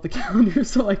to pull up the calendar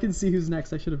so I can see who's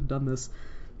next. I should have done this.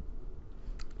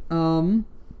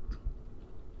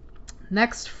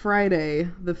 Next Friday,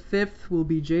 the 5th, will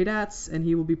be JDats, and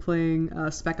he will be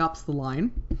playing Spec Ops: The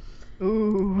Line.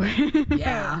 Ooh.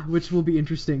 Yeah, which will be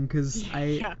interesting because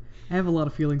I have a lot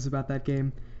of feelings about that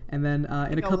game. And then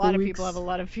in a couple weeks, a lot of people have a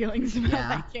lot of feelings about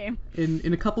that game.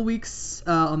 In a couple weeks,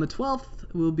 on the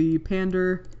 12th, will be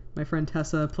Pander, my friend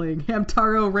Tessa, playing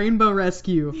Hamtaro Rainbow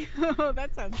Rescue. Oh,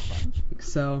 that sounds fun.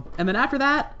 So, and then after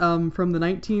that, from the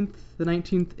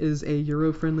 19th is a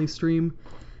Euro-friendly stream.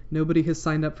 Nobody has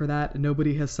signed up for that, and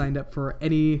nobody has signed up for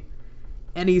any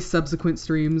subsequent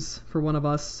streams for One of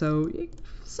Us. So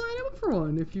sign up for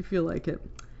one if you feel like it.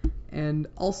 And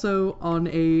also on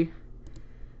a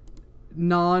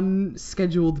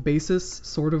non-scheduled basis,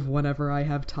 sort of whenever I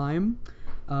have time,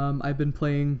 I've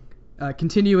been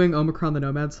continuing Omicron the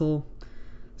Nomad Soul.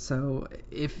 So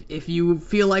if you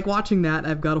feel like watching that,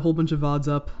 I've got a whole bunch of VODs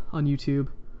up on YouTube.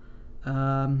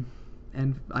 And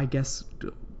I guess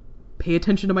pay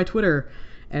attention to my Twitter,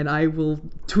 and I will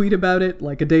tweet about it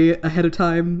like a day ahead of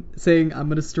time, saying I'm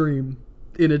gonna stream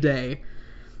in a day.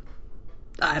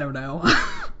 I don't know.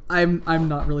 I'm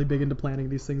not really big into planning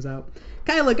these things out.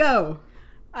 Kyla, go!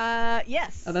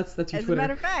 Yes. Oh, that's your As Twitter. a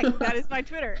matter of fact, that is my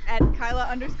Twitter, at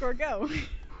Kyla_go.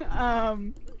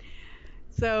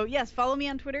 So yes, follow me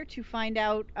on Twitter to find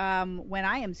out when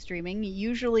I am streaming.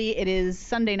 Usually it is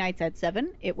Sunday nights at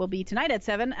 7. It will be tonight at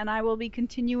 7, and I will be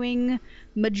continuing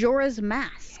Majora's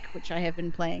Mask, which I have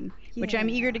been playing, which I'm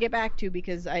eager to get back to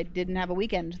because I didn't have a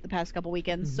weekend the past couple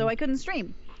weekends, so I couldn't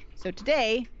stream. So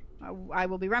today I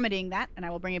will be remedying that, and I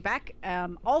will bring it back.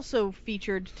 Also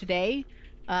featured today,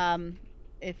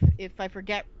 if I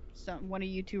forget, one of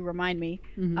you two remind me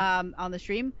on the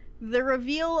stream, the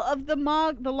reveal of the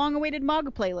long-awaited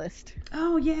MOG playlist.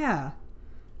 Oh yeah,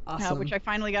 awesome. Which I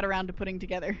finally got around to putting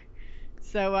together.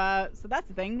 So that's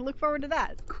the thing. Look forward to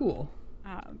that. Cool.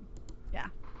 Yeah,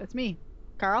 that's me.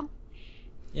 Carl?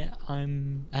 Yeah,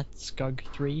 I'm at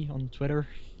Skug3 on Twitter.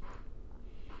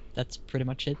 That's pretty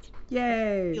much it.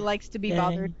 Yay! He likes to be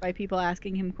bothered by people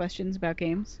asking him questions about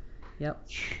games. Yep.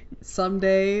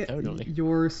 Someday, Totally.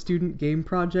 your student game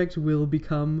project will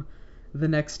become the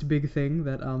next big thing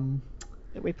that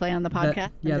That we play on the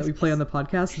podcast. that we play on the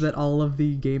podcast that all of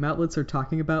the game outlets are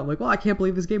talking about. Like, well, I can't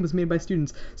believe this game was made by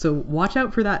students. So watch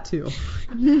out for that too.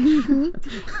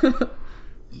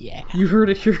 Yeah. You heard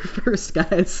it here first,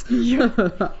 guys. Yep.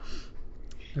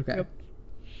 Okay. Yep.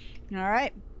 All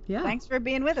right. Yeah. Thanks for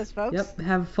being with us, folks. Yep.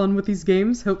 Have fun with these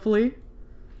games, hopefully.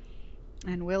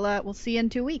 And we'll see you in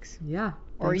 2 weeks. Yeah.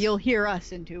 Or thanks. you'll hear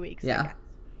us in 2 weeks. Yeah.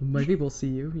 Maybe we'll see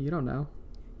you. You don't know.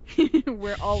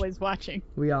 We're always watching.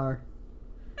 We are.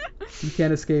 You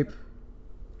can't escape.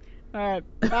 All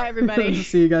right. Bye, everybody.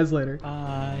 See you guys later.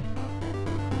 Bye.